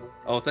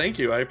 Oh, thank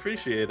you. I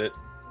appreciate it.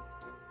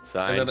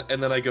 Sign.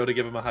 And then I go to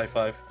give him a high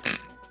five.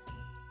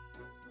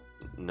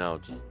 No,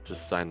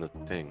 just sign the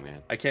thing,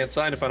 man. I can't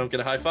sign if I don't get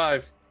a high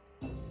five.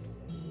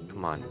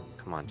 Come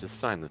on, just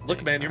sign the thing.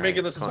 Look, man, you're all right?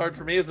 making this as Come hard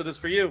for me as it is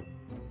for you.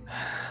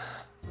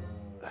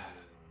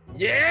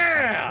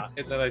 Yeah!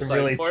 And then I It's sign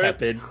really for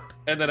tepid. it.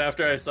 And then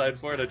after I sign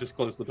for it, I just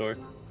close the door.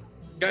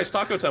 Guys,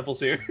 Taco Temple's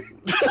here.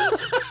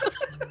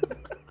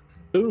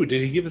 Ooh,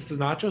 did he give us the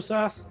nacho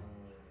sauce?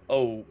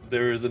 Oh,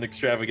 there is an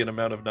extravagant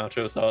amount of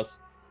nacho sauce.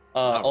 We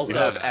Also,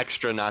 have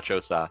extra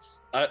nacho sauce.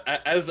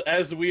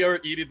 as we are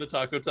eating the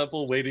Taco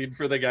Temple, waiting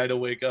for the guy to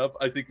wake up,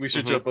 I think we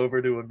should jump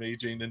over to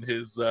Amazing and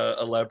his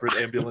elaborate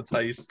ambulance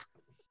heist.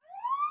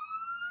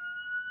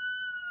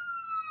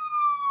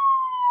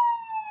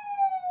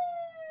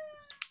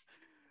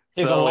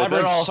 His So elaborate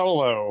they're all-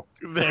 solo.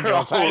 They're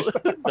ambulance all,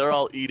 heist. they're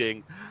all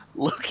eating,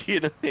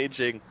 looking and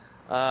aging.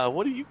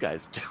 What are you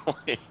guys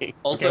doing?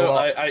 Also,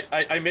 Okay,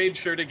 well- I made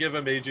sure to give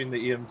Amazing the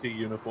EMT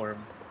uniform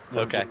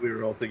when Okay. we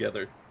were all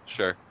together.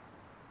 Sure.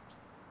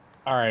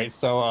 All right,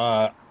 so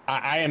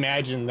I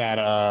imagine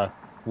that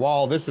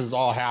while this is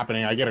all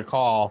happening, I get a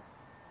call,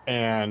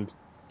 and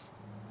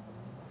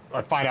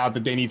I find out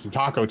that they need some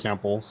Taco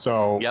Temple.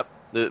 So Yep.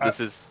 This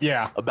is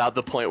yeah. about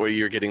the point where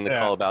you're getting the Yeah.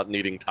 call about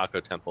needing Taco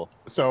Temple.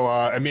 So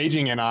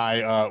Amazing and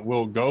I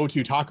will go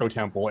to Taco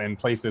Temple and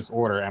place this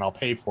order, and I'll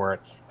pay for it,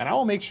 and I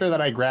will make sure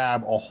that I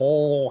grab a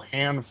whole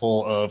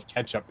handful of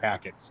ketchup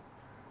packets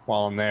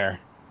while I'm there.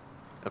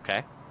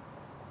 Okay.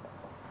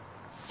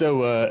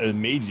 So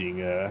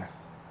Amazing,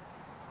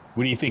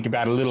 what do you think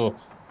about a little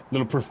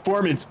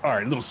performance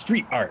art, a little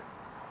street art?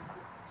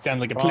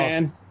 Sound like a Well,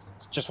 plan?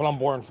 It's just what I'm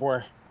born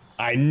for.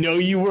 I know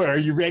you were.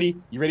 You ready?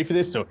 You ready for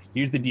this? So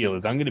here's the deal: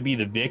 is I'm gonna be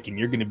the Vic, and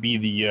you're gonna be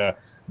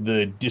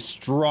the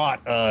distraught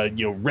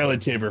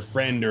relative or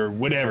friend or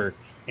whatever,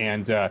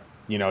 and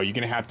you're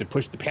gonna have to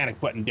push the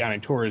panic button down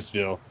in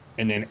Torresville,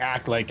 and then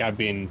act like I've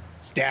been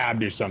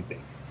stabbed or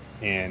something,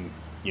 and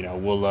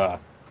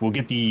we'll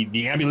get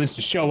the ambulance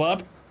to show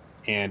up,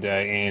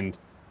 and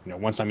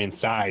once I'm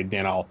inside,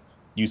 then I'll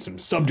use some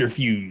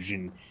subterfuge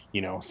and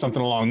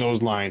something along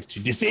those lines to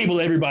disable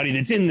everybody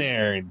that's in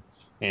there,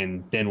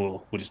 and then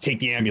we'll just take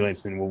the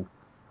ambulance and we'll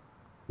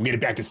get it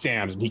back to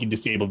Sam's, and he can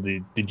disable the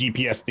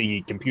GPS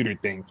thingy computer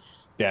thing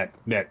that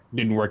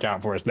didn't work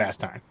out for us last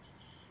time.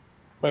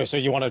 Wait, so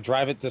you want to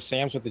drive it to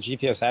Sam's with the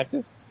GPS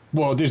active?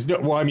 Well,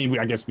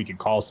 I guess we could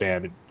call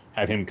Sam and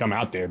have him come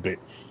out there, but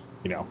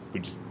we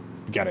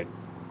gotta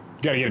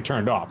get it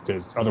turned off,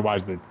 because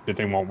otherwise the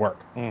thing won't work.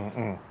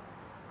 Mm-mm.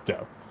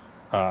 So,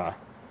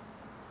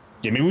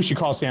 maybe we should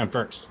call Sam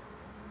first.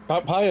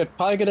 Probably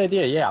a good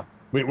idea. Yeah.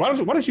 Wait, why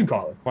don't you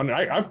call him?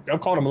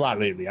 I've called him a lot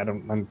lately.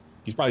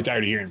 He's probably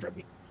tired of hearing from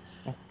me.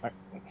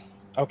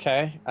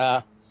 Okay.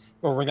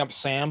 We'll ring up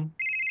Sam.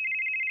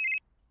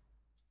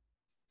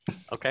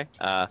 Okay.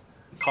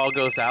 Call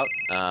goes out.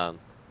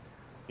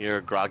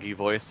 Your groggy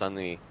voice on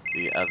the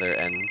other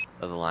end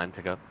of the line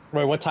pick up.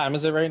 Wait, what time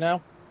is it right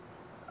now?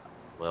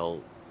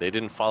 Well, they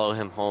didn't follow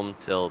him home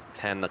till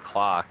 10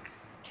 o'clock,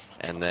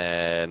 and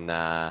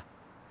then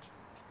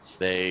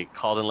they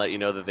called and let you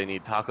know that they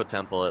need Taco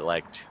Temple at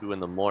like 2 in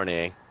the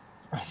morning.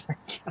 Oh my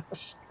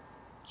gosh.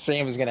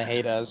 Sam is gonna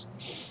hate us.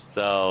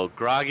 So,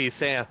 groggy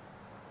Sam.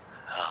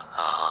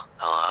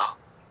 Hello?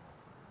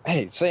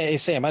 Hey,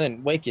 Sam, I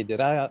didn't wake you, did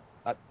I?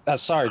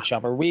 Sorry,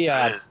 chumper. We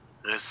Who's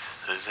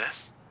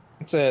this?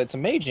 it's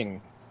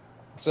Amazing.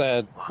 It's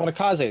one of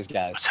Kaze's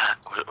guys.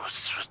 What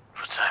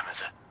time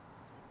is it?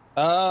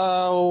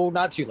 Oh,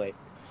 not too late.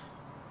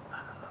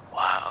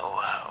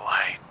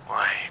 Why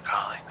are you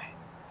calling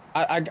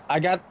me? I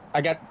got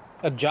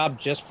a job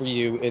just for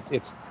you.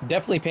 It's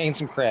definitely paying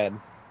some cred.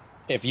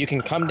 If you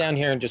can come down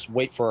here and just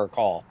wait for a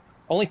call.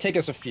 Only take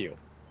us a few.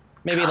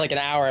 Maybe like an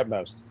hour at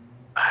most.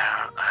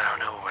 I don't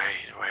know where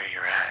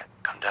you're at.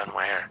 Come down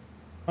where?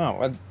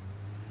 Oh,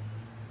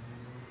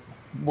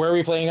 where are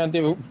we planning on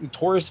doing?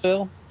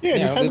 Touristville? Yeah,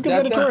 just have a good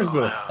night at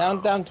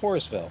Touristville. Down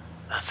Touristville.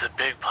 That's a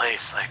big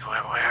place. Like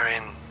where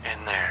in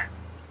there?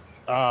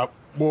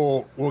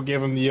 We'll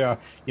give him the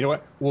you know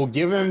what? We'll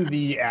give him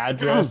the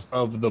address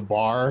of the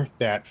bar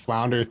that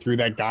Flounder threw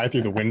that guy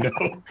through the window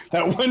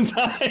that one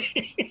time.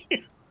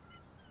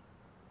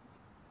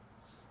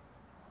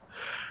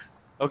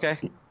 Okay.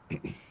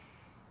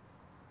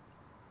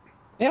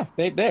 Yeah,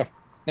 there.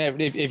 Yeah,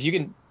 if you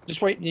can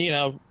just wait,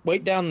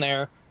 wait down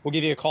there. We'll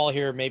give you a call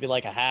here, maybe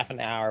like a half an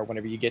hour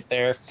whenever you get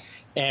there,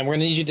 and we're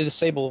gonna need you to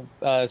disable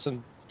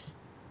some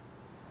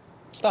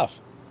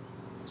stuff,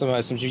 some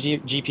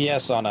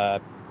GPS on a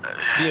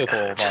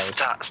vehicle of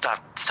Just ours.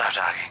 stop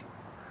talking.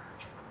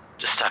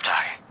 Just stop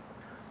talking.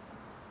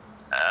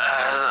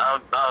 I'll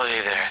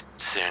be there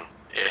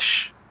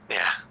soon-ish.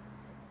 Yeah.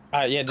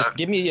 Yeah, just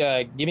give me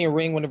a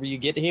ring whenever you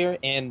get here,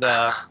 and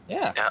yeah.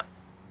 Yeah.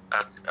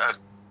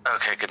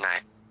 Okay. Good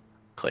night.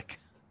 Click.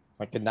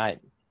 Like, good night.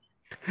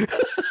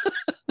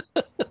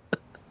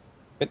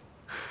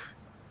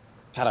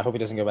 God, I hope he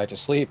doesn't go back to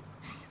sleep.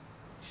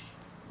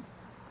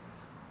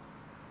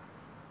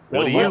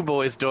 What are you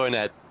boys doing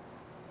at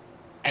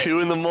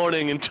 2 in the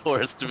morning in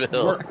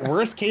Touristville?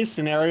 Worst case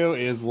scenario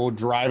is we'll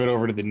drive it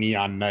over to the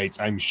Neon Knights.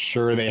 I'm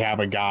sure they have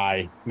a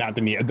guy, not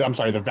the Neon, I'm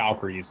sorry, the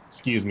Valkyries.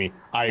 Excuse me.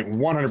 I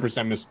 100%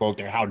 misspoke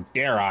there. How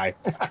dare I?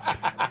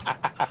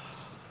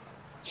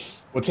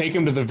 We'll take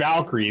him to the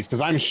Valkyries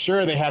because I'm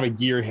sure they have a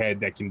gearhead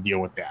that can deal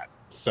with that.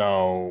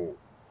 So,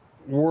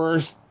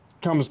 worst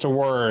comes to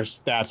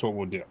worst, that's what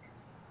we'll do.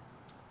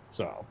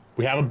 So,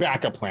 we have a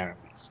backup plan at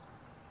least.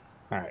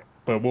 All right,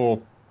 but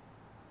we'll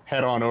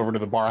head on over to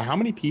the bar. How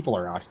many people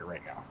are out here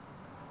right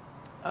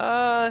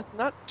now?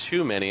 Not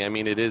too many. I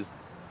mean, it is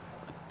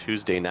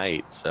Tuesday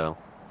night, so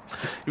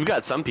you've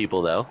got some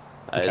people though.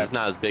 Okay. It's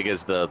not as big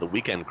as the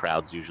weekend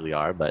crowds usually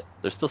are, but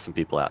there's still some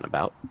people out and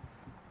about.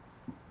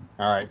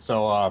 All right,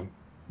 so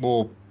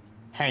we'll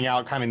hang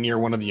out kind of near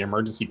one of the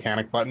emergency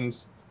panic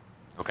buttons.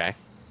 Okay.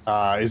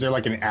 Is there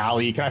like an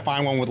alley? Can I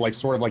find one with like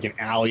sort of like an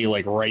alley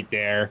like right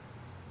there?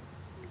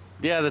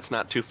 Yeah, that's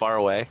not too far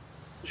away.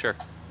 Sure.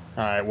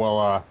 All right,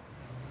 well,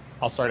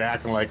 I'll start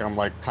acting like I'm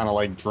like kind of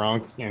like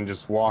drunk and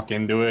just walk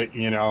into it,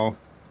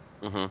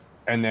 Mm-hmm.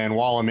 And then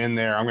while I'm in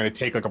there, I'm gonna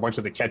take like a bunch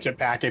of the ketchup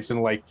packets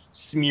and like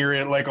smear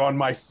it like on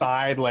my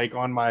side, like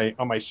on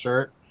my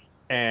shirt,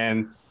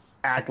 and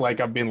act like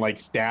I've been like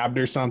stabbed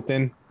or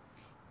something,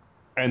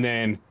 and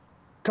then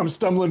come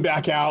stumbling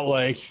back out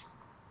like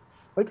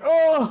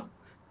oh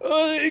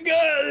they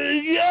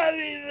got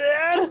me,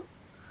 man.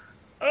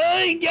 Oh,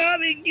 they got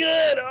me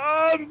good.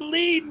 Oh, I'm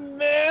bleeding,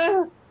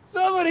 man.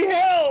 Somebody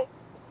help.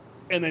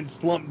 And then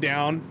slump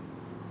down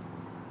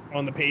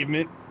on the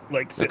pavement,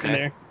 like sitting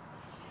there.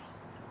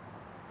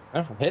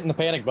 Oh, I'm hitting the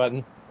panic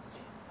button.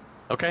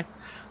 Okay.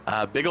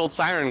 Big old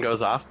siren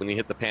goes off when you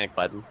hit the panic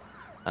button.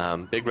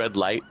 Big red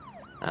light.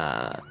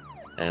 An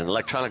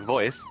electronic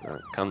voice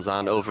comes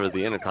on over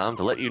the intercom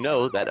to let you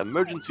know that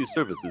emergency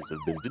services have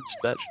been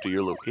dispatched to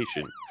your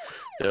location.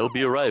 They'll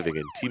be arriving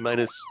in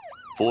T-minus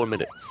 4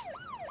 minutes.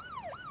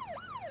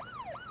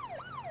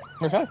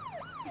 Okay.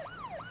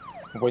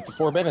 Wait the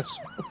 4 minutes.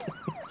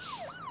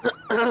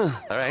 All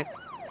right.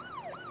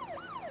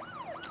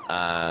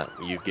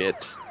 You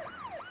get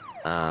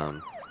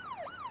a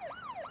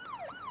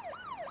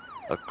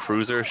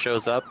cruiser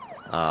shows up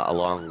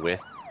along with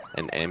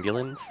an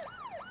ambulance.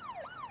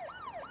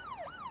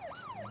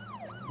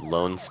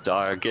 Lone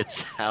Star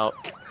gets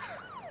out.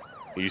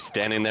 You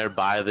standing there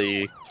by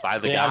the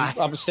guy?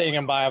 I'm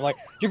standing by. I'm like,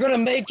 you're gonna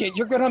make it.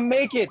 You're gonna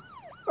make it.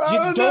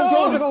 Oh, Don't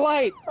go to the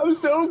light. I'm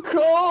so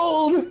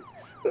cold.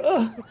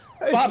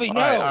 Bobby,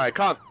 no. All right,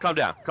 calm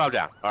down. All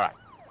right.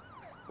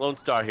 Lone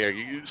Star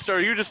here. Sir,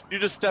 you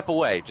just step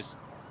away. Just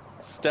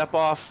step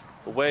off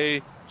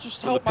away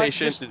Just from help the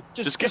patient.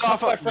 Just get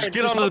help off. my friend. Just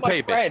get Just onto help the my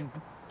pavement. friend.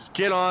 Just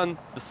get on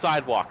the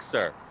sidewalk,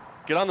 sir.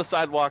 Get on the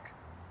sidewalk.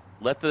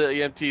 Let the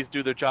EMTs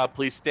do their job.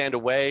 Please stand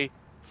away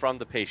from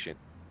the patient.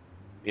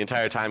 The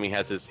entire time he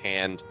has his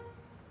hand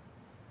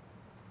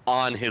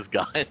on his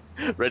gun,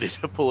 ready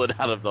to pull it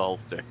out of the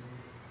holster.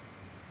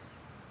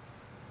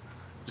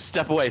 Just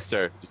step away,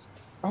 sir.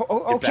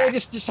 Okay,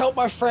 just help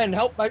my friend.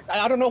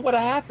 I don't know what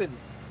happened.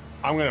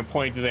 I'm gonna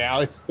point to the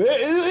alley.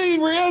 They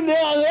ran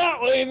down that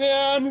way,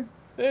 man.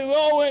 They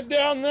all went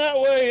down that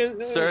way.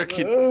 Sir,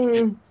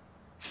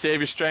 save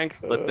your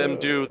strength. Let them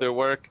do their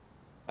work.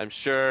 I'm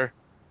sure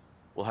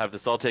we'll have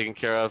this all taken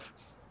care of.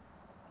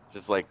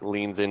 Just like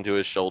leans into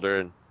his shoulder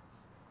and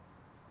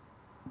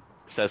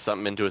says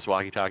something into his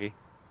walkie-talkie.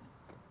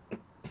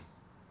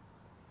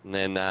 And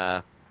then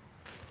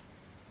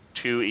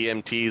 2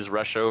 EMTs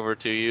rush over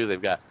to you.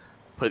 They've got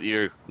put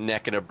your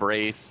neck in a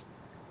brace,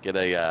 get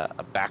a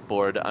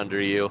backboard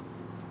under you,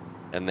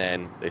 and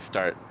then they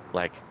start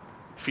like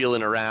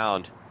feeling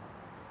around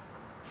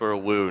for a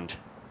wound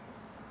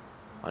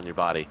on your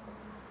body.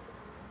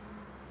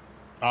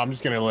 I'm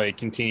just gonna like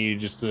continue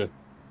just to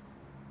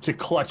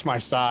clutch my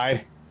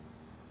side.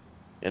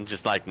 And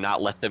just like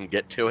not let them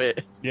get to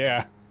it.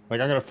 Yeah, Like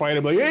I'm gonna fight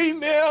him. Like, hey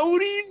man,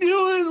 what are you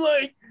doing?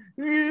 Like,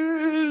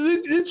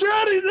 they're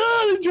trying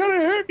to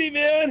hurt me,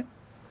 man.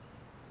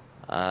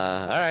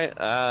 All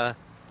right.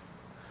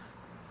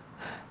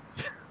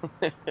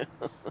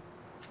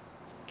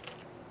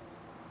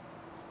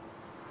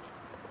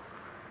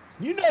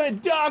 You're not a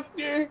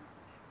doctor.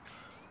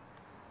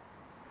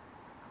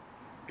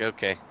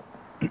 Okay.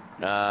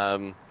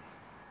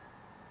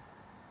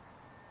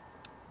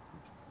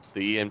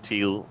 The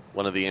EMT,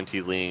 one of the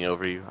EMTs leaning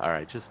over you. All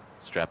right, just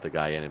strap the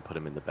guy in and put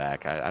him in the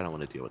back. I don't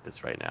want to deal with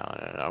this right now.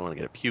 I don't want to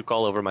get a puke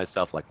all over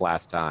myself like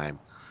last time.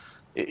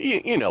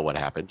 You know what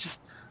happened.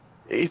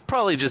 He's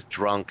probably just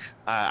drunk.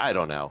 I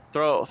don't know.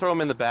 Throw him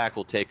in the back.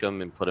 We'll take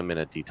him and put him in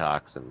a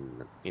detox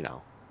and,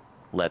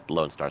 let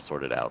Lone Star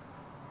sort it out.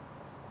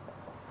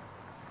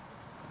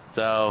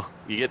 So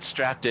you get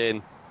strapped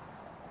in.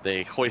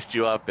 They hoist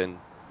you up and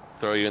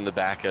throw you in the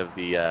back of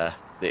the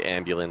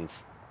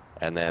ambulance,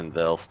 and then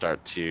they'll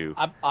start to.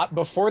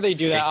 Before they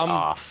do that,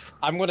 off.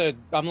 I'm gonna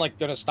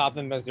stop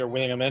them as they're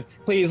wheeling them in.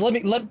 Please let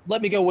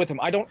me go with him.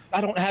 I don't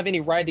have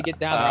any right to get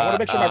down there. I want to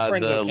make sure my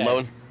friend's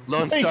okay.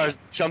 Lone Star's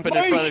jumping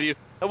in front of you.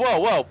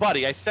 Whoa,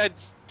 buddy! I said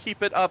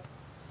keep it up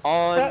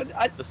on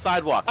the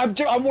sidewalk.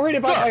 I'm worried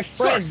about my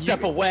friend. Sir,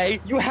 step away.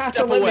 You have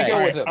to let me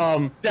go with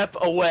him. Step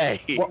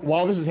away.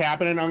 While this is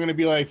happening, I'm gonna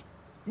be like,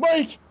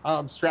 Mike,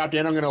 I'm strapped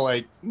in. I'm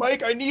gonna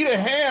Mike, I need a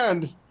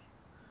hand,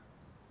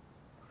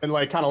 and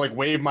kind of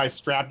wave my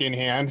strapped in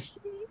hand.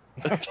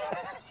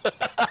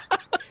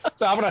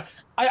 So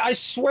I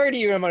swear to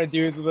you, I'm gonna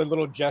do the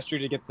little gesture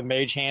to get the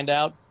mage hand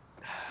out.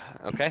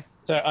 Okay.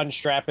 To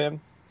unstrap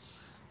him.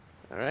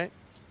 All right.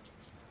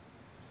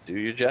 Do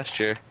your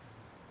gesture.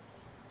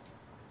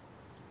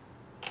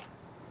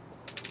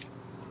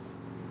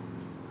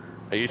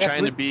 Are you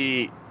trying to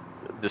be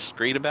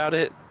discreet about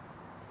it?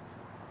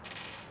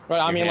 But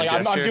I mean,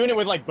 I'm doing it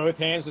with both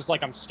hands, just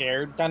I'm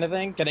scared kind of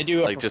thing. Can I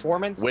do a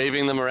performance? Just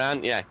waving them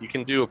around? Yeah, you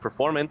can do a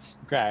performance.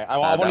 Okay, I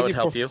want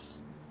to do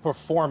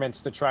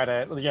performance to try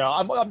to,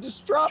 I'm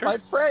distraught, sure. My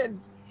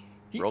friend.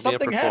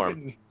 Something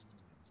happened.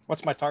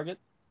 What's my target?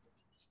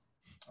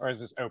 Or is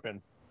this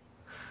open?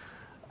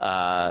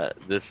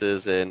 This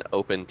is an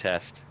open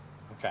test.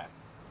 Okay.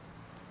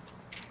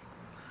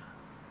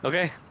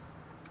 Okay.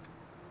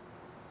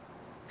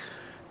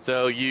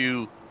 So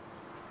you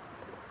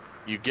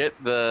get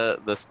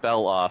the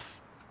spell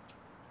off.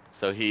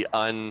 So he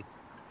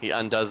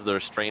undoes the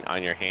restraint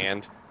on your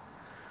hand,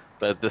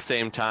 but at the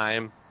same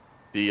time,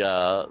 the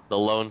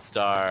Lone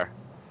Star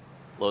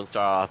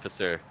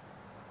officer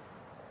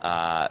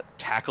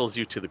tackles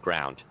you to the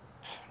ground.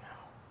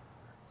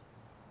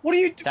 What are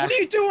you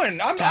doing?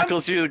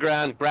 Tackles you to the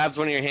ground, grabs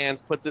one of your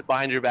hands, puts it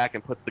behind your back,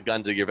 and puts the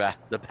gun to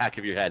the back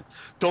of your head.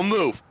 Don't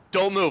move.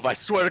 Don't move. I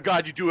swear to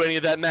God, you do any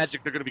of that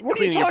magic, they're going to be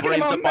cleaning your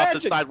brains up off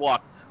the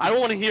sidewalk. I don't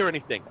want to hear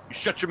anything. You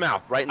shut your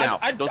mouth right now.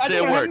 Don't say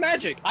a word. Have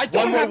magic. I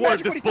don't have magic. One more word,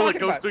 this bullet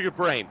goes through your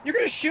brain. You're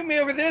going to shoot me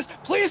over this?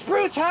 Police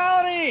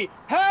brutality!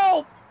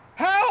 Help!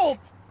 Help!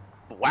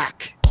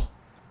 Whack.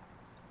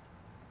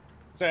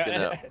 So,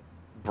 gonna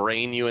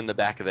brain you in the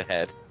back of the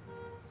head.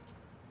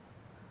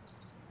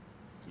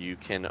 You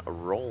can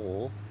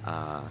roll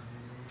to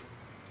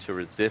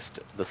resist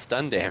the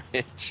stun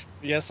damage.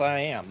 Yes, I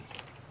am.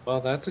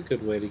 Well, that's a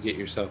good way to get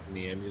yourself in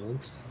the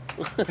ambulance.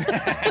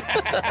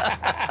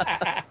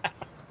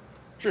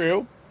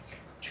 True.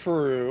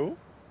 All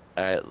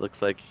right,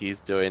 looks like he's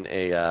doing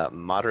a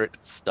moderate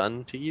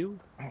stun to you.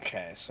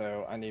 Okay,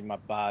 so I need my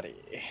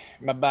body.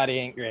 My body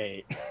ain't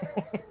great.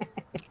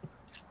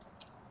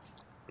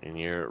 And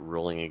you're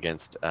rolling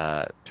against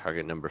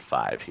target number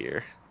 5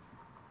 here.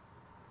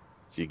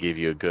 So you give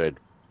you a good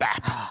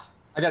bap.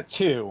 I got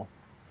 2. All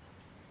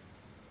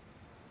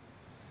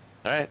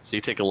right, so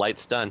you take a light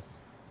stun.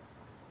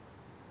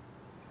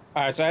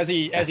 All right, so as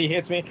he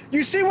hits me,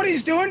 you see what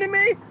he's doing to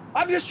me?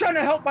 I'm just trying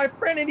to help my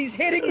friend, and he's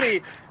hitting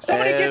me.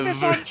 Somebody get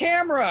this on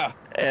camera.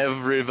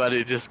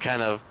 Everybody just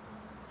kind of,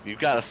 you've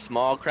got a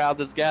small crowd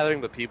that's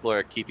gathering, but people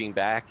are keeping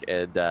back,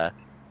 and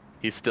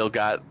he's still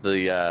got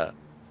the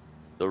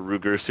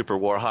Ruger Super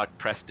Warhawk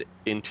pressed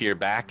into your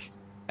back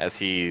as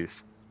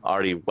he's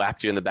already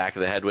whacked you in the back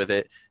of the head with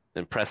it,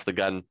 then pressed the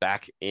gun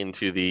back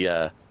into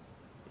the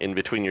in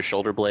between your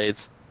shoulder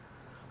blades.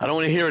 I don't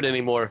want to hear it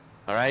anymore.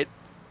 All right.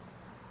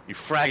 You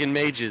fragging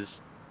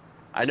mages.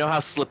 I know how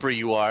slippery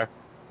you are.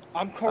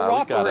 I'm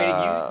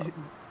cooperating.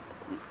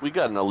 We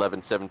got an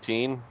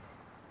 11-17.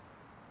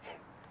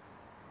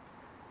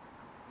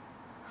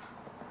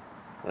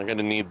 I'm going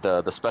to need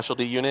the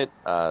specialty unit.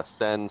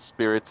 Send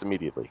spirits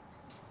immediately.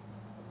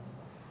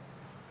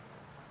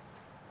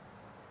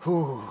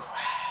 Whew.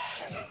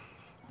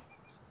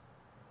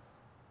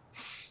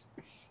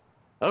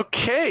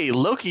 Okay,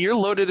 Loki, you're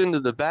loaded into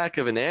the back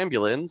of an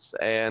ambulance,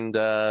 and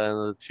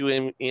the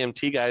 2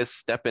 EMT guys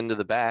step into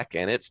the back,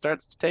 and it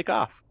starts to take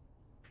off.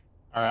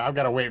 All right, I've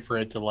got to wait for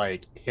it to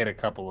hit a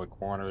couple of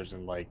corners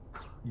and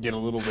get a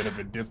little bit of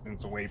a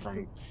distance away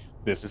from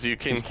this. So you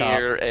can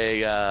hear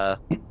a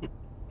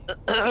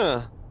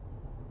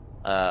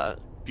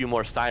few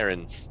more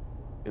sirens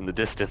in the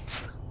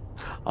distance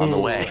on the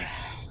way.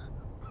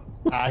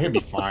 He'll be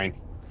fine.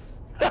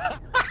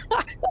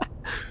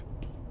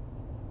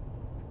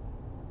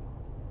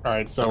 All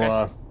right, so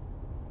Okay.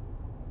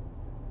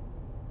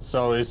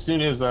 so as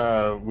soon as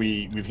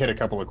we've hit a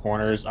couple of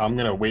corners, I'm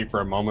gonna wait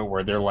for a moment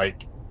where they're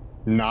like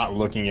not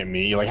looking at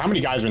me. Like, how many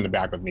guys are in the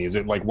back with me? Is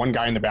it like one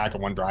guy in the back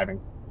and one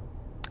driving?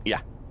 Yeah.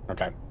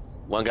 Okay.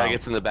 One guy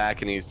gets in the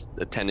back and he's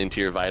attending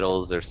to your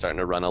vitals. They're starting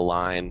to run a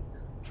line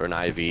for an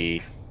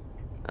IV,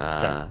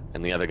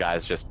 and the other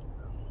guy's just.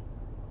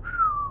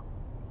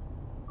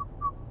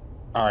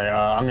 All right,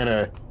 I'm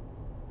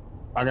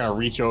gonna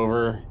reach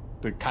over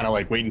to kind of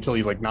like wait until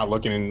he's like not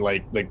looking and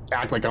like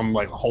act like I'm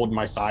like holding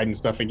my side and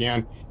stuff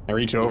again, and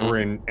reach over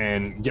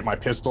and get my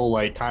pistol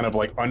like kind of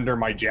like under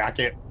my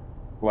jacket,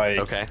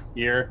 like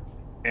here,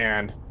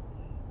 and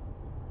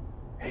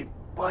hey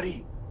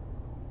buddy,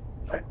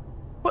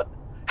 what?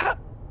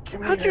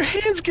 How'd your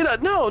hands get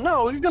up?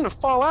 No, you're gonna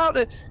fall out.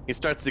 He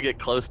starts to get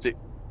close to.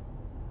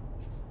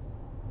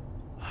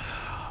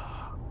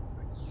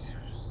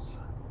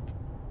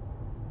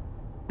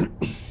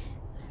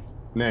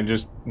 And then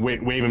just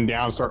wave him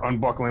down, start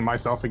unbuckling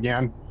myself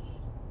again,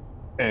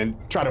 and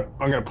I'm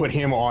gonna put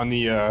him on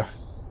the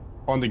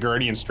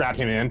gurney and strap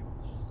him in.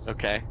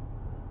 Okay.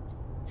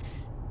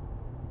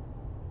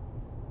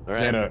 All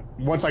right. Then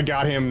once I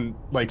got him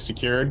like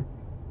secured,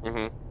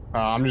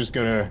 I'm just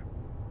gonna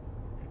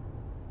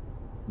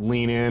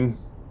lean in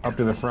up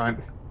to the front,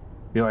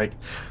 be like,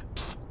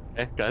 psst.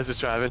 Okay, guys just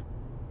driving.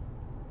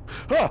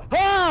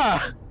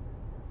 Ah!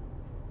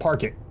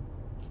 Park it.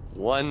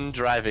 One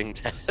driving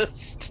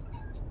test.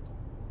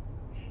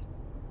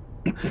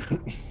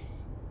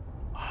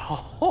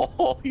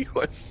 Oh, you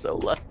are so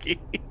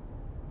lucky.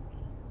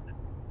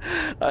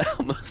 I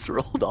almost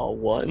rolled all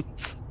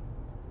ones.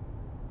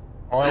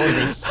 Oh, that would have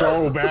been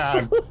so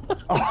bad.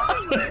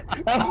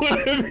 That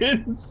would have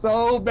been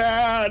so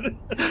bad.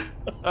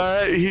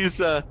 All right, he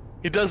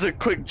does a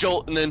quick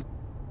jolt and then,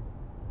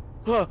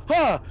 look,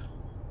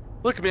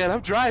 man,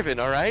 I'm driving.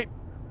 All right.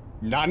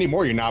 Not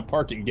anymore. You're not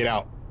parking. Get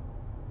out.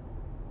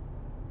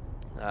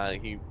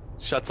 He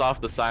shuts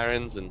off the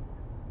sirens and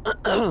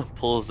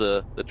pulls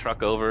the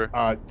truck over.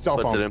 Cell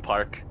puts phone. it in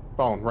park.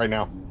 Phone right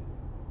now.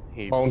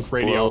 He Phone,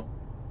 radio.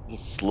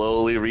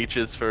 Slowly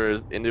reaches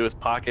into his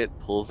pocket,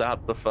 pulls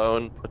out the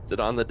phone, puts it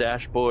on the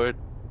dashboard.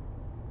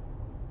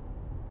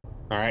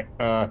 All right.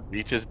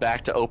 Reaches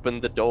back to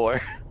open the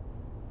door.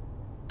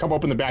 Come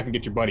open the back and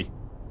get your buddy.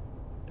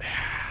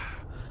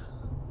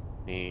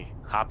 He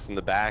hops in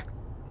the back,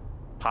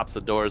 pops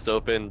the doors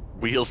open,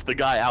 wheels the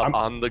guy out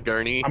on the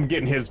gurney. I'm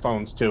getting his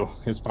phones too.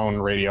 His phone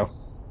and radio.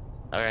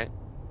 All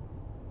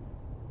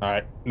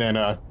right. Then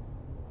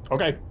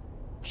okay.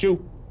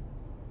 Shoot.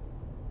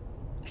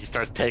 He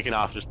starts taking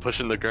off, just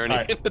pushing the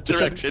gurney in the Just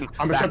direction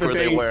I'm gonna back shut the where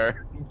they thing,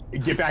 were.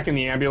 Get back in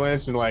the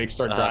ambulance and like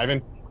start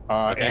driving.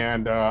 Okay.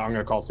 And I'm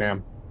gonna call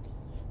Sam.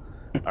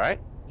 All right.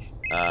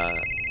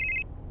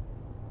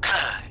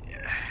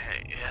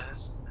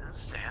 This is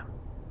Sam.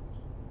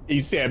 Hey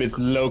Sam, it's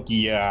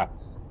Loki. I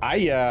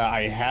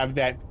have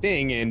that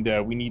thing,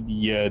 and we need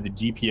the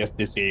GPS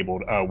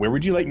disabled. Where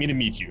would you like me to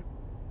meet you?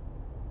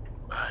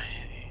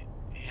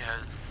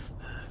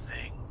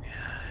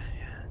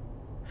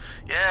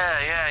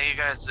 Yeah, you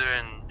guys are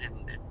in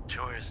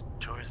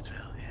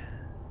Touristville,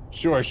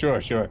 yeah. Sure.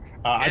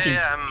 I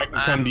can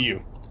come to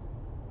you.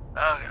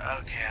 Okay,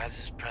 I'll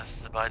just press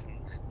the button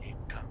and you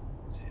can come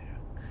to.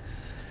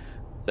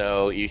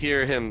 So you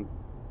hear him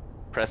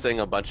pressing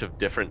a bunch of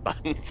different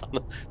buttons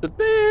on the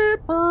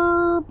beep,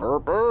 burr, burr,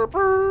 burr,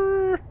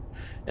 burr,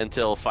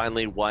 until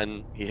finally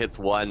he hits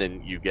one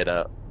and you get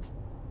a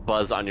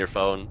buzz on your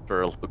phone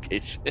for a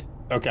location.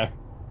 Okay.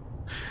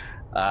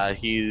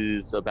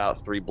 He's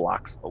about 3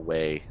 blocks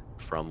away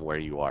from where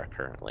you are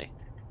currently.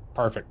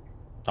 Perfect.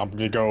 I'm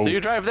gonna go. So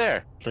you drive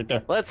there. Right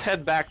there. Let's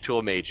head back to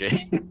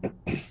Amazing.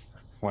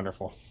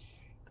 Wonderful.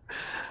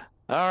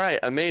 All right,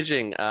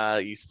 Amazing.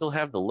 You still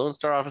have the Lone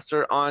Star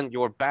Officer on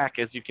your back.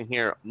 As you can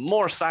hear,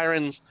 more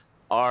sirens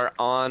are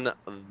on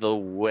the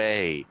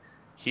way.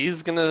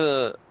 He's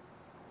gonna,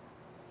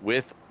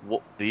 with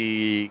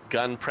the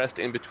gun pressed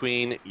in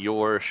between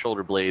your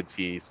shoulder blades,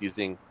 he's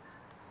using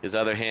his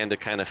other hand to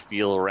kind of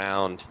feel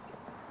around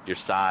your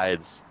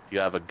sides. Do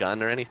you have a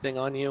gun or anything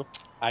on you?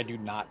 I do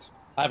not.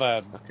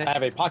 I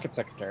have a pocket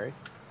secretary.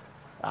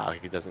 Oh,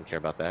 he doesn't care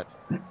about that.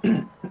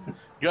 You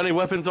got any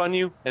weapons on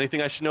you?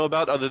 Anything I should know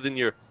about other than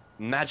your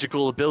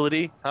magical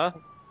ability? Huh,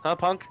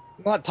 punk?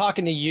 I'm not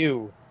talking to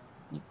you.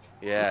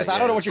 Yeah. Because I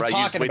don't know what you're right.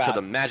 talking Wait about. till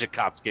the magic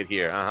cops get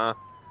here.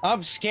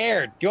 I'm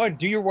scared. Go ahead,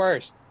 do your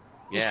worst.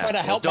 Just try to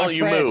help my friend.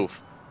 Don't you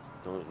move.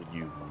 Don't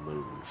you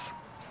move.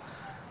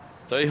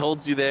 So he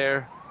holds you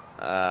there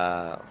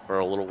for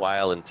a little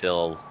while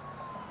until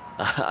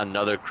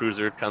another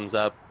cruiser comes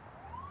up.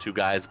 2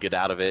 guys get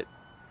out of it.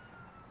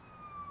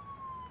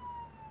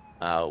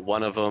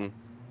 One of them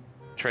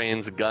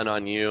trains a gun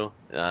on you.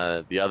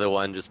 The other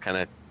one just kind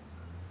of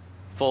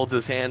folds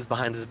his hands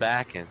behind his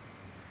back and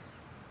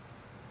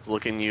is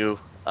looking you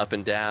up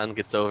and down,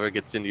 gets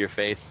into your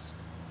face.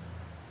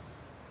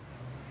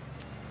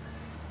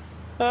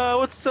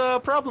 What's the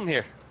problem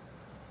here?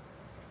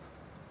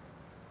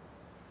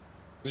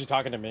 Was he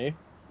talking to me?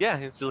 Yeah,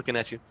 he's just looking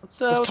at you. What's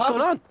This what's cop-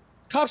 going on?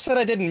 Cop said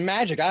I did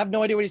magic. I have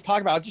no idea what he's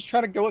talking about. I was just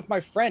trying to go with my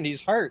friend.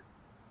 He's hurt.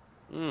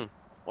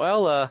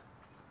 Well, I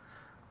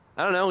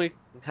don't know. We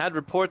had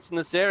reports in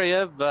this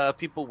area of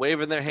people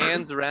waving their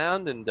hands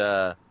around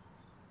and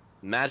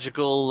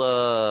magical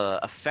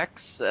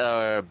effects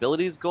or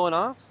abilities going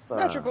off.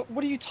 Magical?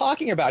 What are you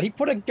talking about? He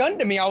put a gun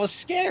to me. I was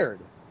scared.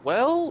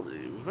 Well,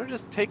 we're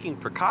just taking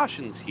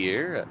precautions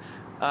here.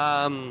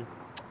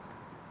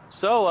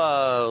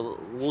 So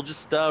we'll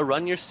just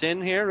run your sin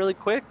here really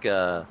quick.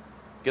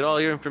 Get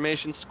all your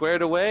information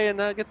squared away and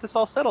get this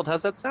all settled.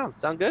 How's that sound?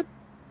 Sound good?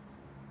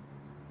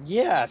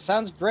 Yeah,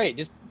 sounds great.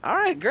 Just All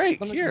right, great.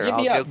 Let me- Here, get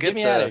me I'll up, go get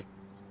me out of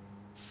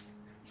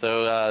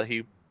So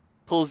he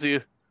pulls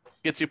you,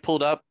 gets you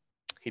pulled up.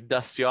 He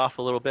dusts you off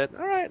a little bit.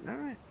 All right, all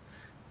right.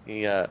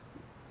 He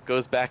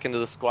goes back into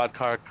the squad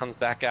car, comes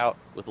back out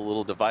with a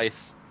little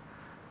device.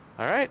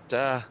 All right,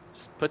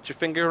 just put your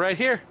finger right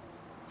here.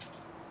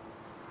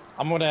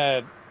 I'm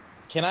gonna.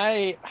 Can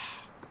I?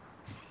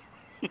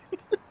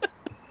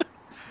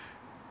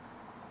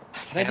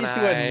 Can I just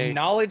do a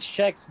knowledge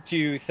check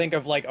to think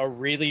of like a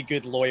really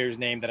good lawyer's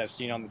name that I've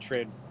seen on the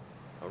trade?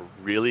 A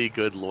really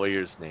good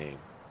lawyer's name.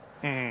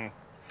 Hmm.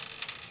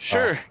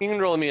 Sure, you can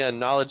roll me a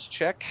knowledge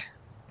check.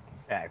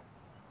 Okay.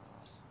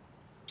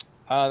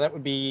 That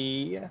would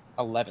be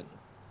 11.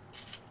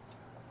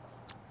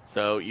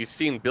 So you've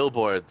seen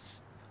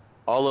billboards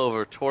all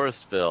over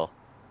Touristville.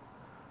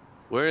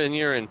 When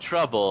you're in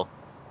trouble,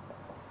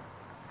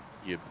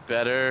 you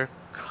better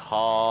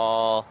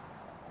call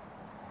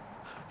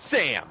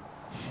Sam.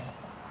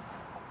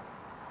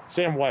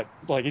 Sam, what?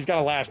 Like he's got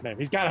a last name.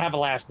 He's got to have a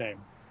last name.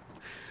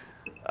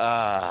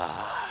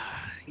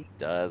 He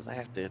does. I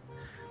have to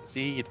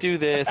see you do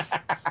this.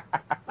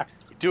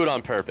 You do it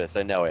on purpose.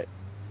 I know it.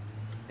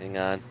 Hang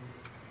on.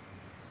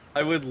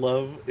 I would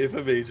love if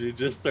a major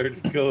just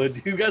started going,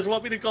 do you guys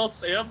want me to call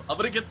Sam? I'm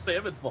going to get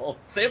Sam involved.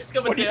 Sam's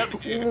coming down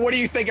here. What do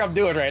you think I'm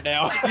doing right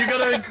now? You're going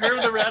to incur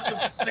the wrath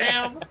of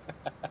Sam?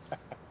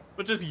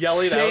 But just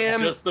yelling Sam.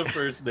 out just the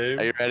first name.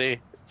 Are you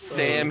ready?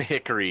 Sam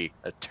Hickory,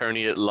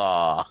 attorney at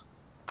law.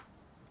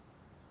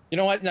 You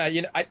know what? No,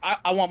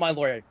 I want my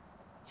lawyer.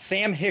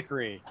 Sam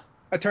Hickory,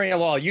 attorney at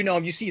law. You know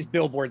him. You see his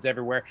billboards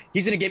everywhere.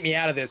 He's going to get me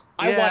out of this.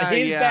 I want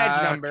his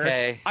badge number.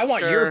 Okay, I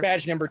want sure. your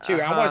badge number too.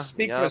 I want to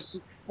speak Yep. to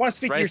to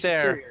your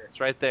superior. It's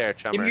right there,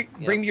 chummer.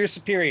 Bring me your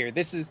superior.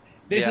 This is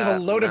a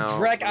load of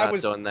dreck. I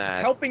was doing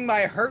that. helping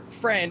my hurt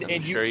friend, I'm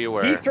and sure you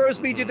were. he throws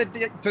me to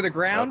the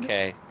ground.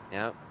 Okay.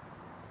 Yep.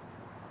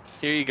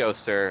 Here you go,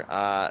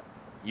 sir.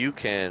 You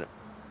can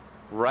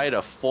write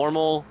a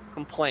formal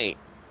complaint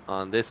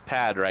on this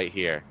pad right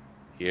here.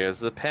 Here's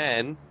the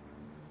pen.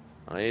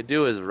 All you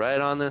do is write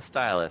on this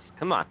stylus.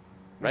 Come on,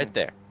 right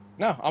there.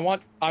 No, I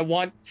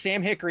want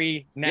Sam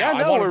Hickory now.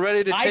 Yeah, no, we're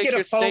ready to I take get a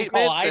your phone statement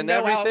call. I and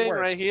know how it everything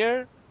works. right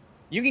here.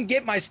 You can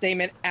get my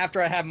statement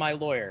after I have my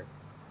lawyer.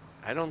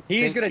 I don't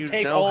He's think gonna you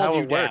take know all how of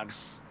you it down.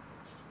 works.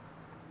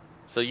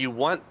 So you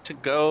want to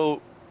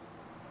go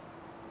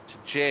to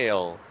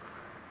jail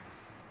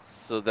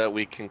so that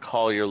we can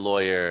call your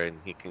lawyer and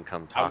he can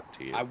come talk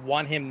to you. I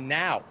want him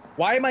now.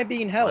 Why am I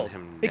being held?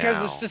 him Because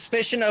now. the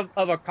suspicion of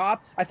a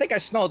cop. I think I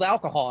smelled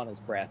alcohol on his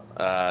breath.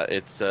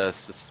 It's a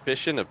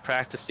suspicion of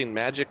practicing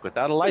magic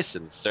without a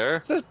license, sir.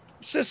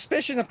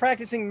 Suspicion of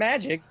practicing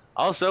magic.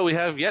 Also, we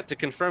have yet to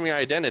confirm your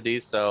identity,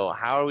 so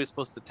how are we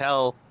supposed to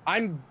tell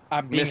I'm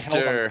being held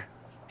on Mr.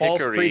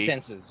 false Hickory?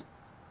 pretenses.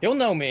 He'll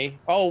know me.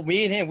 Oh,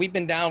 me and him, we've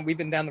been down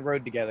the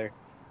road together.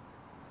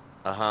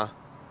 Uh-huh.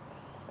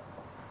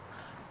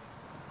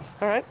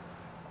 All right.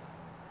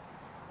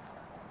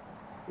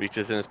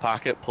 Reaches in his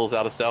pocket, pulls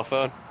out a cell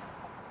phone.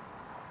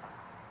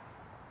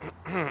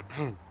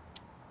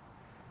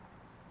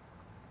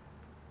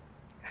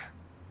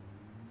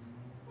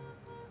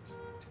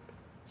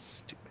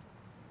 Stupid.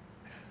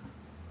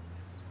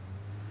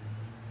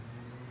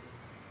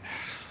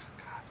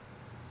 God.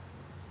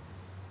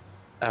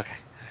 Okay.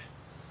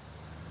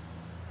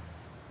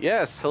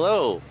 Yes,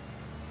 hello.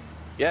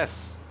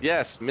 Yes,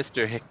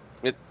 Mr.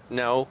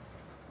 No.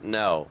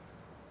 No,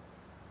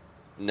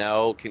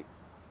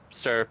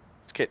 sir,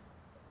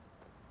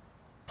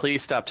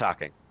 please stop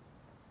talking.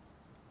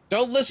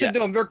 Don't listen to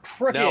them. They're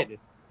crooked. No. Mr.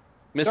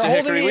 They're holding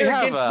Hickory, me we here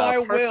have against a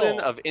my person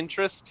will. of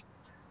interest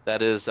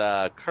that is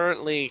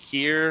currently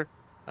here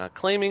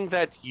claiming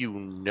that you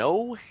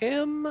know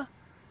him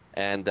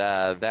and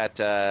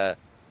that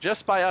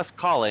just by us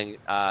calling,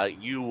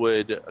 you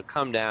would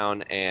come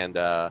down and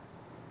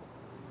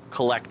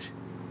collect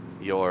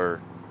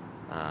your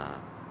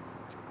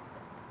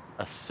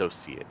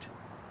associate.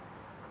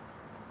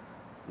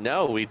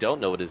 No, we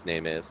don't know what his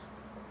name is.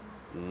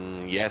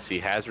 Yes, he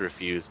has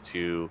refused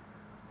to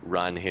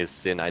run his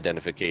sin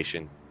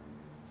identification.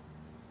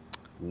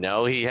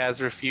 No, he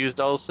has refused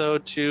also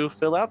to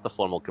fill out the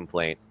formal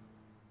complaint.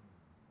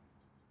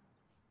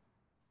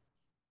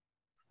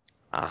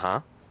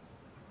 Uh-huh.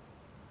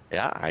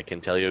 Yeah, I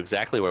can tell you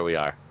exactly where we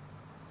are.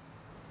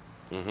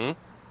 Mm-hmm.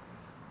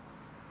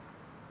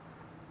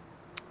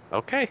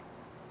 Okay.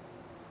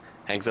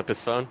 Hangs up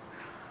his phone.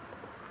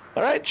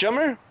 All right,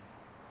 Jummer.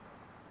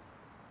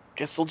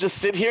 Guess we'll just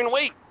sit here and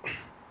wait.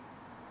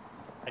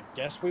 I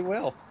guess we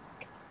will.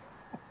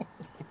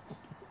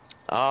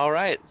 All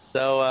right,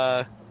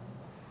 so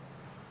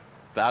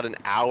about an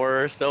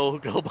hour or so will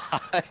go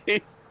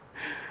by.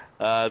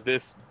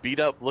 This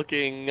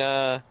beat-up-looking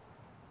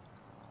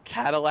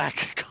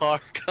Cadillac car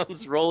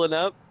comes rolling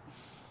up.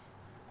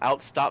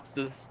 Out steps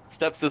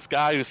this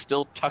guy who's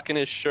still tucking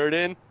his shirt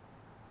in.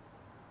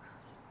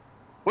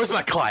 Where's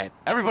my client?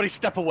 Everybody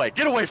step away.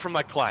 Get away from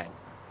my client.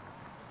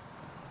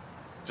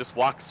 Just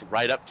walks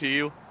right up to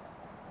you,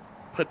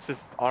 puts his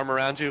arm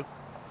around you,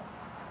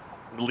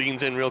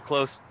 leans in real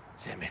close.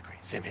 Sam Hickory,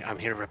 I'm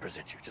here to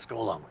represent you. Just go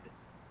along with it.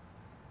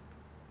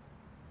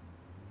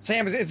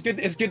 Sam, it's good.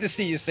 It's good to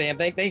see you, Sam.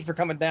 Thank you for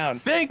coming down.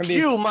 Thank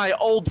you, my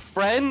old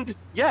friend.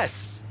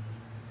 Yes,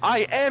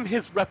 I am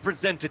his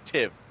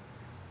representative.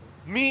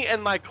 Me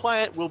and my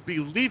client will be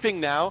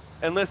leaving now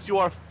unless you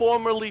are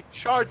formally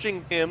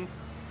charging him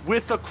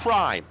with a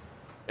crime.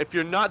 If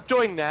you're not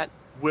doing that,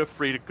 we're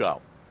free to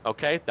go.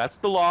 Okay, that's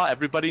the law.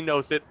 Everybody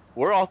knows it.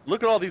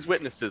 Look at all these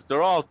witnesses.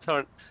 They're all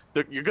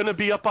you're gonna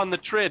be up on the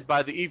trid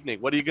by the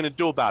evening. What are you gonna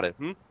do about it?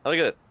 Look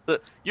at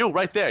it. You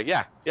right there.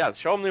 Yeah.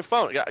 Show them your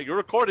phone. Yeah, you're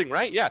recording,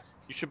 right? Yeah.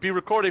 You should be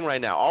recording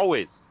right now.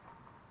 Always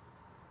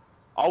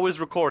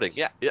recording.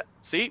 Yeah.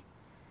 See?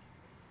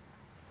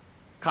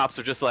 Cops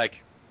are just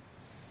like,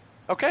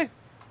 okay.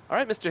 All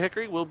right, Mr.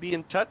 Hickory, we'll be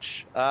in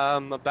touch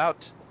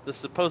about the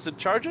supposed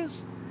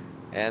charges,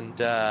 and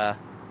I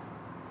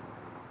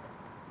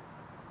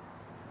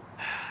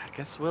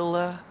guess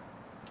we'll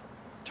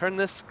turn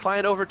this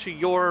client over to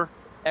your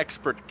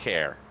expert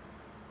care.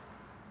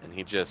 And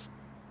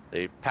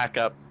they pack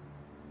up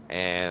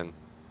and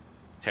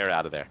tear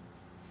out of there.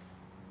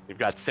 You've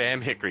got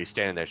Sam Hickory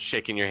standing there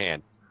shaking your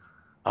hand.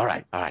 All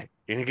right.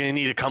 You're gonna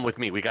need to come with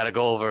me. We gotta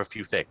go over a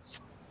few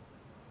things.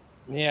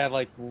 Yeah,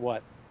 like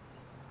what?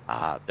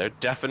 They're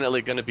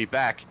definitely gonna be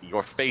back.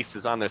 Your face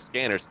is on their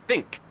scanners.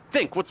 Think,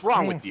 what's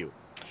wrong with you?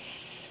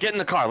 Get in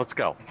the car, let's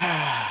go.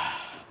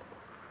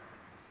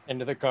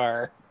 Into the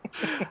car.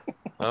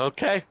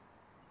 Okay.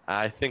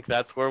 I think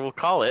that's where we'll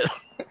call it.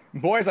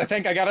 Boys, I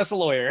think I got us a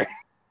lawyer.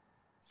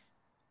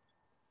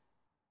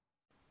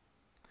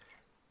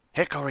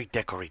 Hickory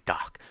dickory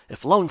dock.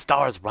 If Lone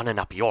Star is running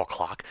up your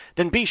clock,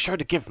 then be sure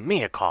to give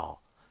me a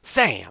call.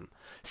 Sam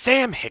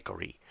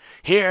Hickory.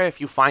 Here, if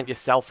you find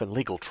yourself in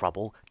legal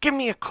trouble, give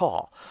me a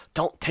call.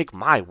 Don't take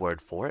my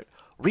word for it.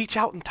 Reach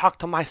out and talk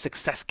to my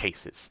success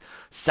cases.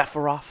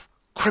 Sephiroth,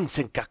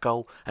 Crimson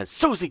Gecko, and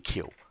Susie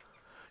Q.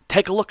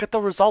 Take a look at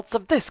the results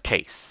of this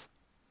case.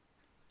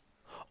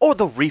 Or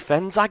the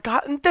refunds I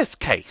got in this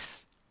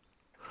case.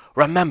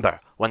 Remember,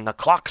 when the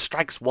clock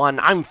strikes 1,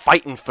 I'm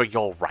fighting for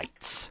your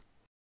rights.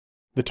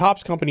 The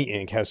Topps Company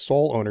Inc. has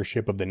sole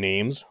ownership of the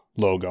names,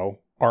 logo,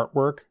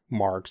 artwork,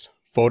 marks,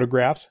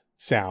 photographs,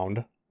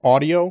 sound,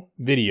 audio,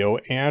 video,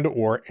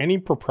 and/or any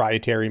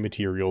proprietary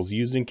materials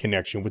used in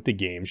connection with the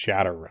game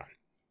Shadowrun.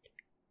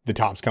 The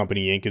Topps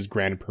Company Inc. is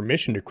granted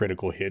permission to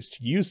Critical Hits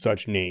to use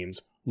such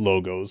names,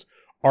 logos,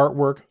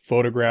 artwork,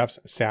 photographs,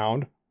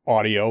 sound,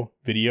 audio,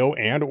 video,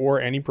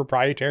 and/or any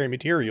proprietary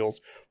materials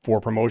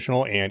for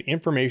promotional and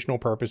informational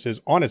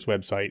purposes on its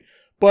website,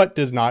 but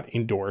does not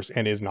endorse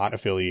and is not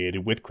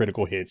affiliated with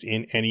Critical Hits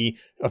in any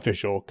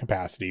official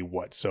capacity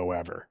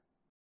whatsoever.